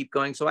you to keep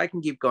going so I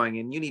can keep going,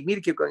 and you need me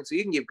to keep going so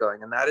you can keep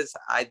going. And that is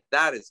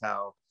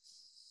how,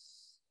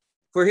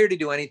 if we're here to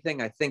do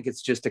anything, I think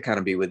it's just to kind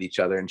of be with each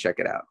other and check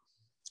it out.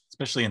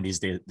 Especially in this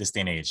day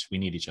and age, we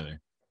need each other.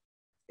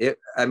 If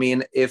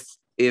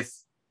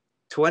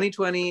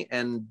 2020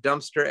 and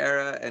dumpster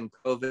era and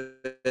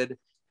COVID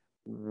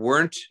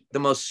weren't the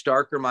most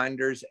stark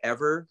reminders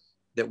ever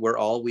that we're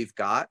all we've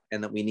got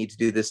and that we need to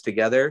do this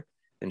together,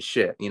 then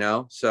shit,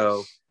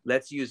 So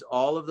let's use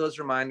all of those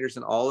reminders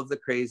and all of the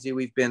crazy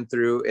we've been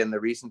through in the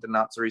recent and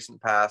not so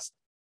recent past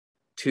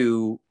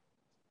to,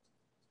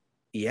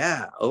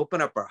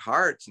 open up our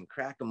hearts and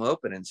crack them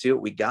open and see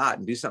what we got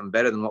and do something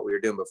better than what we were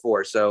doing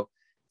before. So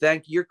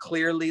you're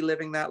clearly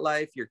living that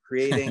life. You're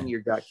creating,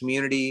 you've got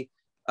community.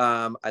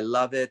 I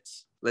love it.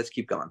 Let's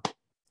keep going.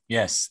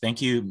 Yes.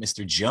 Thank you,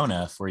 Mr.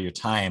 Jonah, for your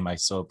time. I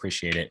so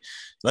appreciate it.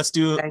 Let's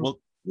do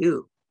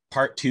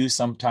part 2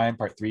 sometime,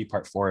 part 3,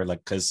 part 4, like,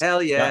 because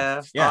hell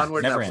yeah.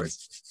 Onward and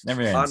upwards.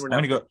 Never ends. I'm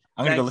gonna go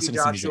listen to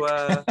some music.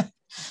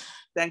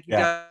 Thank you,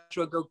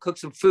 Joshua. Go cook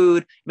some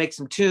food, make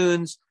some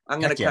tunes. I'm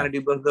gonna kind of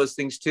do both of those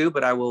things too,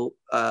 but I will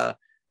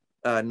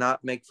not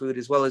make food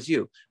as well as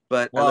you.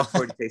 But I look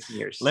forward to tasting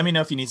yours. Let me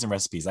know if you need some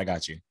recipes. I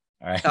got you.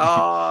 All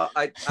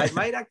right. I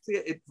might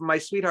actually, my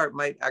sweetheart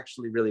might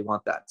actually really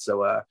want that.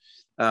 So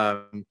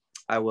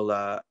I will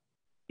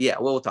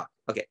we'll talk.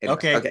 Okay.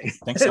 Anyway, okay.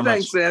 Thanks so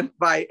much. Thanks, man.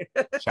 Bye.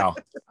 Ciao.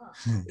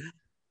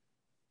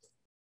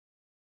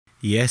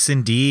 Yes,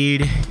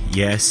 indeed.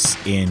 Yes,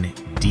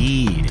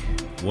 indeed.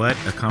 What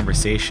a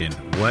conversation.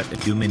 What a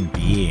human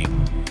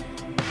being.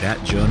 That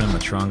Jonah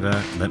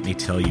Matranga, let me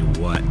tell you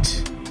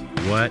what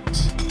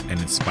an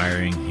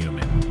inspiring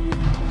human.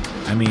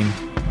 I mean,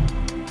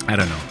 I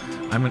don't know.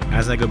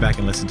 As I go back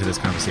and listen to this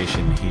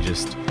conversation, he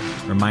just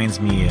reminds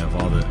me of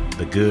all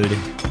the good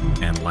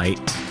and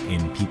light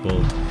in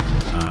people,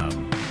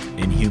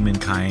 in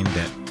humankind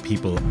that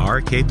people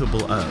are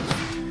capable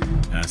of.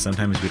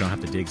 Sometimes we don't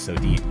have to dig so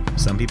deep.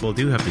 Some people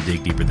do have to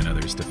dig deeper than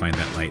others to find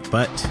that light,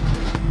 but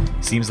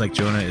seems like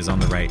Jonah is on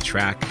the right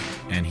track,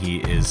 and he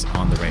is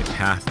on the right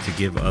path to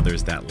give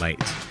others that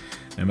light.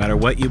 No matter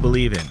what you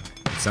believe in,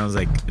 it sounds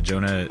like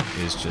Jonah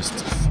is just,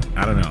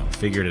 I don't know,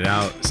 figured it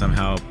out.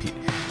 Somehow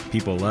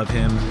people love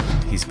him.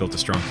 He's built a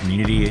strong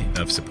community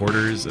of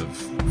supporters, of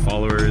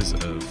followers,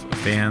 of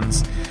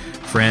fans,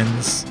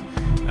 friends.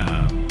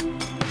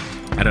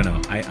 I don't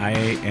know. I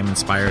am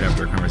inspired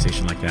after a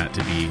conversation like that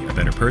to be a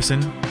better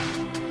person,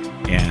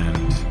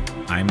 and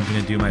I'm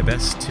going to do my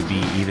best to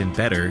be even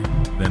better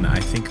than I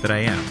think that I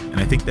am. And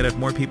I think that if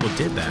more people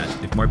did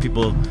that, if more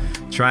people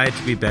tried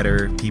to be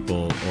better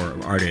people or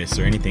artists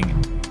or anything,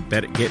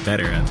 get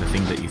better at the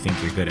thing that you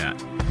think you're good at,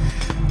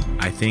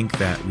 I think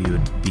that we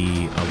would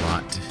be a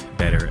lot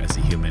better as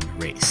a human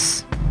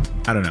race.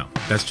 I don't know.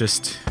 That's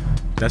just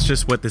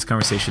what this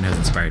conversation has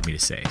inspired me to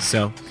say.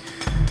 So,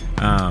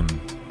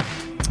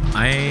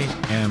 I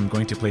am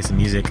going to play some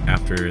music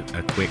after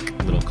a quick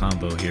little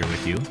combo here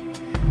with you.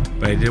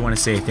 But I did want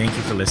to say thank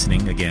you for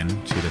listening again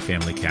to the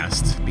Family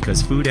Cast,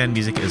 because food and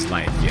music is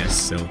life, yes.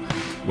 So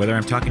whether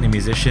I'm talking to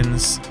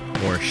musicians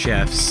or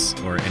chefs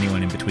or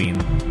anyone in between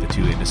the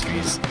two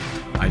industries,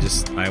 I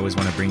always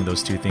want to bring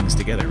those two things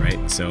together,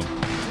 right? So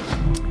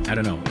I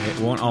don't know. It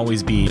won't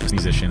always be just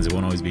musicians. It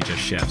won't always be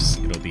just chefs.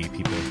 It'll be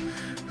people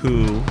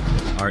who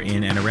are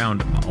in and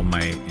around all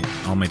my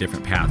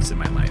different paths in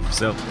my life.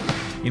 So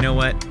you know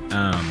what?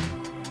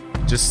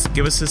 Just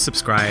give us a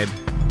subscribe,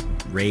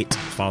 rate,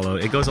 follow.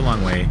 It goes a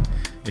long way.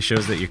 It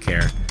shows that you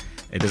care.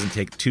 It doesn't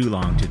take too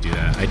long to do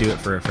that. I do it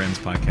for a friend's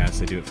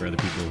podcast. I do it for other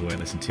people who I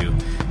listen to,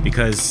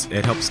 because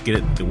it helps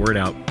get the word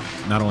out.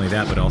 Not only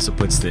that, but it also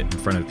puts it in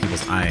front of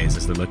people's eyes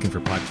as they're looking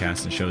for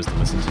podcasts and shows to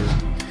listen to.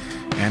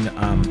 And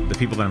the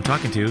people that I'm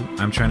talking to,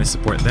 I'm trying to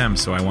support them,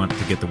 so I want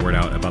to get the word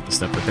out about the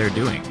stuff that they're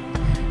doing.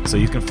 So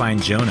you can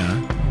find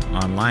Jonah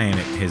online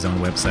at his own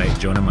website,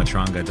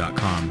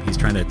 jonahmatranga.com. He's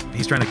trying to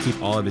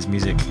keep all of his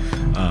music.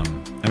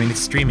 It's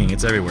streaming,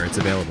 it's everywhere, it's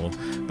available.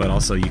 But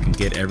also you can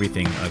get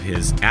everything of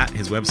his at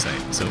his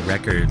website. So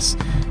records,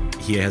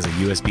 he has a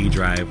USB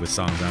drive with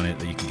songs on it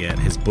that you can get.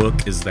 His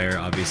book is there,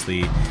 obviously.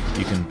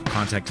 You can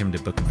contact him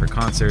to book him for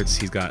concerts.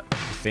 He's got a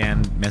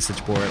fan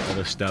message board, all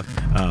this stuff.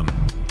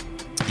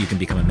 You can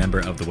become a member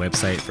of the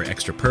website for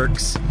extra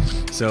perks.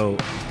 So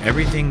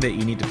everything that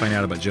you need to find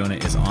out about Jonah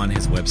is on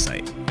his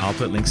website. I'll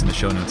put links in the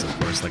show notes, of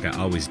course, like I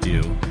always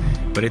do.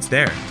 But it's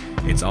there.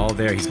 It's all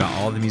there. He's got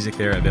all the music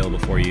there available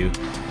for you.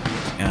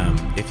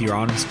 If you're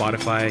on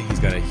Spotify, he's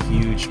got a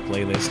huge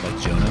playlist like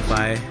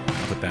Jonahfy.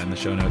 I'll put that in the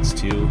show notes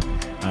too.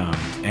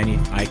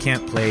 I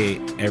can't play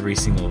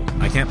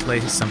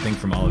something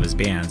from all of his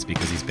bands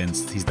because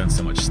he's done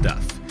so much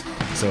stuff.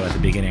 So at the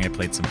beginning I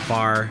played some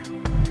Far.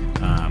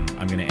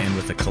 I'm going to end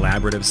with a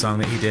collaborative song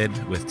that he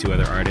did with two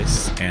other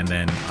artists, and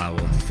then I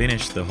will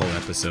finish the whole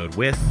episode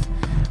with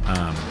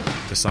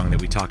the song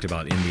that we talked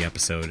about in the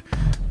episode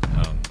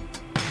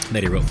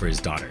that he wrote for his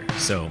daughter.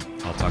 So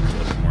I'll talk a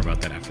little bit more about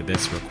that after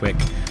this real quick.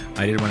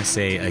 I did want to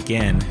say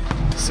again,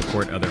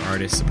 support other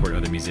artists, support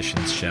other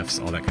musicians, chefs,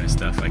 all that kind of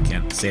stuff. I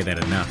can't say that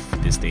enough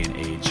this day and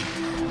age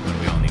when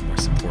we all need more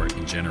support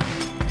in general.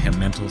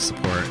 Mental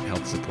support,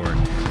 health support,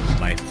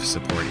 life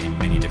support in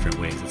many different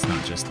ways. It's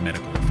not just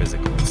medical or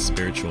physical, it's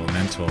spiritual,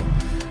 mental,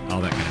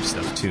 all that kind of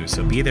stuff too.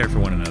 So be there for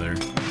one another,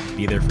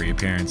 be there for your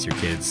parents, your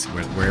kids,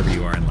 wherever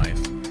you are in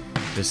life.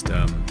 Just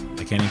I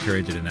can't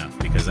encourage it enough,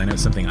 because I know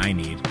it's something I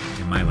need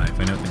in my life.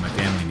 I know that my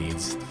family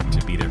needs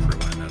to be there for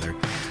one another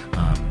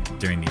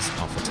during these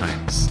awful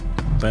times.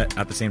 But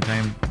at the same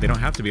time, they don't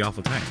have to be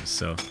awful times.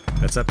 So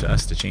that's up to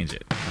us to change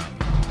it.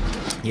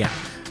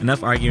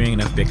 Enough arguing,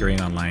 enough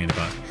bickering online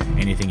about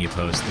anything you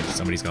post. That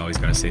somebody's always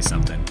got to say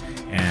something.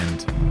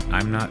 And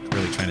I'm not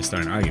really trying to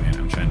start an argument.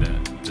 I'm trying to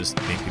just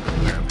make people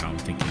aware of how I'm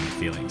thinking and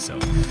feeling. So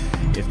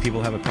if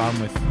people have a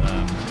problem with,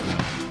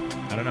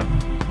 I don't know,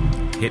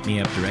 hit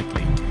me up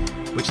directly,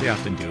 which they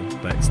often do,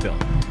 but still,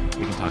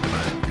 we can talk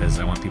about it, because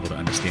I want people to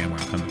understand where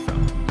I'm coming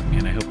from.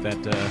 And I hope that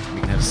we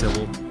can have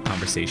civil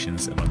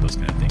conversations about those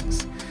kind of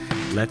things.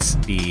 Let's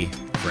be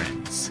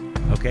friends.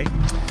 Okay?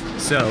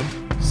 So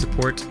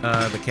support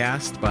the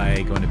cast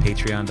by going to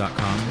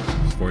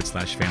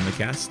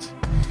patreon.com/familycast.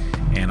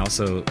 And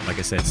also, like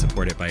I said,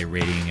 support it by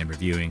rating and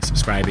reviewing,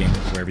 subscribing,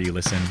 wherever you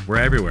listen. We're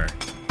everywhere.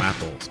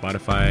 Apple,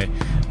 Spotify,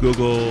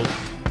 Google,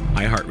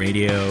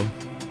 iHeartRadio,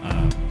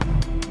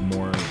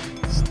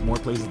 more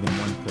places than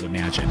one could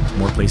imagine.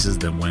 More places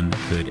than one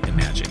could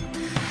imagine.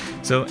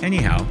 So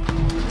anyhow,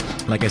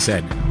 like I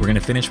said, we're going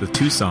to finish with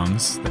two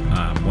songs.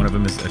 One of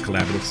them is a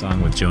collaborative song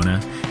with Jonah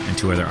and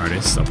two other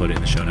artists. I'll put it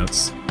in the show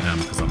notes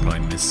because I'll probably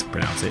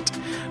mispronounce it.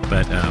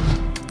 But I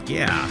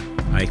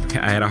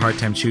had a hard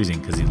time choosing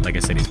because, like I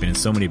said, he's been in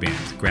so many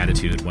bands.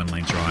 Gratitude,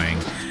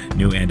 Onelinedrawing,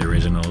 New and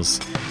Originals.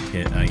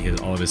 He has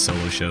all of his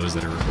solo shows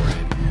that are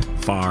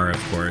recorded. Far,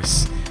 of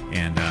course,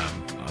 and a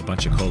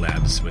bunch of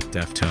collabs with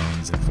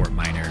Deftones and Fort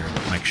Minor,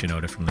 Mike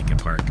Shinoda from Linkin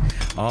Park,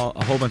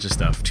 a whole bunch of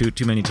stuff, too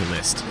many to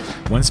list.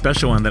 One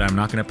special one that I'm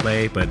not going to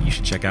play, but you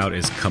should check out,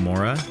 is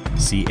Camorra,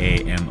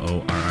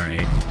 Camorra.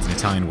 It's an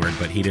Italian word,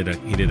 but he did a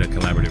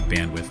collaborative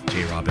band with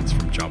Jay Robbins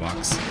from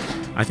Jawbox.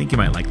 I think you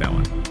might like that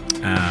one.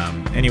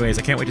 Anyways,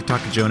 I can't wait to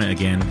talk to Jonah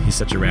again. He's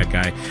such a rad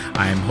guy.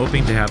 I'm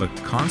hoping to have a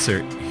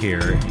concert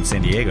here in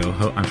San Diego.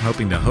 I'm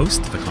hoping to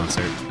host the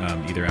concert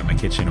either at my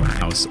kitchen or my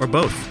house, or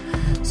both.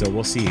 So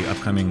we'll see,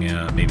 upcoming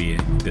maybe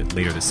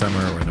later this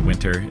summer or in the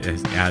winter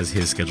as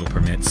his schedule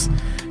permits.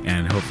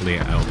 And hopefully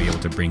I'll be able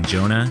to bring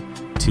Jonah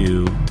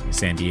to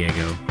San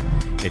Diego.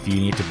 If you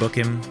need to book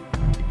him,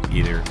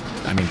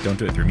 don't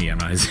do it through me. I'm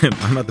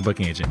not the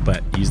booking agent,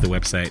 but use the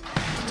website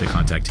to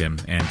contact him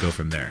and go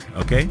from there.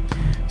 Okay?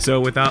 So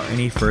without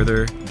any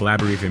further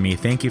blabbery from me,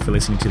 thank you for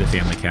listening to the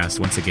Family Cast.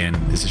 Once again,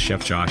 this is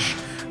Chef Josh.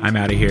 I'm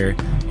out of here.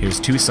 Here's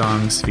two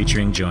songs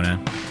featuring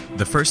Jonah.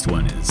 The first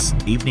one is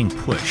Evening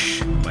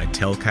Push by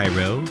Tel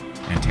Cairo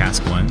and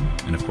Task One,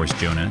 and of course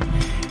Jonah.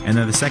 And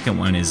then the second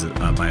one is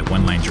by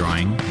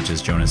Onelinedrawing, which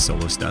is Jonah's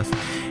solo stuff,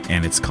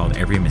 and it's called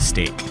Every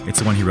Mistake. It's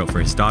the one he wrote for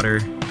his daughter.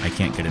 I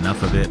can't get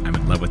enough of it. I'm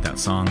in love with that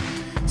song.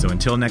 So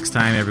until next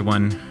time,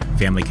 everyone,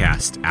 Family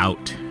Cast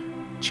out.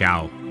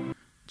 Ciao.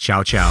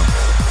 Ciao,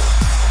 ciao.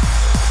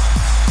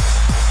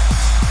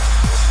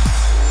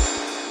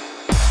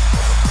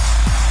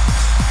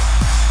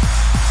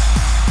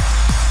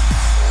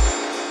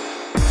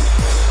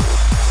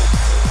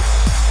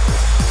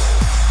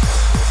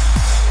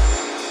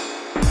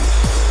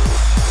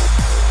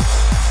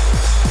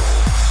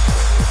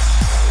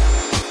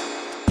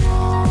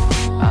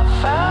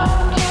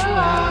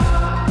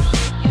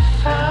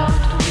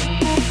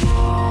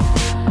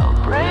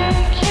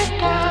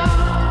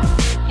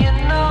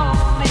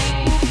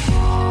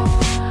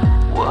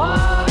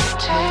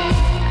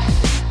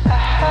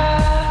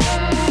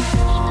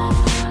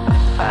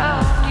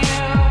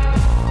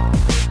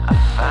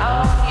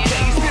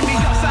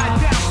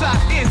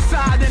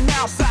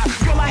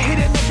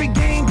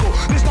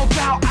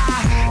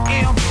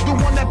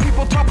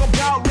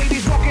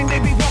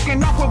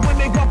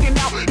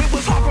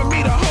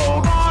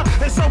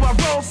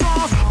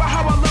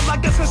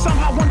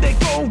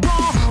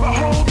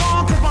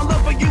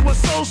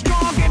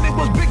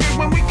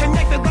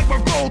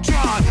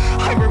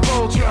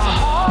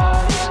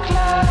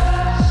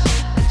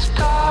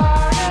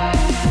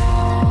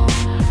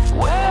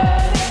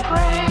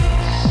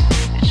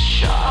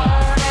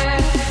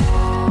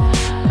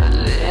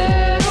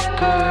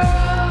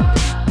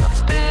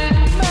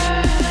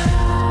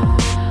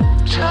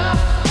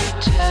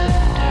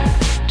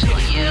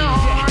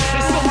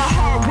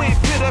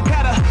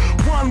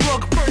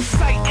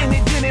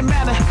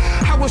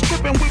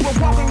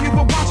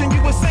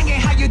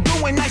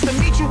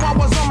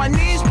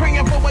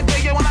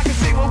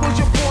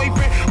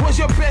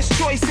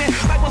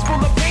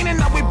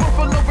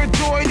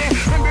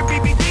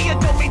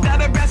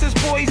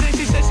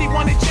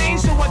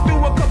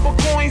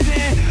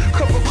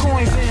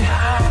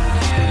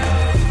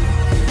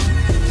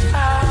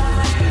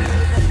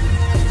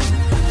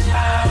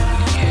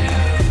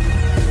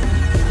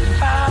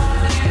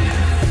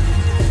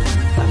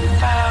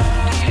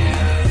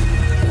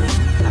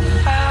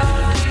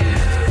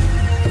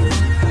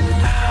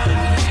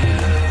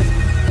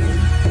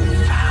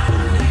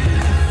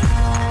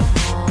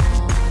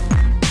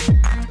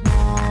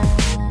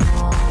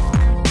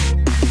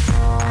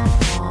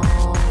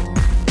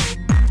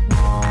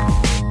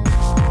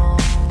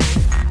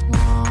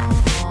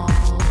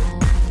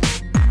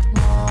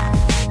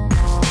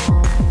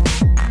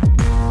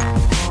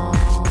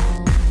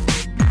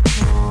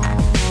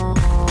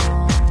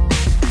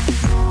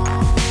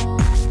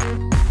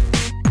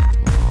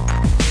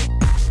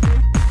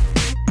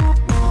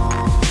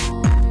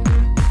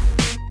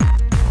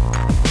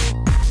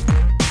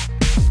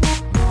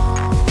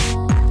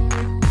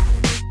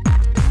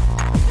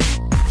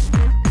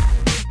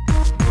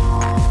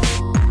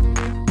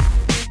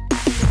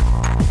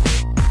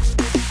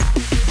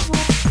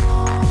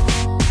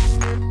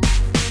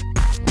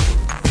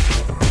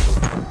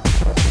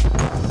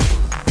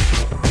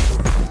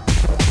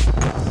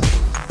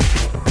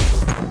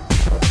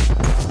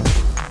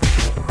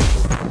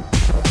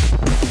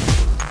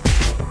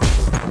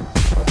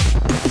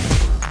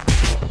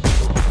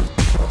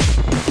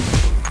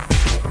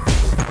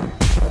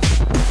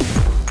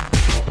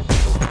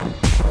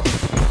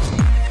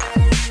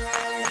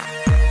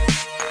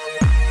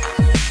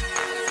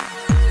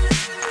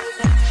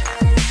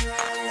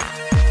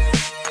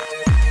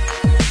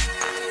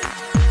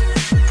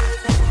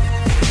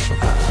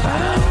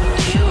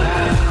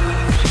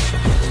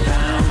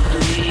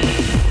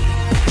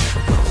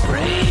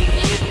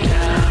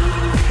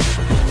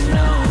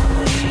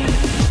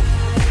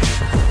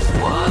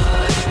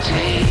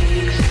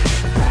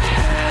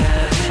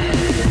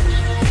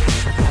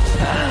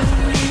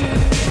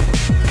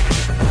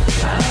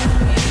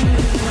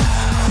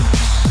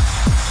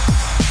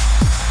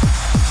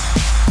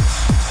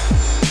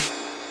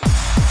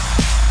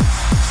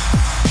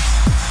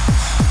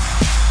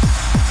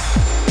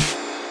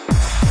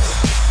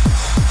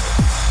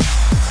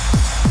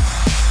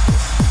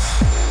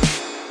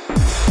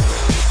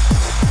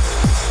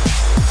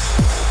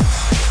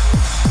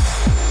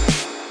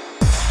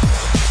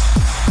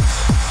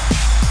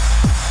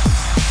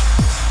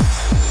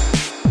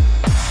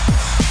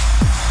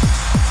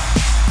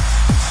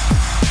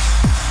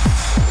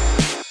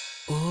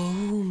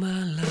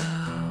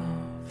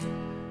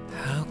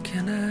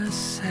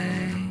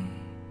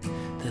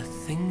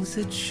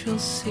 that you'll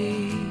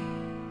see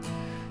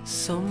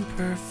some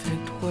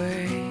perfect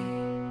way.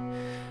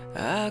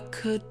 I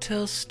could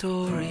tell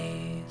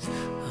stories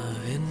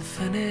of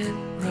infinite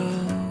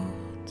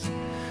roads,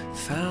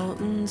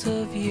 fountains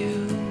of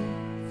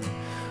youth,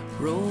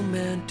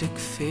 romantic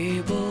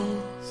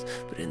fables,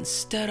 but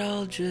instead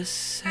I'll just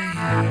say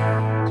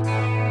it.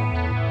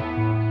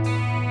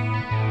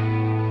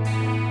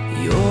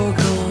 You're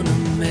gonna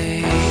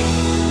make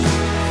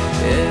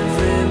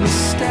every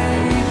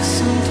mistake.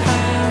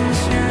 Sometimes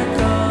you're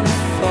gonna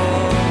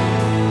fall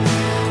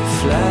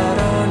flat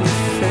on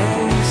your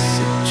face.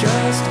 So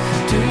just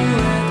do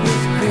it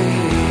with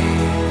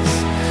grace.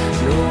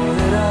 Know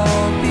that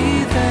I'll be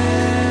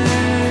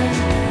there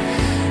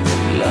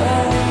and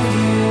love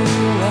you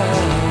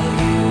while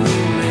you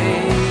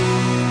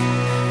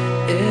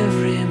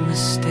every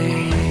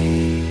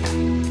mistake.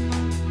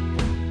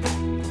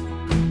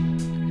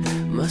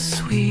 My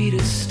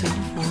sweetest of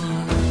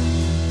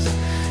ones,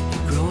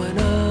 you're growing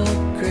up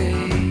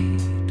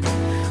great.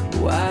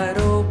 Wide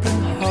open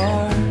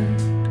heart,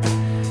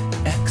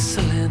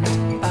 excellent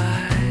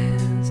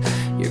eyes.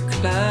 You're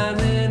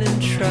climbing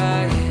and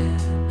trying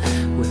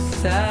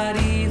without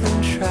even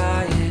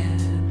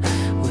trying,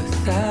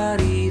 without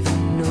even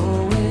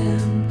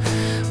knowing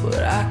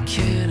what I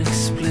can't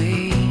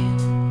explain.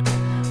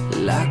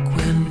 Like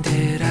when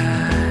did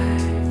I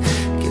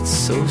get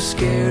so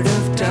scared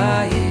of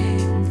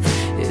dying?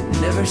 It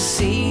never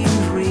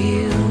seemed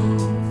real.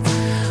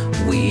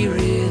 We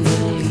really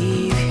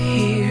leave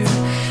here,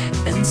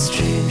 and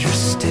stranger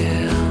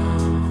still.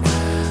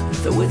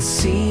 Though it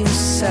seems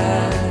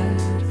sad,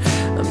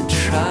 I'm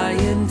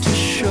trying to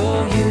show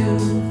you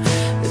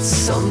that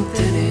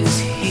something is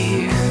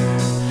here,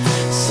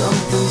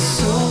 something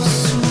so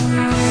sweet.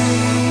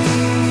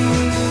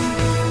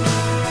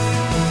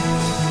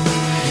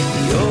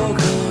 You're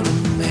gonna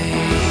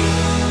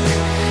make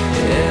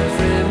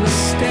every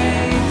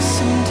mistake.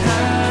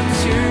 Sometimes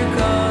you're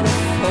gonna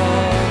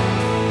fall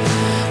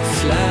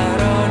flat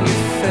on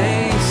your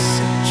face.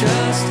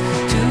 Just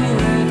do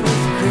it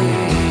with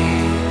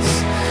grace.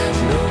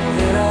 Know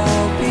that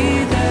I'll be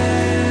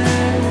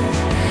there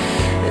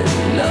and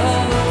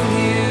love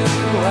you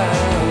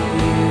while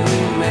you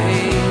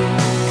make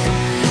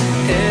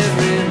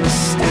every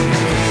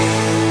mistake.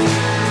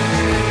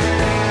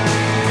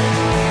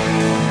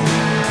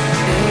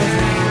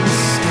 Every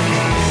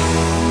mistake.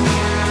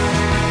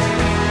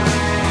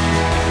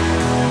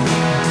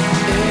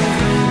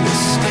 Every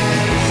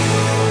mistake.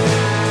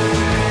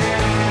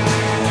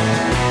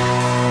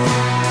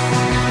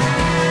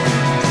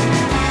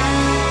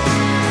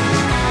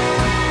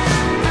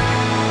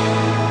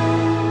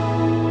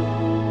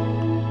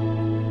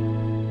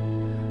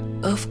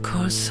 Of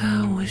course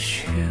I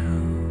wish you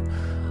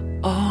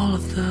all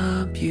of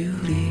the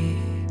beauty,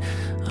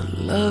 a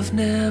love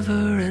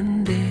never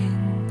ending,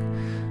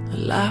 a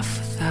life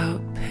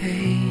without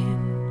pain.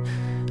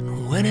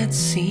 And when it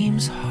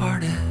seems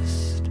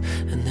hardest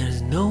and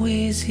there's no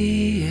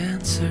easy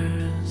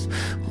answers,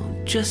 well,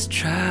 just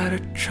try to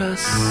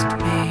trust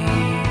me.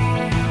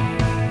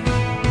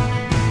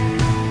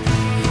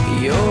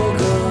 You're